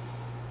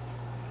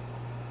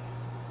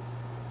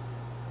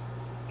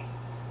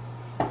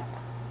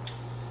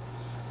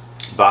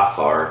by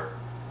far,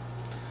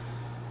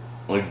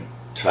 we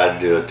tried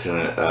to do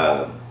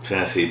a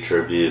Tennessee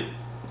tribute,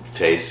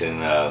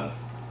 tasting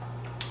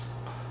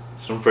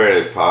some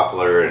fairly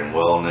popular and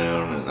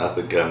well-known and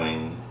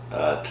up-and-coming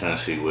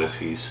Tennessee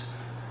whiskeys.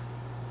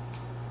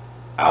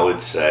 I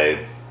would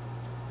say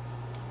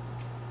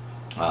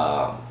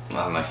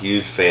I'm a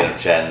huge fan of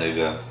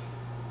Chattanooga,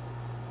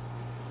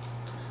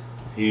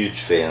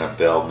 huge fan of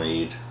Belle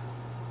Meade.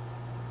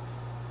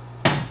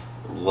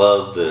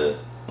 Love the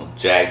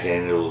Jack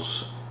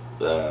Daniels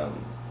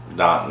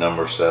not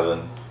number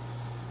 7.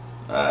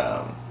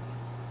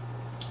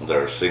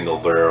 They're single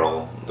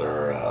barrel,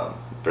 they're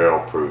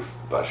barrel proof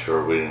by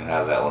sure. We didn't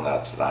have that one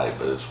out tonight,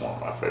 but it's one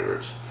of my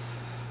favorites.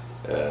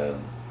 The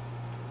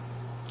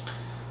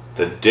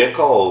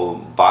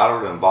Dickel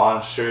Bottled and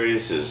Bond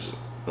series is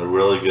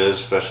really good,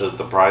 especially at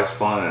the price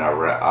point, and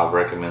I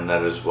recommend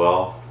that as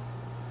well.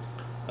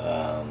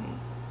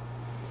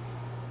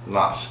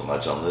 Not so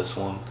much on this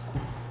one.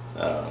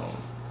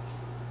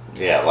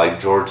 Yeah, like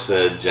George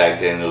said, Jack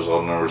Daniels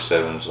Old Number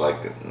 7 is like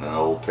an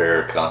old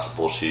pair of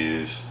comfortable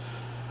shoes.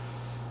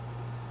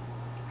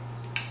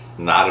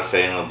 Not a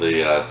fan of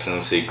the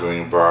Tennessee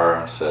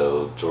Greenbrier,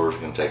 so George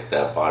can take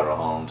that bottle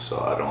home so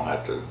I don't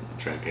have to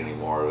drink any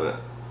more of it.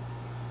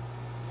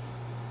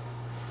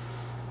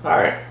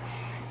 Alright,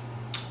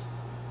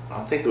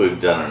 I think we've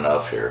done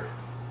enough here.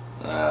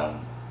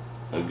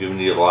 I've given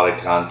you a lot of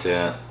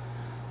content.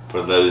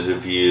 For those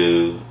of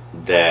you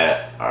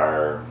that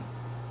are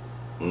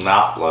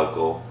not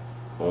local,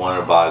 want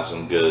to buy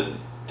some good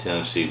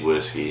Tennessee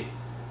whiskey,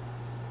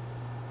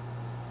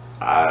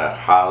 I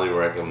highly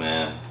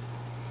recommend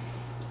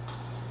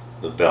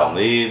the Belle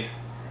Meade,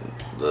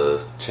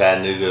 the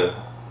Chattanooga,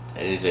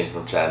 anything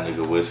from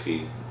Chattanooga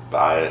whiskey,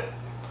 buy it.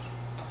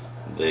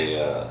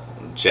 The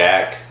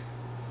Jack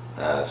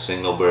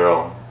single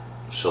barrel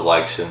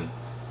selection,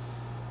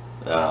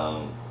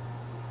 and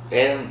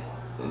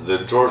the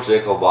George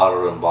Dickel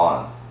Bottled and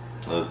Bond.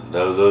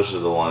 Those are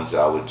the ones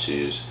I would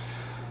choose,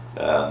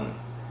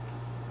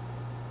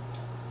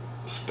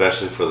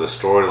 especially for the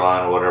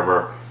storyline or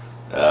whatever.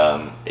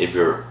 If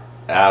you're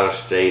out of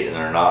state and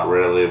they're not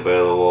readily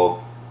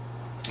available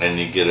and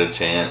you get a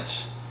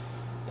chance,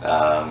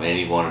 and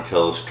you want to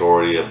tell the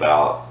story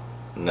about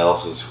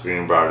Nelson's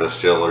Greenbrier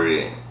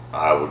Distillery,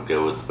 I would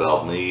go with the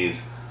Belle Meade,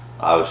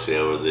 obviously,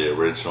 over the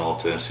original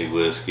Tennessee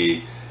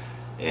whiskey,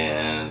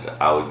 and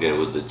I would go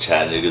with the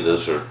Chattanooga.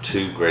 Those are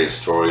two great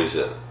stories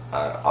that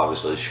I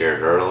obviously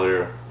shared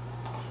earlier.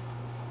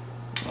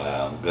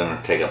 I'm going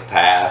to take a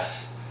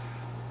pass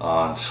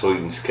on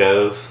Sweetens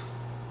Cove,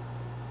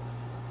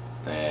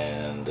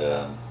 and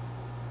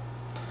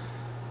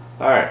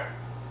alright,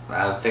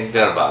 I think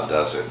that about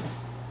does it.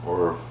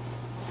 We're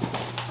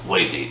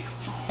way deep.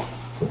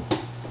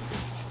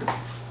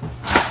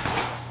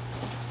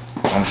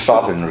 I'm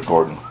stopping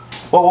recording.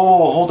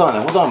 Whoa, hold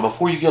on,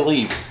 before you get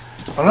leave.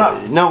 I'm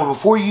not. No,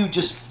 before you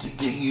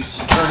you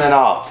turn that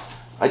off.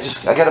 I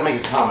got to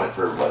make a comment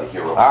for everybody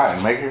here.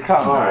 Alright, make your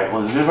comment. Alright,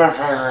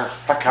 well,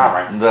 a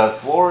comment. The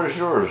floor is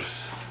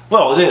yours.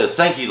 Well, it is.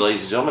 Thank you,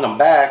 ladies and gentlemen. I'm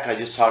back. I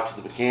just talked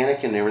to the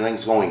mechanic and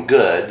everything's going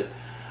good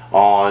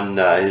on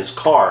his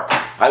car.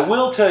 I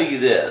will tell you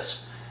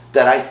this,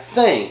 that I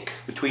think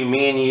between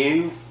me and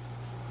you,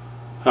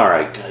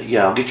 alright,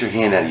 yeah, get your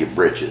hand out of your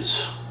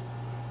britches.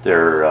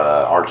 They're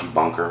Archie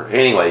Bunker.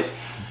 Anyways,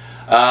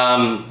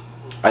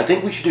 I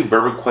think we should do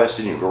Bourbon Quest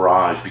in your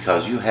garage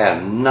because you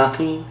have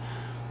nothing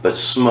but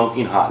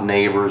smoking hot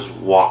neighbors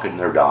walking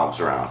their dogs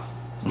around.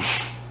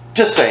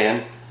 Just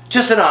saying.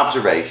 Just an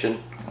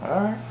observation.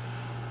 Alright.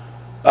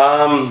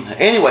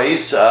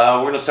 Anyways,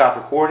 we're going to stop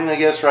recording, I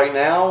guess, right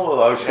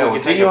now. Should we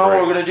continue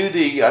on? We're going to do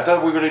the, I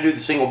thought we were going to do the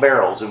single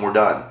barrels and we're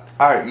done.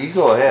 Alright, you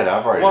go ahead.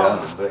 I've already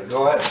done it, but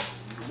go ahead.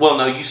 Well,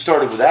 no, you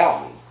started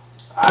without me.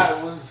 I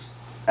was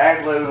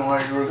ad-libbing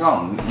while you were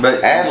gone.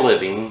 But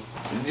ad-libbing.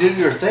 Do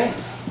your thing.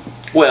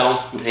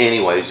 Well,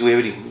 anyways, do we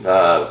have any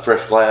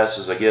fresh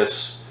glasses, I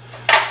guess?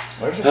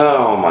 Where's it?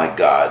 Oh my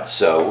God.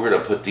 So we're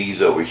going to put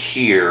these over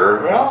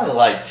here. We're only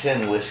like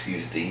 10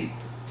 whiskeys deep.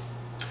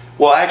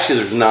 Well, actually,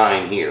 there's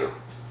 9 here.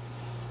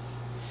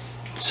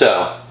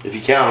 So, if you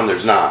count them,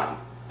 there's 9.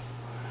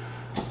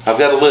 I've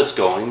got a list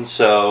going,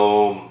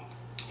 so,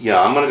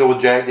 yeah, I'm going to go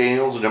with Jack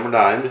Daniels at number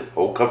 9,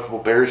 old comfortable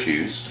pair of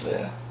shoes.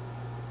 Yeah.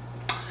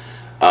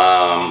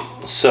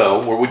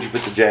 So where would you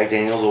put the Jack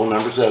Daniels Old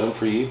Number 7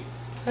 for you?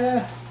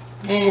 Like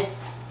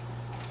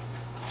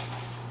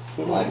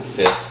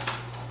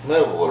 5th.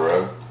 Middle of the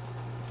road.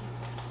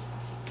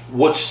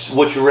 What's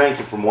your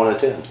ranking from 1 to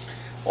 10?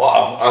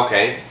 Well,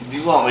 okay. Do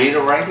you want me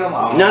to rank them?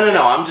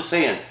 No. I'm just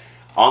saying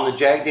on the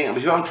Jack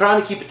Daniels. I'm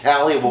trying to keep a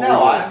tally of what we're doing.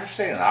 No, I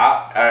understand.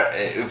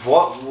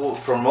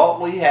 From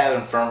what we have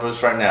in front of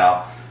us right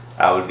now,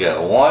 I would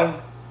go 1,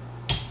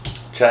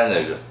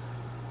 Chattanooga,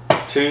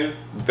 2,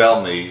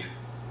 Belmead.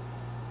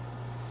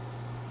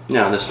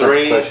 No, that's not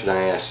the question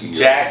I asked you.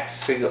 Jack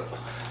Single.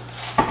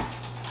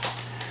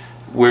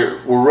 We're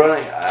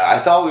running. I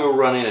thought we were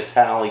running a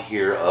tally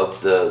here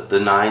of the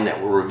 9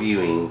 that we're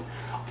reviewing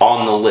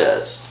on the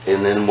list,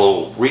 and then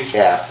we'll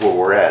recap where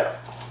we're at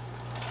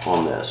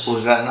on this.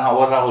 Was that not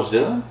what I was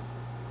doing?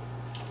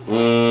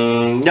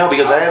 No,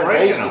 because I haven't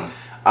tasted them.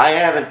 I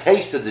haven't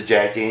tasted the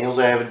Jack Daniels.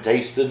 I haven't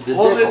tasted the.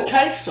 Well, then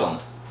taste them.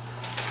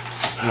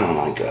 Oh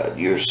my God,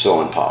 you're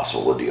so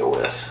impossible to deal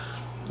with.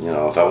 You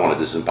know, if I wanted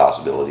this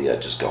impossibility,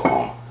 I'd just go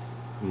home.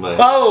 But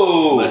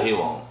he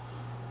won't.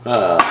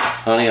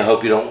 Honey, I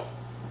hope you don't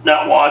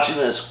not watching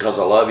this because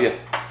I love you.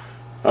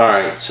 All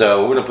right,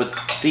 so we're gonna put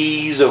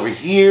these over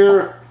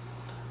here.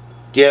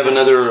 Do you have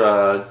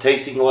another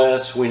tasting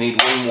glass? We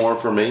need one more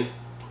for me.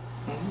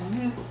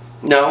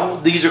 No,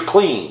 these are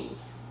clean.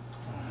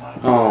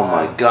 Oh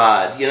my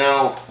God! You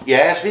know, you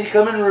asked me to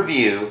come and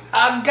review.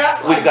 I've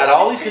got. We've got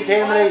all these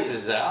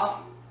contaminated.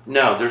 Out.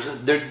 No,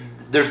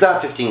 there's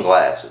not 15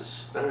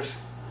 glasses.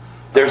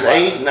 There's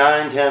 8,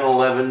 9, 10,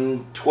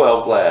 11,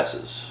 12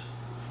 glasses.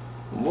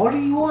 What do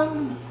you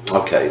want?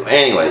 Okay.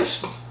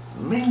 Anyways, just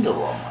mingle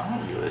them. I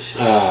don't give a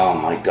shit. Oh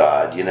my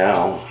God! You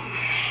know.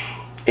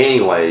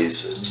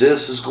 Anyways,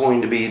 this is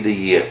going to be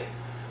the.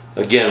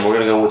 Again, we're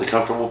gonna go with a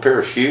comfortable pair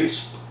of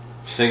shoes.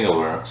 Single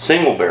barrel.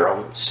 Single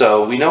barrel.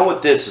 So we know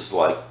what this is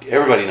like.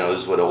 Everybody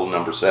knows what Old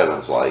Number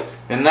 7's like.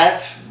 And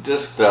that's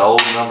just the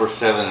Old Number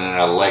 7 in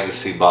a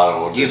legacy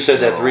bottle. You've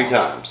said that 3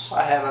 times.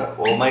 I haven't.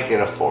 We'll make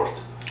it a 4th.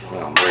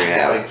 Well, there you It's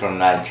have like it. from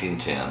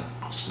 1910.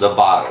 The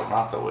bottle,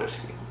 not the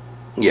whiskey.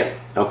 Yeah.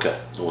 Okay.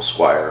 We'll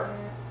Squire.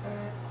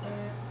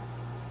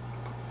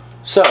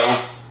 So.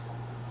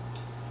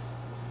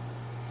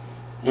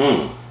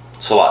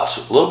 It's a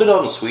little bit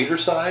on the sweeter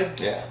side.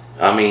 Yeah.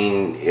 I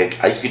mean,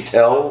 I could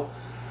tell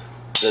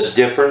the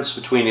difference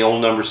between the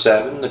Old Number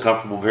 7, the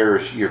comfortable pair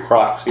of your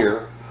Crocs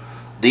here.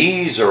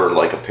 These are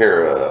like a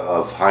pair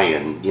of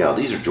high-end, you know,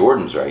 these are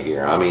Jordans right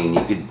here. I mean,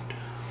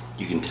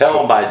 you can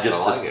tell by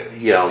just the,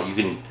 you know, you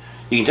can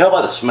tell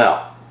by the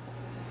smell.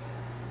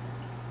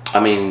 I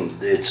mean,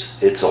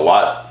 it's a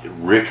lot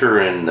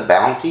richer in the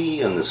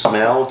bounty and the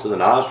smell to the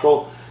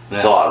nostril.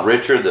 It's a lot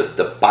richer.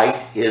 The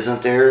bite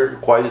isn't there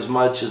quite as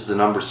much as the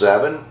Number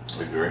 7.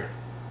 I agree.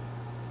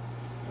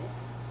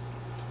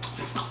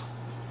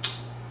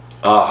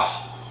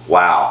 Oh,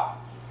 wow.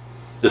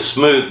 The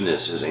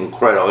smoothness is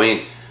incredible. I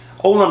mean,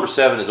 Old Number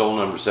 7 is Old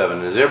Number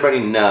 7. As everybody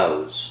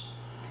knows,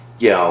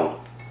 you know,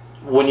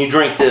 when you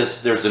drink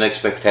this, there's an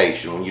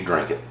expectation when you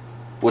drink it.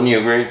 Wouldn't you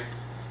agree?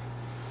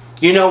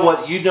 You know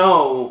what? You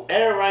know.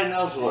 Everybody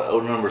knows what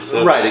Old Number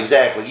 7 Right, is.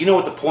 exactly. You know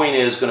what the point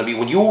is going to be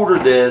when you order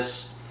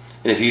this.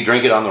 And if you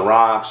drink it on the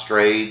rocks,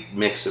 straight,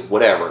 mix it,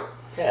 whatever,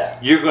 yeah,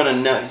 you're gonna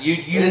know.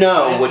 You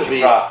know what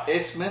you Crocs.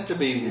 It's meant to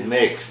be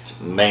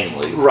mixed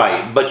mainly.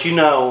 Right, but you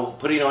know,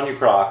 putting on your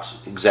Crocs,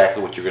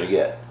 exactly what you're gonna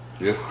get.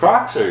 Your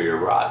Crocs or your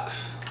rocks?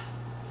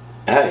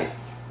 Hey,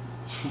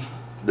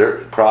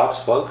 they're Crocs,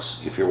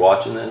 folks. If you're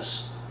watching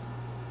this,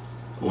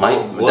 We'll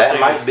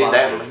might be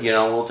that. You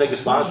know, we'll take a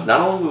sponsor. Not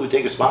only will we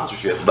take a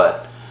sponsorship,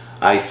 but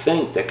I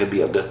think that could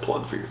be a good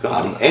plug for your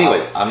company.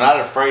 Anyways, I'm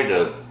not afraid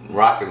of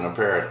rocking a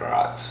pair of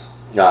Crocs.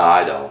 No,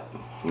 I don't.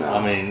 No.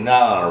 I mean,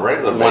 not on a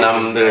regular basis. When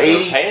I'm but if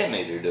 80, they're paying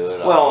me to do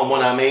it. Well,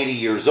 when I'm 80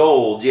 years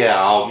old,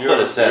 yeah, I'll put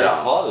a set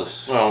on.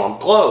 Close. Well, I'm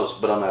close,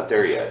 but I'm not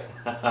there yet.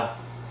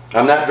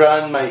 I'm not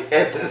drawing my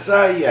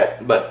SSI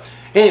yet. But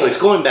anyways,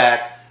 going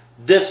back,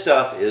 this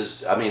stuff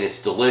is, I mean,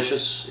 it's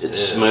delicious. It's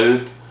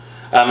smooth.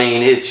 I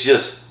mean, it's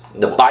just,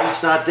 the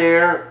bite's not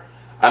there.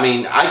 I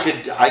mean, I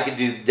could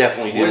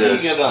definitely do what this.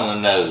 What do you get on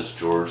the nose,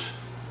 George?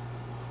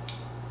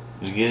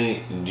 Do you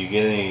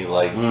get any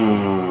like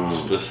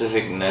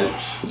specific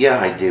notes? Yeah,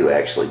 I do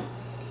actually.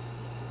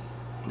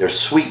 There's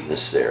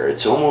sweetness there.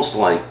 It's almost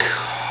kind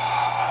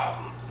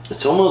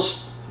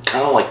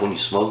of like when you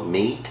smoke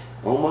meat,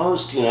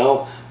 almost, you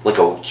know, like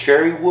a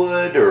cherry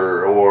wood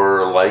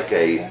or like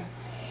a,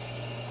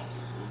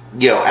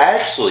 you know,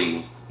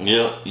 actually,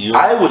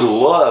 I would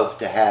love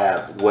to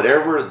have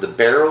whatever the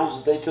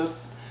barrels that they took.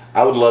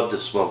 I would love to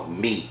smoke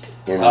meat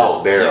in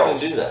this barrel. You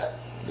can do that.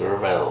 They're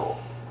available.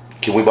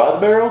 Can we buy the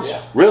barrels?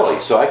 Yeah.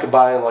 Really? So I could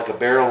buy like a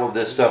barrel of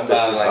this stuff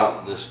that's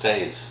like the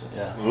staves.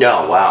 Yeah.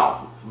 No,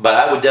 wow. But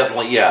I would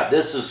definitely, yeah.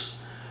 This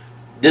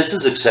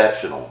is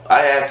exceptional. I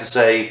have to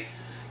say,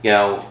 you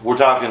know, we're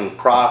talking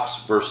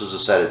Crocs versus a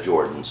set of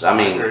Jordans. I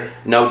mean,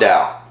 no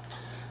doubt.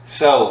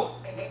 So,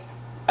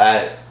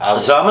 I'm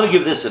going to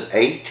give this an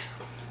 8.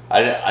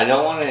 I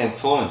don't want to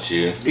influence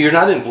you. You're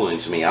not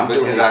influencing me. I'm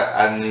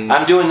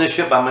doing this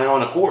shit by my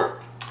own accord.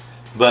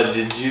 But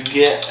did you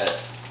get?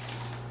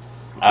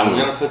 I'm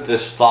gonna put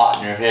this thought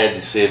in your head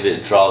and see if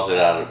it draws it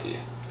out of you.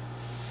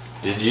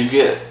 Did you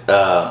get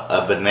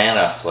a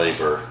banana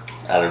flavor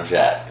out of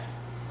Jack?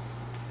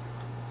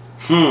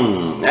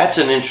 That's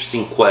an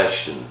interesting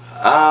question.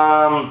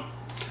 No,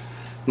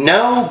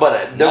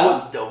 but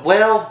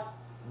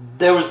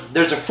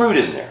there's a fruit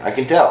in there. I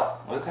can tell.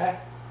 Okay.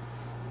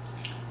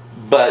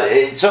 But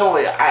it's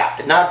only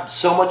not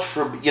so much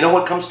for, you know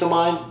what comes to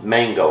mind?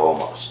 Mango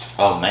almost.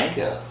 Oh,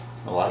 mango.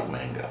 I like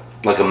mango.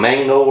 Like a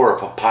mango or a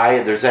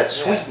papaya. There's that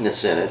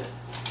sweetness in it.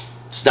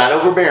 It's not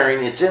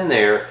overbearing. It's in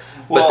there.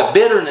 Well, but the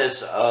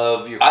bitterness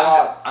of your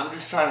I'm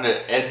just trying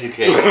to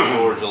educate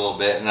George a little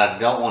bit, and I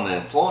don't want to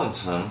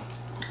influence him.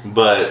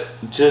 But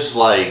just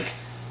like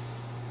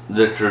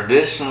the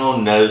traditional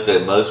note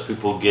that most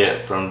people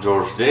get from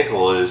George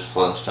Dickel is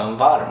Flintstone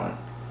Vitamin.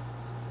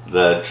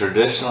 The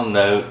traditional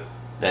note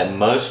that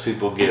most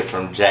people get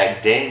from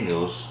Jack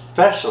Daniels,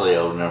 especially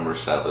Old Number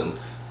 7,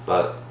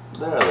 but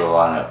their other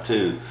lineup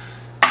too,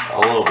 a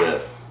little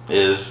bit,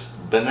 is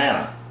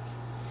banana.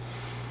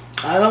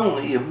 I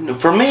don't.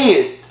 For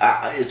me,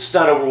 it's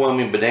not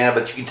overwhelming banana,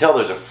 but you can tell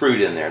there's a fruit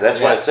in there. That's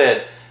why I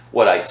said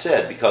what I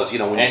said, because you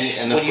know when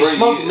you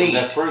smoke meat,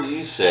 the fruit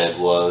you said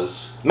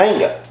was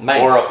mango.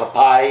 Or a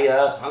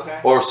papaya, okay,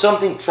 or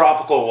something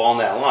tropical along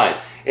that line.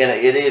 And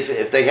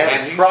if they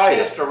haven't tried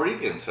it, Costa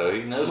Rican, so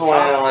he knows.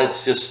 Well,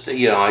 it's just,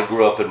 you know, I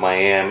grew up in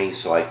Miami,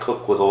 so I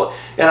cook with a lot.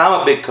 And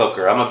I'm a big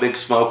cooker. I'm a big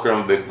smoker.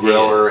 I'm a big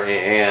griller,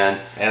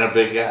 and a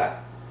big guy.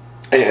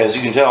 As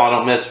you can tell, I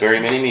don't miss very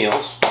many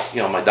meals.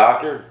 You know, my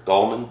doctor,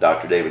 Goldman,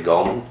 Dr. David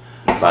Goldman.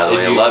 By the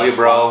way, I love you,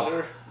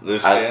 bro.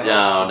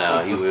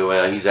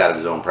 No, he's out of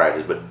his own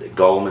practice. But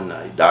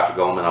Goldman, Dr.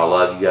 Goldman, I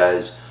love you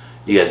guys.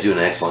 You guys do an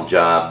excellent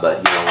job. But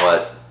you know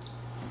what?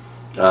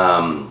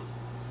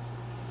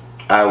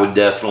 I would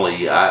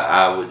definitely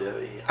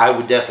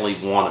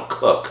want to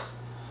cook.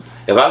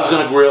 If I was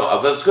going to grill,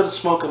 if I was going to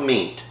smoke a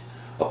meat,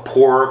 a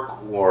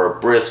pork or a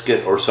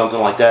brisket or something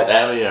like that,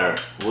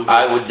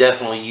 I would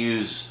definitely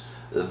use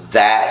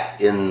that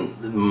in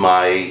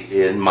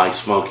my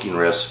smoking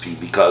recipe,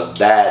 because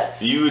that.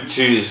 You would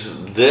choose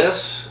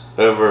this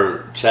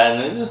over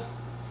Chattanooga?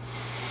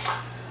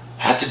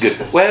 That's a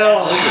good.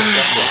 Well,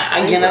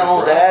 you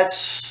know,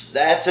 that's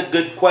a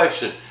good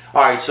question.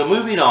 All right, so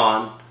moving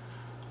on.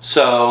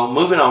 We're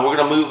going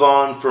to move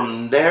on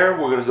from there.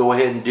 We're going to go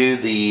ahead and do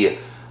the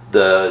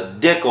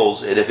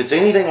Dickels, and if it's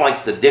anything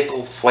like the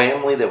Dickel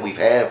family that we've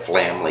had,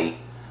 family.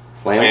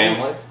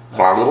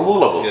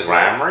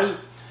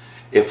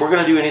 If we're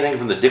going to do anything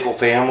from the Dickel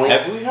family,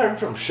 have we heard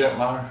from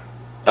Shipmeyer?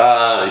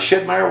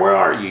 Shipmeyer, where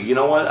are you? You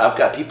know what? I've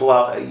got people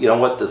out. You know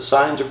what? The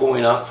signs are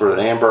going up for an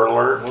Amber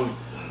Alert.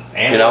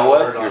 You know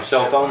what? Your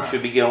cell phone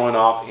should be going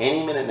off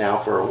any minute now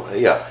for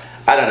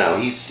I don't know.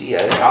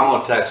 I'm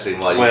gonna text him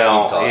while you keep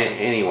talking.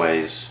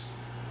 Anyways,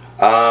 keep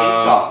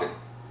talking.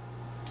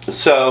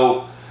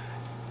 So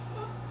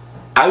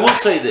I will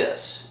say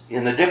this: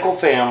 in the Dickel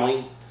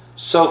family,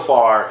 so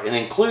far, and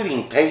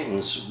including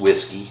Peyton's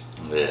whiskey,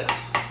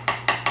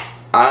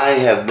 I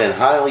have been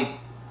highly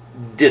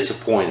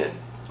disappointed.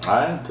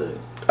 I am too.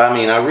 I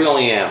mean, I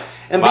really am.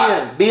 And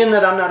being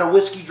that I'm not a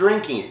whiskey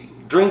drinking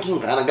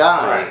kind of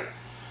guy,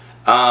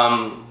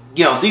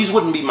 you know, these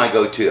wouldn't be my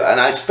go-to, and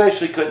I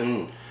especially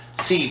couldn't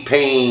see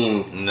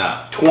paying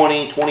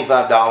 $20,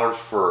 $25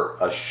 for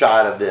a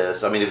shot of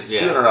this. I mean, if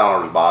it's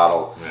 $200 a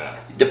bottle,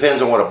 it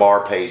depends on what a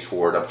bar pays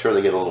for it. I'm sure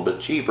they get a little bit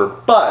cheaper,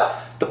 but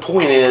the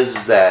point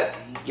is that,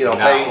 you know,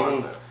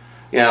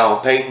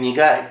 Peyton, you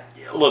got,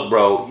 look,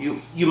 bro,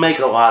 you make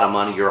a lot of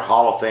money. You're a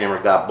Hall of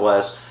Famer. God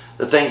bless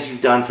the things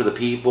you've done for the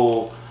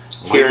people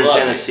here in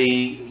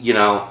Tennessee. You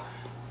know,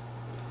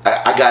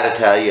 I got to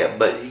tell you,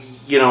 but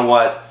you know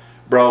what,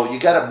 bro, you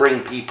got to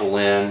bring people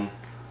in.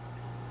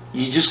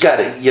 You just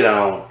gotta, you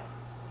know,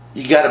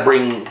 you gotta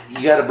bring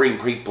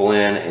people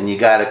in, and you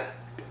gotta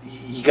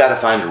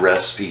find a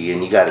recipe,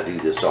 and you gotta do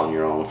this on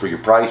your own for your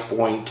price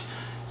point.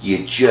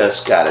 You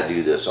just gotta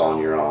do this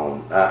on your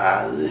own,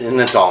 and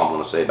that's all I'm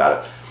gonna say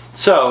about it.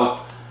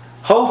 So,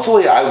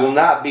 hopefully, I will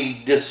not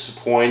be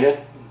disappointed.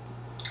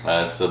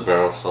 That's the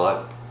Barrel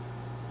Select.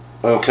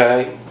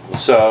 Okay,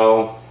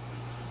 so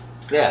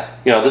you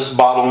know, this is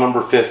bottle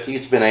number 50.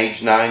 It's been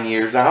aged 9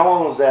 years. Now, how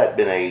long has that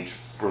been aged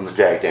from the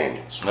Jack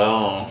Daniels?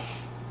 No,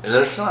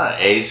 there's not an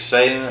age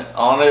statement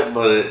on it,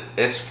 but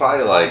it's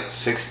probably like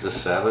 6 to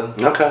 7.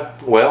 Okay,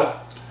 well,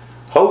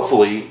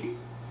 hopefully,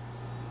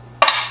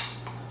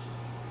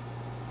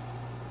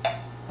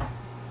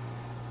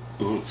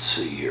 let's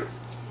see here.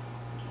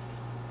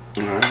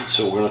 All right,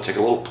 so we're gonna take a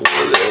little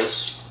pour of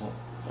this.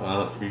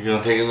 You're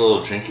gonna take a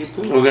little drinky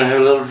poo. We're gonna have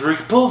a little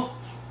drinky poo.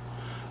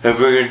 If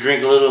we're gonna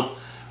drink a little,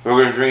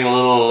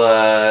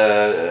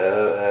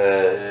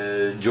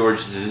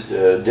 George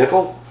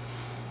Dickel.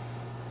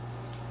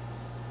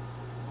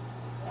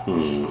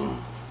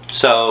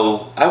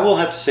 So I will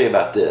have to say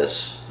about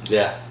this,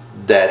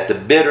 that the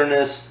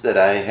bitterness that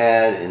I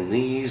had in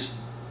these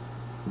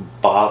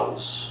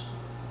bottles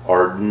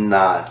are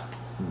not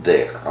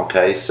there.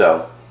 Okay,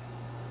 so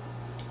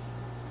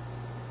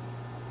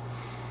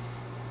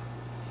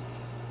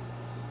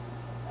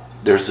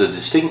there's a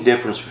distinct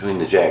difference between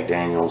the Jack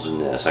Daniels and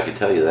this. I can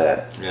tell you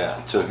that.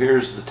 Yeah. So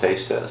here's the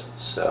taste test.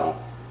 So.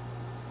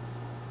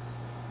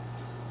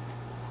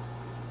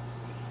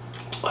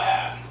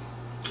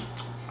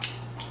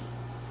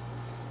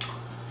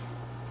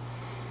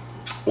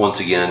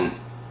 Once again,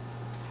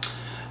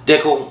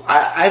 Dickel,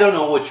 I don't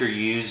know what you're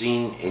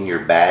using in your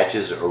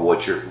batches or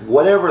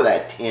whatever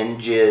that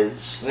tinge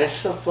is.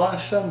 It's the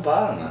Flintstone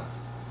vitamin.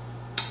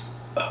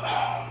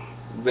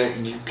 But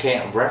you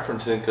can't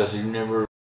reference it because you never